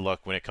have bad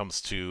luck when it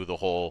comes to the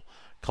whole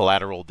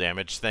collateral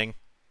damage thing.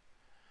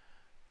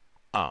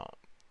 Um,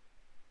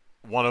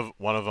 one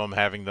of them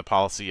having the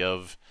policy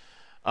of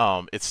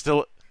it's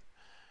still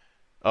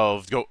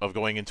of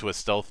going into a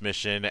stealth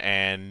mission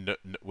and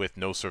with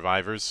no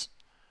survivors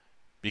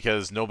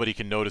because nobody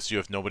can notice you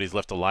if nobody's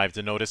left alive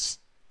to notice.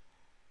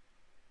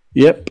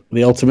 Yep,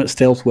 the ultimate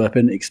stealth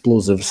weapon,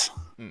 explosives.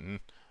 Mm-mm.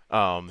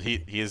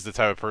 He is the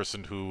type of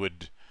person who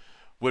would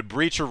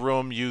breach a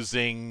room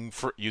using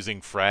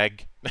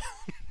frag,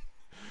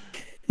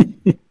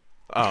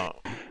 uh,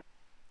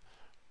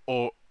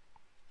 or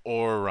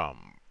or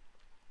um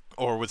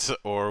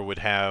would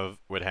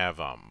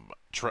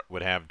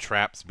have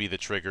traps be the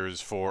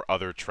triggers for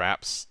other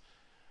traps.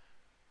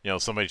 You know,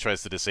 somebody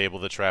tries to disable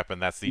the trap,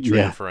 and that's the trigger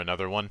Yeah, for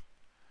another one.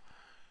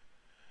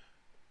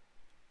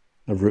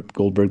 a Rip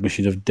Goldberg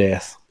machine of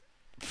death.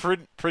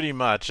 Pretty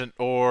much, and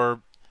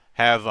or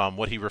have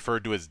what he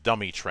referred to as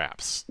dummy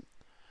traps.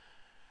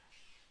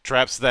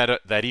 Traps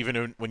that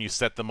even when you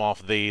set them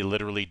off, they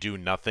literally do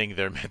nothing.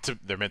 They're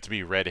meant to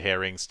be red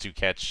herrings to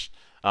catch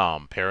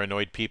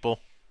paranoid people.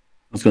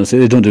 I was going to say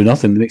they don't do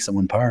nothing; they make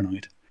someone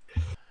paranoid.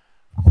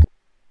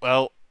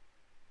 Well,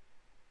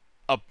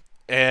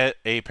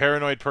 a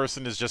paranoid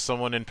person is just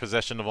someone in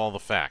possession of all the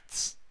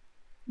facts.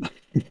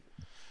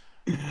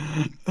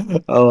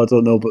 Oh, I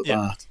don't know about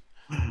Yeah,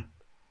 that.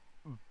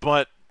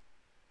 but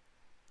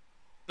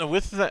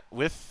with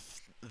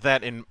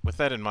that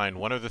in mind,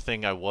 one other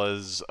thing I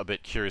was a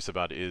bit curious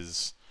about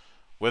is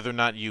whether or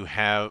not you're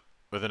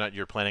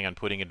planning on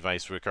putting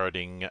advice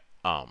regarding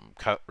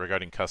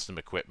regarding custom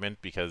equipment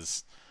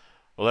because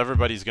well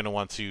everybody's going to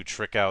want to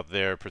trick out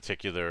their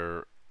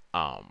particular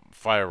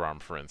firearm,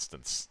 for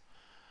instance.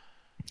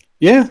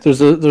 Yeah, there's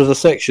a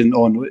section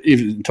on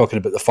even talking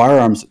about the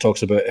firearms that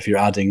talks about if you're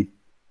adding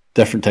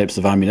different types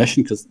of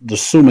ammunition because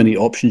there's so many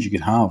options you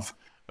can have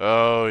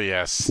Oh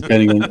yes.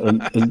 depending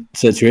on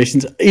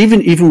situations.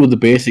 Even with the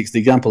basics, the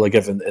example I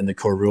give in the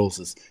core rules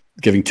is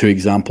giving two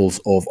examples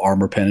of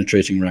armor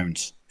penetrating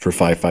rounds for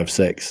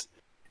 5.56.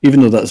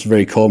 Even though that's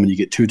very common, you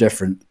get two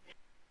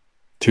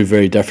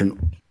very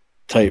different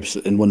types,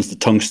 and one's the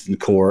tungsten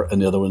core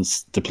and the other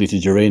one's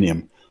depleted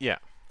uranium. Yeah.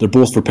 They're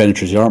both for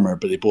penetrating armor,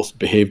 but they both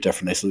behave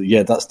differently. So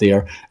yeah, that's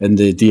there. In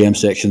the DM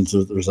sections,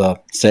 there's a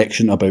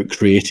section about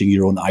creating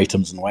your own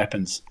items and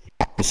weapons,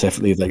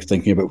 specifically like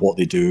thinking about what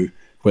they do,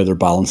 whether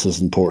balance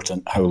is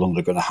important, how long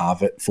they're going to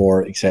have it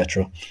for,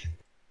 etc.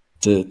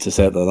 To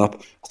set that up.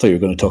 I thought you were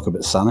going to talk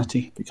about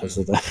sanity because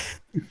of that.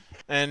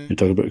 And You're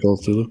talking about Call of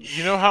Cthulhu.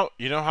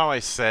 you know how I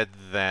said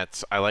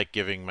that I like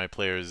giving my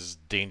players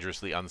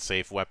dangerously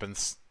unsafe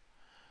weapons.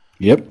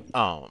 Yep.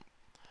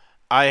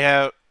 I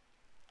have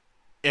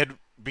it.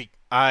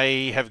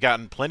 I have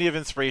gotten plenty of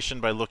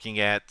inspiration by looking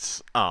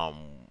at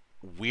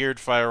weird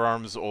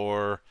firearms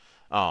or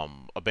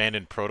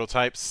abandoned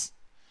prototypes.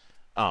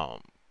 Um,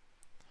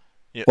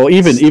 yeah, Well,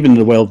 even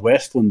the Wild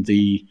West one,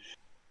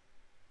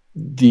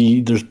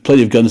 there's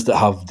plenty of guns that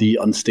have the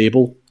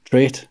unstable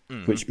trait,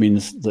 which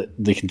means that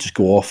they can just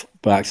go off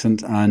by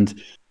accident.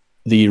 And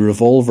the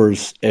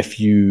revolvers, if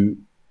you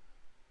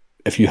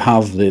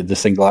have the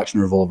single action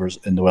revolvers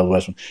in the Wild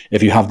West one,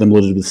 if you have them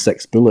loaded with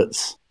 6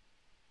 bullets,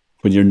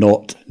 when you're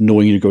not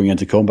knowing you're going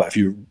into combat, if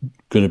you're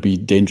going to be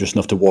dangerous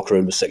enough to walk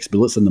around with 6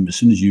 bullets in them, as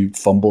soon as you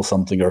fumble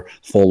something or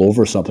fall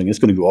over something, it's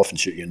going to go off and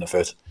shoot you in the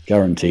foot,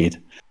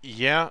 guaranteed.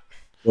 yeah,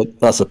 But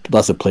that's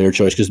a player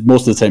choice because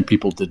most of the time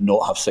people did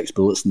not have 6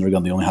 bullets in their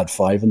gun; they only had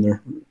 5 in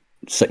their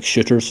 6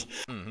 shooters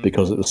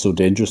because it was so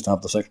dangerous to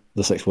have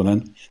the sixth one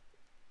in.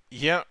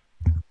 yeah.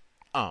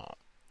 Oh,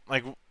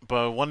 like,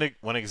 but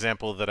one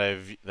example that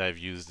I've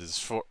used is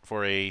for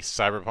a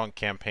cyberpunk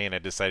campaign.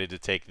 Um,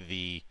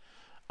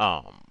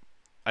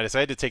 I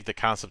decided to take the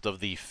concept of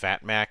the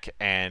Fat Mac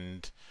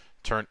and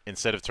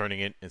instead of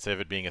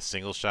it being a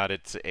single shot,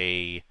 it's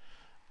a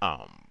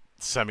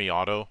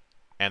semi-auto.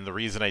 And the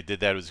reason I did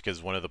that was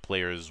because one of the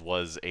players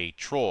was a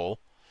troll,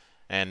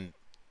 and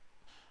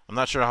I'm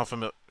not sure how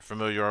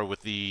familiar you are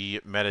with the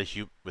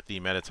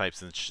meta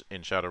types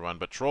in Shadowrun,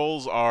 but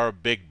trolls are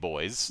big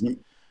boys.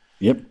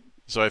 Yep.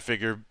 So I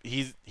figure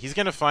he's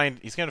gonna find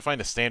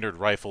a standard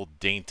rifle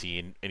dainty,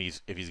 and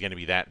if he's gonna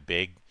be that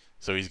big,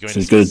 so he's going So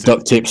he's going to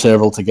duct tape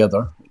several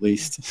together at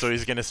least. so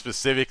he's gonna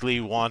specifically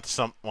want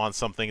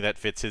something that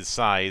fits his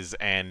size,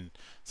 and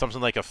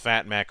something like a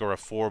Fat Mac or a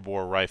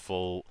 4-bore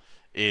rifle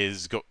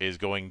is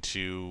going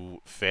to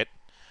fit,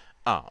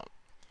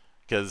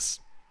 because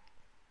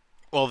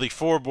well, the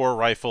 4-bore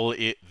rifle,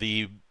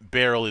 the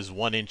barrel is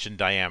 1 inch in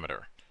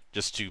diameter,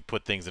 just to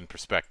put things in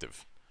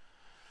perspective.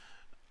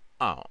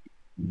 Oh,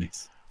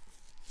 Nice.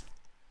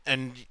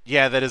 and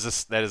yeah, that is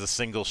a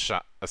single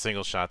shot,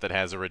 that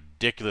has a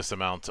ridiculous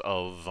amount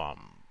of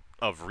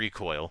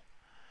recoil.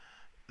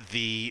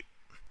 The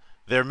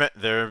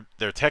they're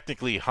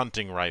technically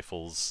hunting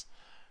rifles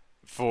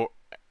for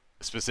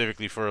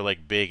specifically for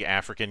like big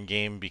African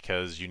game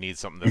because you need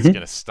something that's Hmm.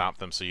 gonna stop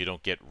them so you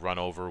don't get run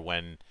over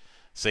when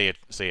say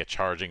a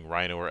charging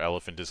rhino or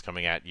elephant is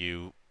coming at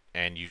you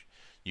and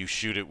you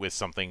shoot it with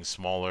something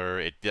smaller,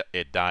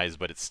 it dies,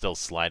 but it's still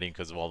sliding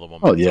because of all the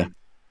Oh yeah. momentum.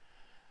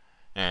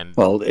 And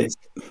Well,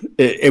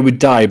 it would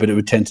die, but it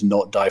would tend to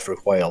not die for a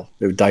while.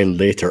 It would die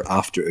later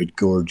after it would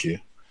gorge you.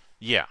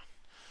 yeah,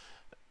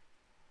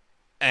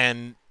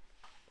 and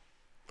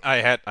I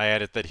had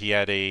it that he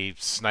had a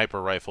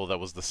sniper rifle that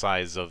was the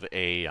size of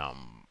a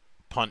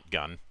punt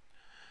gun,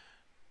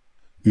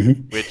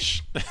 Hmm.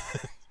 which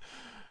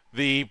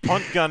the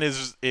punt gun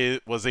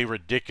was a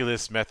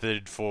ridiculous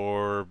method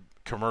for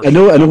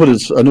commercial I know what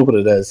gunning. I know what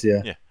it is.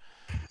 Yeah. Yeah,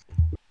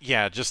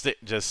 yeah, just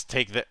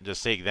take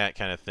that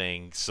kind of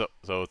thing. So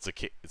it's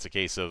a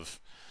case of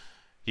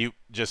you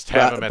just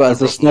have him at But the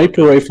as a rook load sniper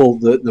gun. rifle,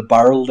 the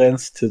barrel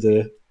length to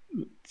the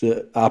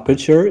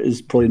aperture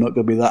is probably not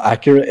going to be that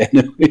accurate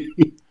anyway,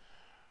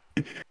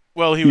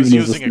 Well, even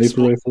as a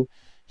sniper rifle.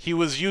 he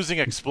was using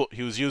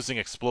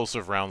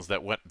explosive rounds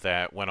that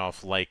went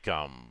off like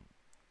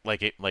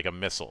a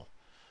missile.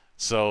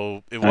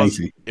 So I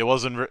see. it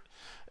wasn't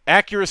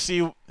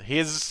accuracy.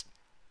 His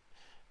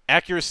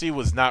accuracy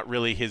was not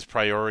really his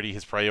priority.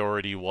 His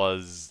priority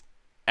was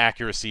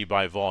accuracy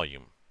by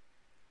volume.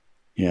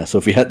 Yeah, so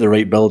if you hit the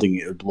right building,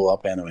 it would blow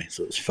up anyway,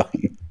 so it's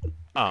fine.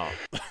 Oh,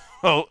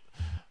 well,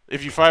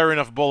 if you fire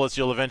enough bullets,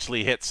 you'll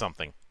eventually hit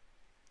something.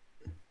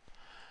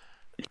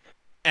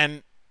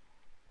 And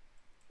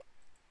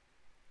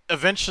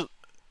eventually,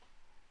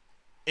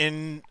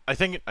 I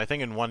think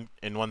in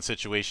one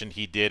situation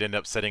he did end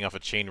up setting off a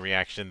chain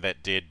reaction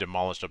that did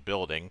demolish a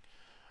building,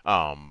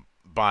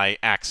 by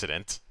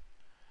accident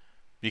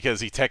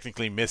because he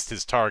technically missed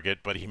his target,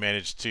 but he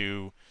managed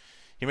to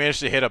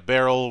hit a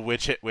barrel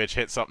which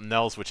hit something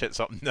else, which hit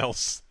something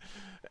else,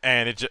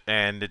 and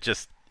it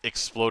just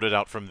exploded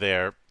out from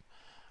there.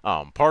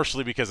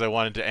 Partially because I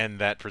wanted to end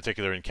that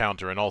particular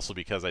encounter, and also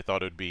because I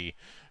thought it would be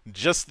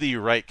just the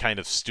right kind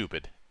of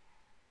stupid.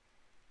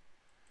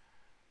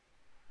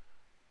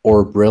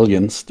 Or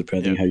brilliance,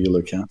 Yeah, depending how you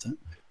look at it.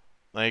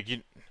 like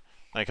you,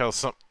 like how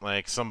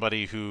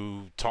somebody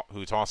who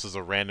tosses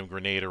a random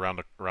grenade around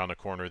a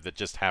corner that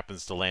just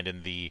happens to land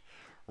in the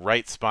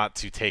right spot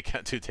to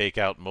take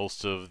out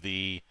most of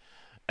the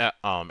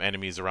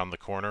enemies around the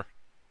corner.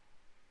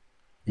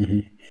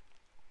 Hmm.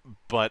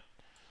 But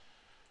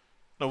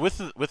no, with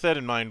that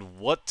in mind,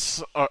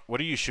 what are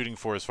you shooting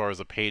for as far as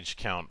a page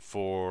count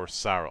for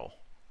SARIL?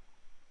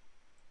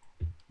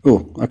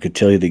 Oh, I could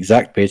tell you the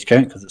exact page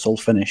count because it's all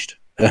finished.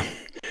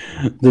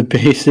 The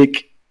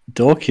basic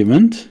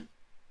document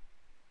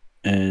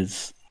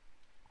is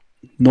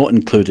not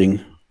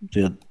including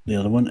the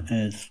other one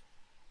is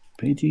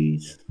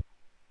pages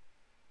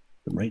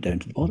right down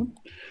to the bottom.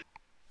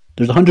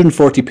 There's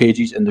 140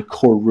 pages in the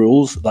core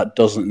rules. That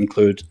doesn't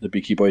include the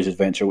Beaky Boys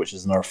Adventure, which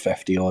is another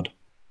 50 odd.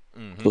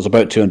 So Hmm. it's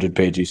about 200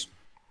 pages.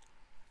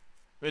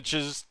 Which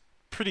is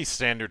pretty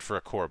standard for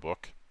a core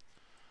book,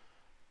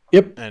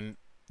 Yep. and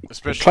I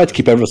especially try to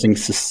keep everything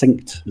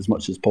succinct as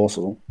much as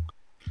possible.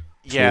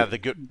 yeah, So the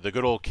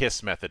good old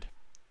KISS method.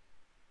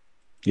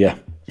 yeah,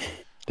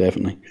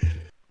 definitely.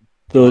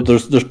 So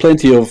But there's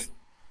plenty of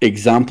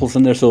examples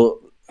in there.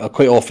 So I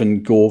quite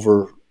often go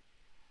over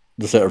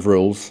the set of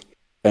rules,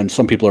 and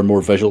some people are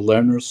more visual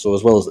learners. So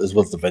as well as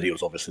the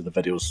videos, obviously the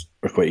videos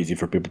are quite easy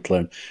for people to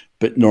learn.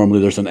 But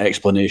normally there's an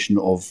explanation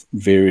of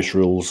various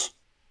rules,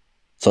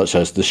 such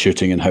as the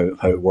shooting and how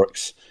it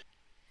works,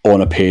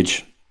 on a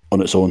page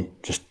on its own.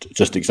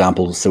 Just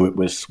examples. So it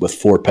was with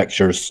 4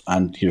 pictures,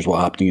 and here's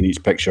what happening in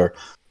each picture,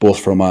 both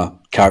from a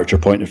character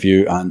point of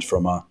view and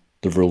from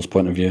the rules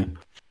point of view.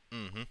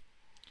 hmm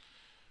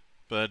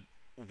but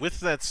with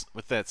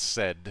that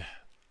said,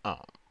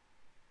 um,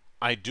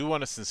 I do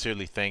want to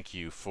sincerely thank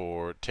you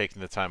for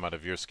taking the time out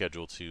of your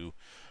schedule to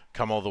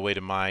come all the way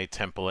to my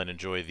temple and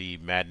enjoy the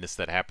madness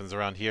that happens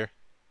around here.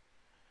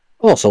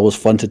 Oh, it's always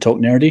fun to talk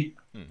nerdy.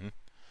 hmm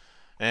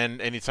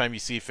And anytime you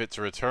see fit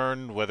to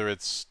return, whether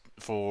it's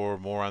for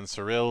more on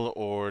SARIL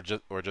or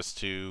just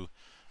to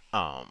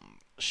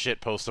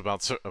shit post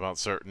about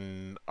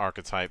certain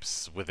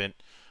archetypes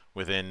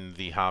within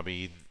the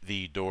hobby,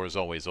 the door is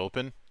always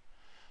open.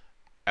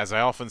 As I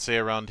often say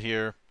around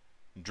here,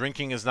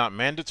 drinking is not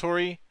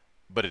mandatory,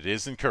 but it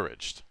is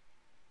encouraged.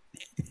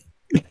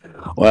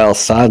 Well,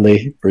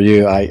 sadly for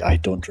you, I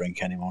don't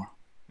drink anymore.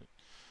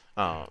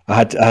 Uh, I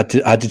had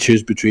to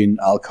choose between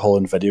alcohol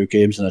and video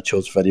games, and I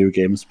chose video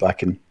games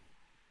back in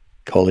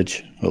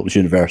college. Well, it was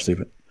university,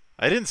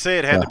 I didn't say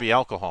it had to be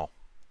alcohol,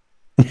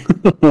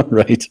 but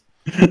right.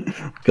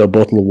 Got a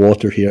bottle of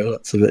water here.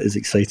 That's about as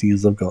exciting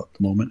as I've got at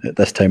the moment at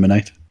this time of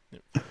night.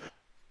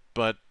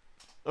 but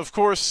of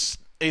course,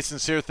 a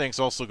sincere thanks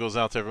also goes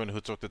out to everyone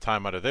who took the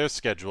time out of their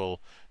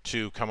schedule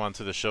to come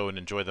onto the show and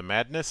enjoy the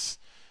madness.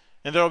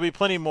 And there will be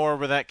plenty more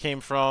where that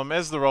came from,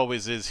 as there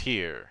always is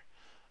here,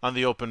 on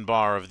the open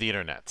bar of the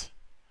internet.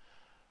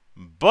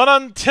 But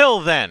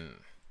until then,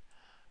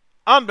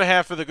 on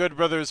behalf of the good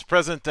brothers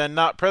present and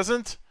not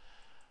present,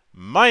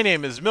 my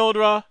name is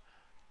Mildra.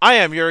 I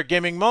am your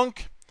gaming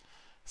monk.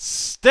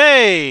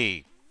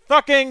 Stay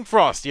fucking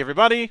frosty,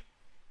 everybody.